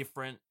very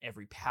different.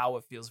 Every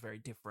power feels very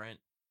different.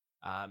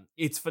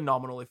 It's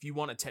phenomenal. If you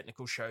want a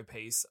technical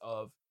showpiece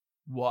of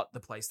what the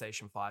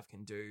PlayStation 5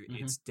 can do,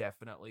 it's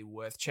definitely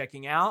worth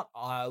checking out.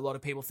 A lot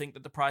of people think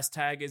that the price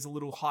tag is a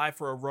little high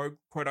for a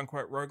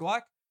quote-unquote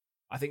roguelike.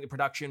 I think the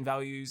production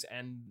values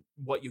and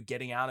what you're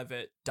getting out of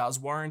it does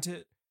warrant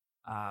it.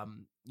 I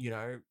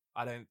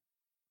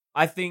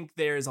think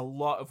there is a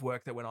lot of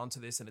work that went onto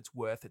this, and it's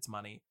worth its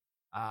money.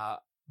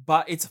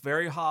 But it's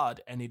very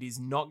hard, and it is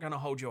not going to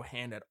hold your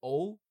hand at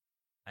all.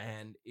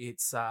 And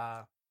it's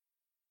not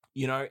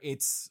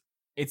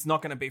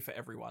going to be for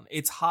everyone.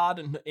 It's hard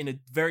in a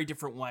very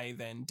different way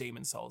than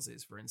Demon's Souls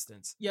is, for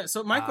instance. Yeah.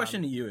 So my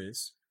question to you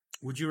is,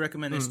 Would you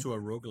recommend this to a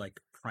roguelike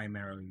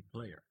primarily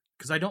player?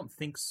 Because I don't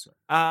think so.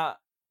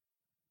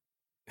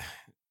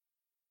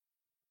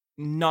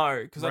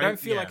 No, because I Right? don't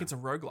feel Yeah. like it's a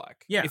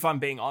roguelike. Yeah. If I'm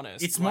being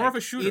honest. It's more of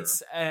a shooter.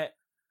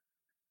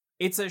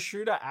 It's a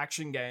shooter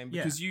action game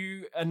because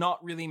you are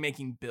not really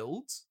making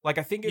builds. Like,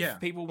 I think if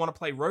people want to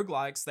play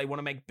roguelikes, they want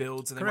to make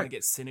builds and they want to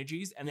get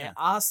synergies. And there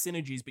are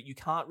synergies, but you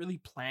can't really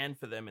plan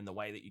for them in the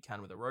way that you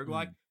can with a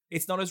roguelike.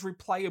 It's not as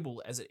replayable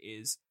as it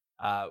is,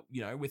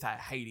 with a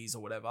Hades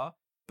or whatever.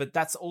 But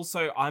that's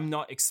also, I'm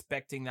not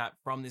expecting that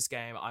from this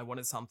game. I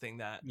wanted something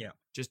that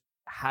just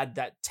had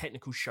that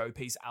technical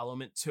showpiece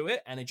element to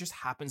it. And it just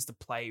happens to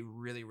play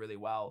really, really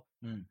well.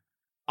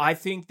 I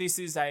think this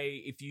is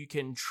if you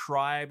can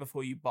try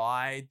before you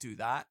buy, do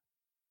that.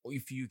 Or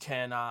if you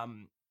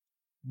can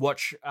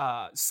watch,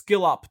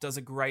 Skill Up does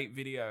a great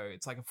video.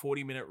 It's like a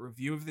 40-minute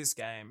review of this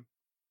game.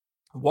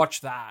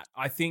 Watch that.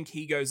 I think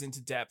he goes into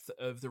depth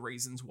of the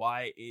reasons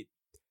why it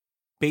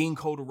being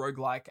called a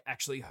roguelike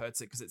actually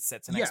hurts it because it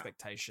sets an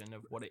expectation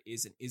of what it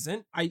is and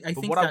isn't. I but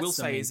think what that's I will the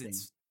say main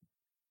is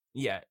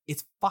thing.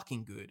 it's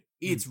fucking good.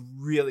 It's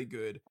really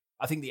good.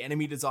 I think the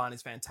enemy design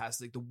is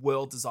fantastic. The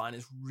world design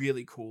is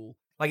really cool.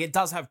 Like, it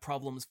does have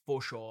problems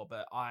for sure,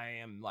 but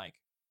I'm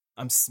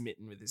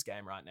smitten with this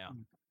game right now.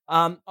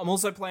 I'm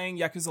also playing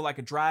Yakuza Like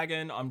a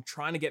Dragon. I'm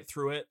trying to get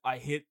through it. I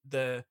hit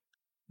the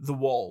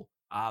wall.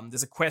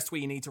 There's a quest where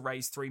you need to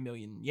raise 3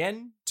 million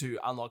yen to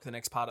unlock the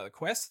next part of the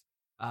quest.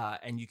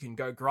 And you can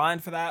go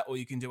grind for that, or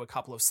you can do a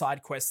couple of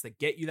side quests that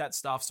get you that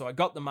stuff. So I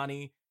got the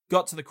money,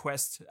 got to the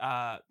quest,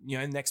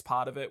 next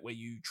part of it where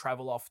you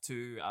travel off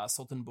to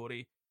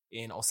Sultanburi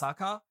in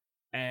Osaka,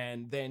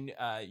 and then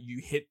you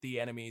hit the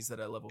enemies that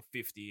are level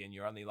 50 and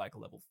you're only like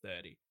level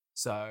 30.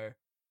 So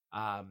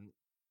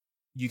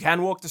you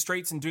can walk the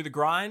streets and do the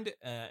grind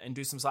and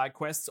do some side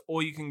quests,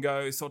 or you can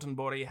go,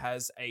 Sultanburi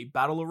has a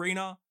battle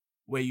arena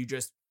where you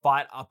just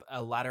fight up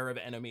a ladder of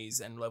enemies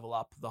and level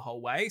up the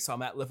whole way. So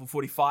I'm at level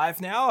 45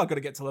 now. I've got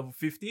to get to level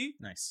 50.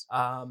 Nice.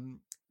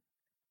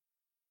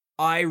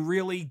 I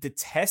really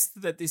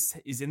detest that this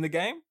is in the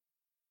game.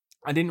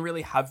 I didn't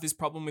really have this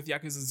problem with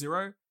Yakuza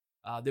 0.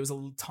 There was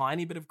a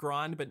tiny bit of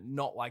grind, but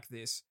not like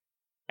this.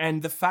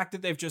 And the fact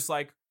that they've just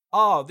like,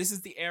 oh, this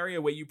is the area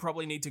where you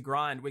probably need to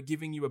grind. We're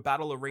giving you a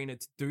battle arena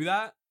to do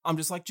that. I'm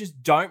just like,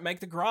 just don't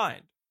make the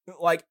grind.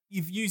 Like,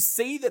 if you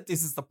see that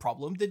this is the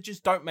problem, then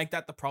just don't make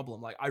that the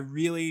problem. Like, I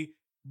really,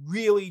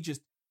 really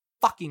just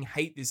fucking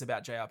hate this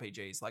about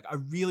JRPGs. Like, I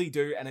really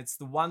do. And it's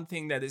the one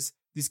thing that is,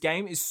 this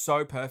game is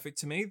so perfect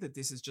to me that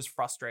this has just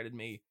frustrated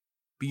me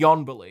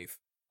beyond belief.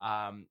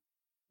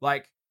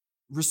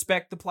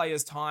 Respect the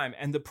player's time.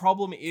 And the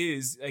problem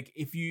is, like,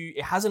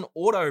 it has an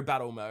auto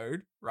battle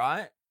mode,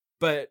 right?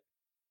 But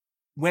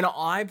when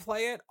I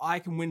play it, I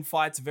can win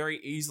fights very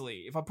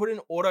easily. If I put in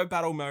auto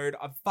battle mode,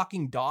 I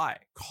fucking die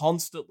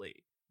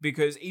constantly.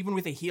 Because even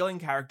with a healing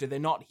character, they're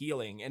not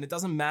healing. And it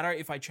doesn't matter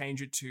if I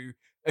change it to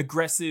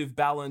aggressive,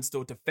 balanced,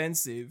 or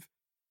defensive.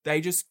 They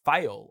just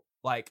fail,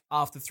 like,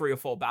 after 3 or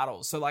 4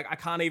 battles. So, like, I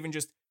can't even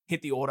just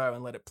hit the auto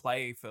and let it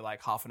play for,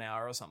 like, half an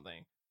hour or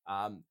something.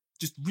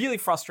 Just really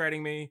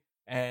frustrating me.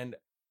 And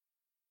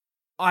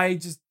I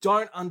just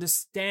don't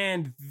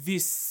understand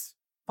this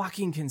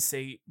fucking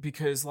conceit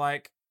because,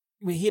 like,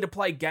 we're here to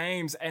play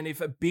games, and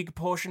if a big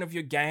portion of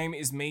your game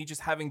is me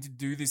just having to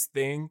do this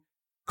thing,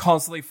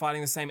 constantly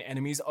fighting the same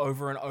enemies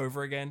over and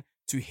over again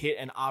to hit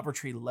an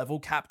arbitrary level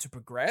cap to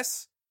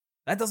progress,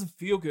 that doesn't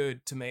feel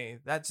good to me.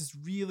 That just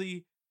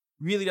really,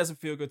 really doesn't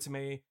feel good to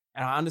me.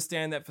 And I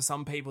understand that for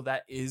some people,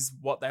 that is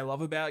what they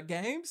love about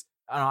games.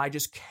 And I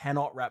just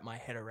cannot wrap my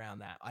head around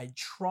that. I'm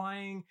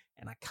trying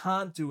and I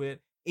can't do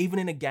it. Even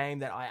in a game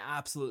that I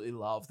absolutely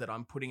love, that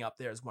I'm putting up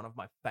there as one of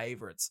my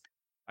favorites,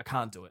 I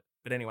can't do it.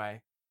 But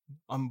anyway,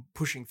 I'm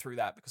pushing through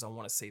that because I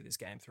want to see this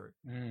game through.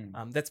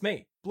 That's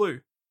me. Blue,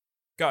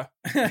 go.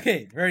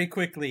 Okay, very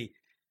quickly.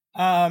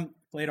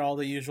 Played all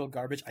the usual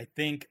garbage. I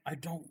think I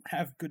don't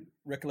have good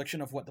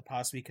recollection of what the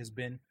past week has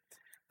been.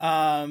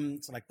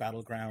 So like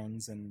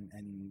Battlegrounds and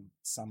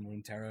some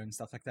Runeterra and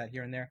stuff like that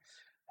here and there.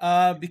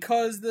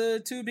 Because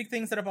the 2 big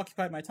things that have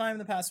occupied my time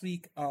the past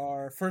week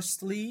are,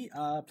 firstly,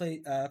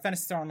 play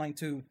Phantasy Star Online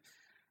 2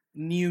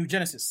 New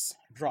Genesis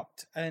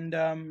dropped, and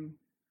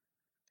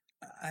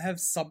I have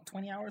sub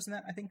 20 hours in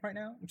that, I think, right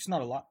now, which is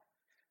not a lot.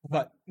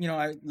 But,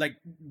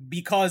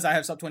 because I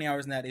have sub 20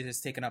 hours in that, it has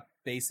taken up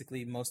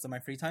basically most of my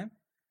free time.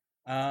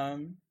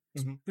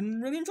 It's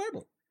been really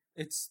enjoyable.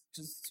 It's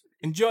just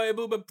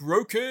enjoyable but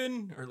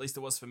broken, or at least it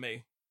was for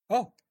me.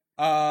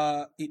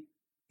 It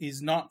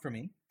is not for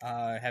me.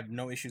 I have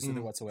no issues with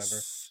it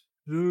whatsoever.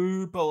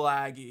 Super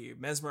laggy.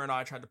 Mesmer and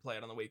I tried to play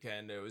it on the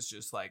weekend. It was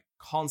just like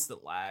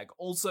constant lag.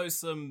 Also,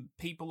 some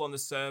people on the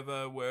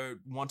server were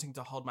wanting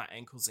to hold my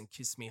ankles and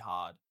kiss me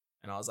hard.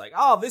 And I was like,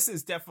 oh, this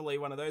is definitely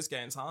one of those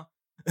games, huh?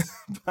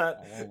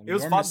 But it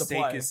was fun to play.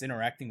 Your mistake is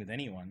interacting with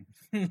anyone,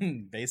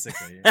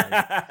 basically.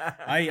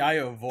 I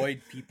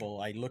avoid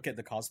people. I look at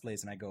the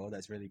cosplays and I go, oh,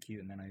 that's really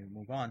cute. And then I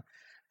move on.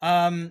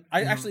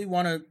 I actually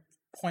want to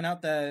point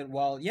out that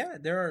while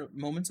there are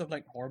moments of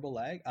like horrible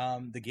lag,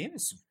 the game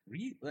is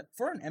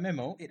for an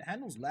MMO, it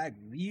handles lag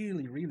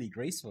really, really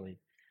gracefully.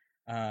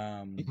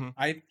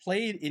 I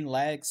played in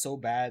lag so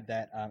bad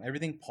that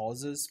everything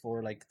pauses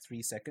for like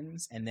 3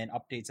 seconds and then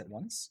updates at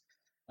once,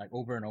 like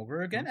over and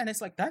over again, and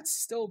it's like that's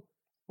still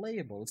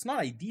playable. It's not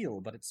ideal,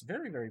 but it's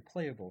very, very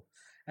playable.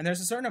 And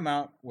there's a certain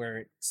amount where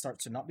it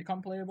starts to not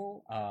become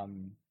playable.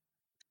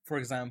 For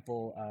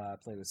example, I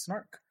played with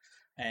Snark,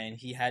 and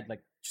he had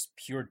like just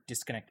pure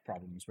disconnect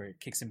problems where it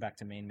kicks him back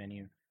to main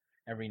menu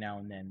every now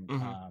and then.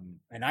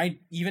 And I,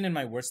 even in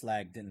my worst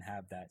lag, didn't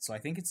have that. So I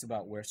think it's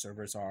about where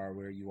servers are,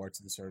 where you are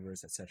to the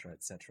servers, etc.,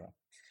 etc.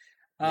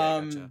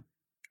 Gotcha.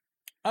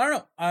 I don't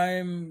know.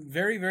 I'm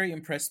very, very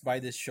impressed by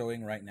this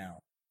showing right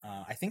now.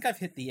 I think I've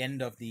hit the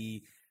end of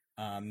the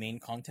main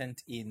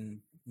content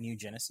in New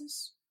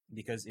Genesis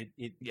because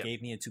it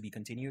gave me a to be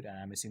continued, and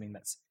I'm assuming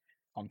that's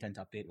content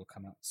update will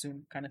come out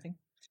soon, kind of thing.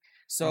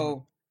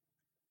 So,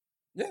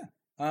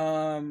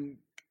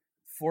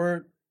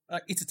 for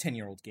it's a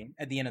 10-year-old game.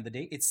 At the end of the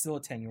day, it's still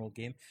a 10-year-old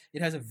game.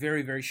 It has a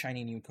very, very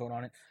shiny new coat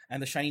on it,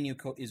 and the shiny new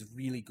coat is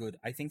really good.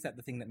 I think that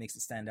the thing that makes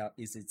it stand out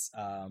is its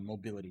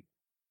mobility.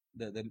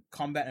 The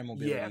combat and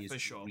mobility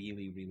is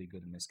really, really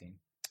good in this game.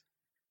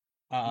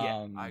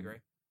 I agree.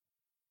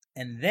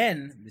 And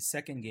then the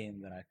second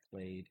game that I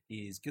played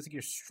is Guilty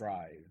Gear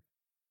Strive.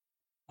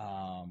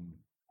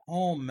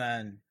 Oh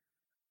man,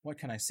 what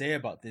can I say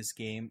about this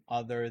game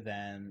other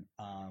than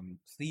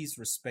please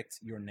respect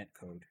your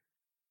netcode.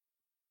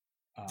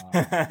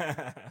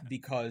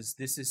 Because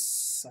this is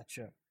such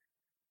a...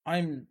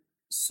 I'm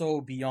so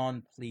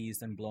beyond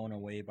pleased and blown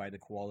away by the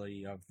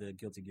quality of the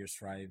Guilty Gear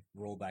Strive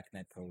rollback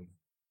netcode.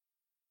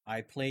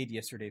 I played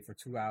yesterday for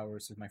 2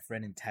 hours with my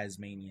friend in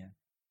Tasmania,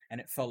 and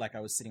it felt like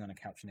I was sitting on a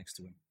couch next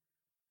to him.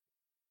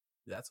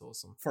 That's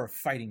awesome. For a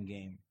fighting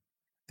game.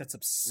 That's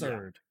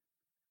absurd.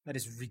 That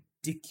is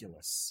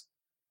ridiculous.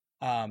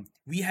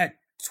 We had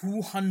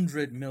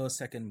 200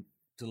 millisecond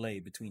delay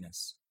between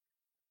us.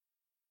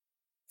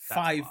 That's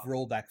 5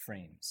 rollback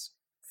frames.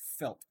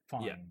 Felt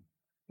fine. Yeah.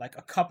 Like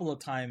a couple of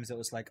times it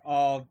was like,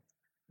 oh,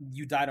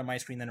 you died on my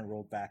screen, then it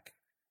rolled back.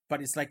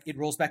 But it's like it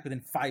rolls back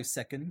within 5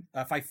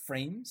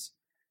 frames.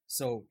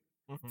 So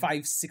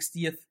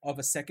 5/60th of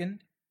a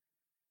second.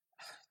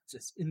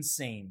 Just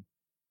insane.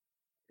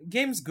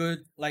 Game's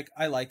good. Like,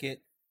 I like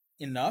it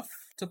enough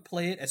to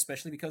play it,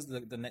 especially because the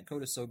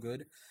netcode is so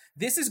good.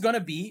 This is going to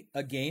be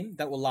a game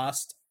that will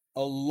last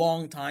a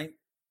long time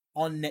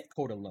on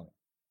netcode alone.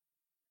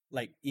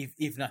 Like,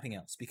 if nothing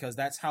else, because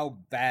that's how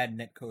bad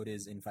netcode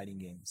is in fighting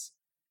games.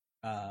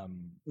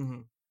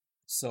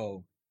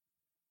 So,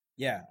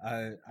 yeah,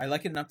 I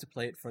like it enough to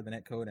play it for the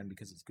netcode and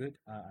because it's good.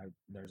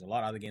 There's a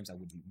lot of other games I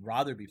would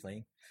rather be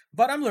playing,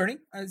 but I'm learning.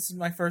 This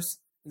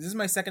is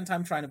my second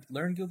time trying to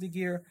learn Guilty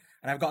Gear,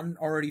 and I've gotten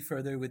already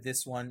further with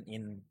this one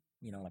in,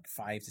 like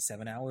 5 to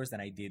 7 hours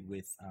than I did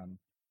with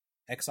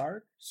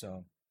XR.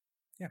 So,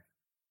 yeah.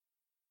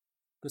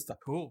 Good stuff.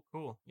 Cool.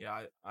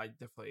 Yeah, I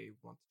definitely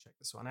want to check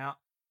this one out.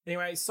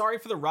 Anyway, sorry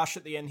for the rush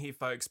at the end here,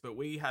 folks, but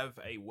we have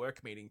a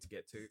work meeting to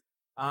get to.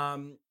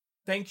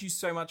 Thank you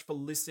so much for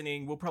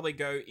listening. We'll probably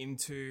go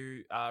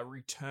into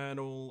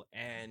Returnal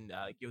and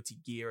Guilty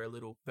Gear a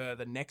little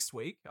further next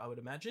week, I would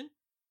imagine.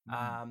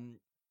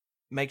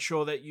 Make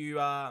sure that you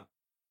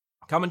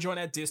come and join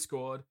our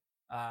Discord.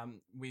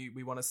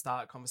 We want to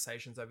start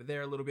conversations over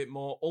there a little bit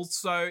more.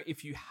 Also,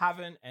 if you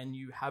haven't and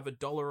you have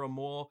 $1 or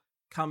more,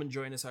 come and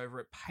join us over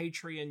at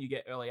Patreon. You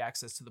get early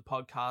access to the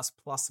podcast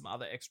plus some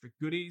other extra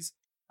goodies.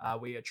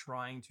 We are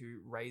trying to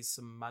raise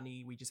some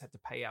money. We just had to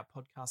pay our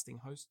podcasting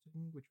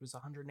hosting, which was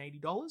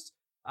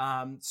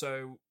 $180.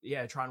 So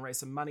yeah, try and raise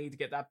some money to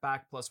get that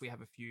back. Plus we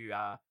have a few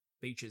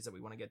features that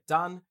we want to get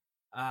done.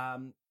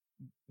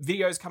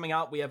 Videos coming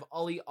up. We have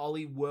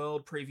Ollie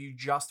World preview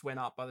just went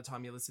up by the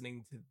time you're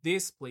listening to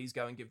this. Please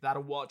go and give that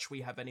a watch.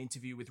 We have an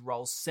interview with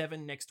Roll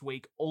 7 next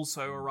week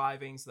also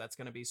arriving, so that's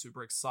going to be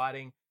super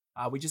exciting.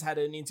 We just had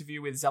an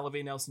interview with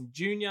Zelavi Nelson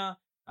Jr.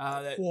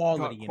 That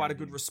got quite a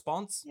good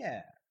response.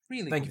 Yeah,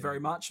 really. Thank you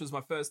very much. It was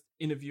my first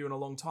interview in a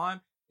long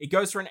time. It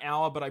goes for an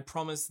hour, but I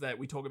promise that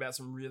we talk about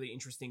some really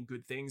interesting,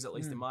 good things, at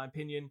least in my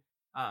opinion,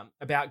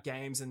 about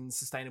games and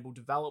sustainable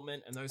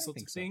development and those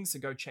sorts of things. So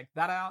go check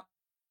that out.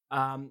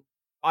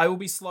 I will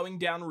be slowing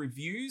down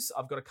reviews.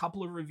 I've got a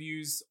couple of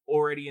reviews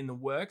already in the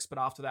works, but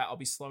after that, I'll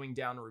be slowing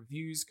down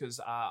reviews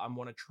because I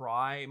want to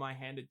try my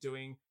hand at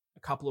doing a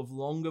couple of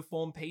longer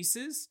form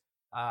pieces.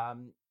 I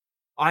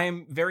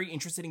am very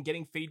interested in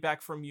getting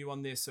feedback from you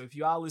on this. So if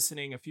you are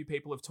listening, a few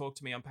people have talked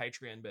to me on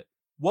Patreon, but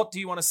what do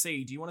you want to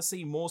see? Do you want to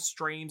see more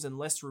streams and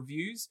less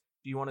reviews?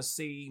 Do you want to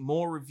see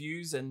more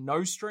reviews and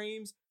no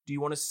streams? Do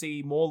you want to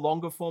see more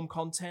longer form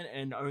content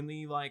and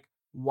only like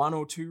 1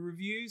 or 2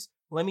 reviews?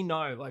 Let me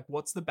know, like,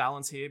 what's the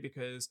balance here?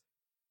 Because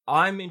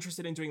I'm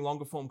interested in doing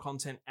longer form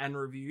content and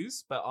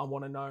reviews, but I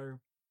want to know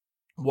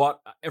what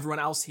everyone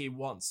else here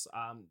wants.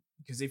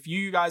 Because if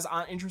you guys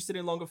aren't interested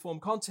in longer form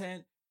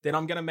content, then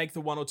I'm going to make the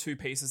 1 or 2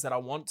 pieces that I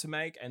want to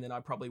make, and then I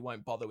probably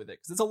won't bother with it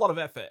because it's a lot of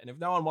effort. And if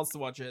no one wants to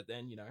watch it,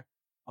 then,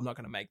 I'm not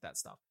going to make that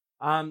stuff.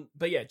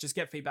 But yeah, just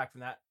get feedback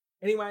from that.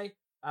 Anyway,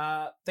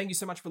 thank you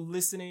so much for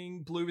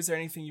listening. Blue, is there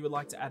anything you would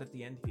like to add at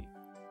the end here?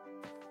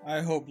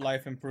 I hope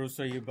life improves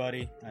for you,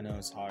 buddy. I know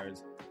it's hard.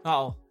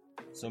 Oh,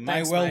 So my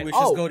thanks, well mate. wishes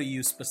Oh. go to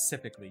you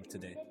specifically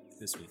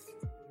this week.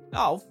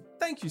 Oh,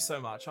 thank you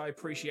so much. I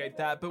appreciate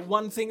that. But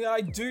one thing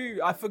that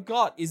I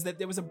forgot, is that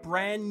there was a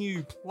brand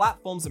new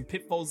Platforms and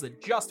Pitfalls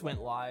that just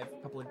went live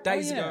a couple of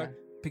days ago.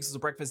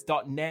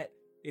 Pixelsofbreakfast.net.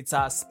 It's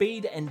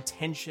Speed and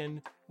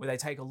Tension, where they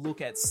take a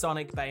look at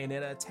Sonic,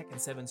 Bayonetta, Tekken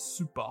 7,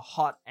 Super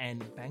Hot,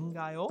 and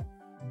Bangai-O.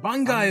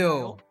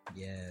 Bangai-O!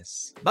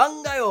 Yes.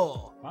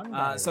 Bangai-O!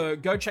 Bangai-O. So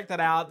go check that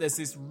out. There's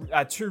this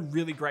two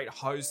really great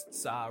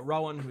hosts,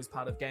 Rowan, who is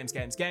part of Games,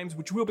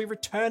 which will be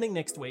returning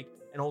next week,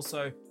 and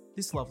also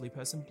this lovely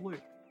person, Blue.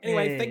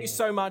 Anyway, thank you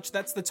so much.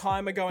 That's the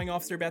timer going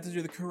off. They're about to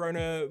do the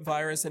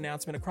coronavirus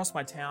announcement across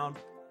my town.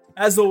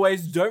 As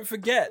always, don't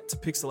forget to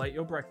pixelate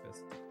your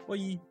breakfast.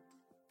 Bye.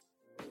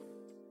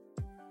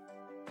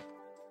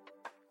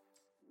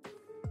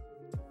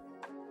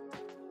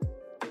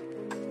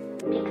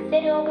 ピク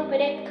セルオブブ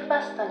レックフ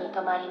ァストに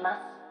停まり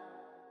ます。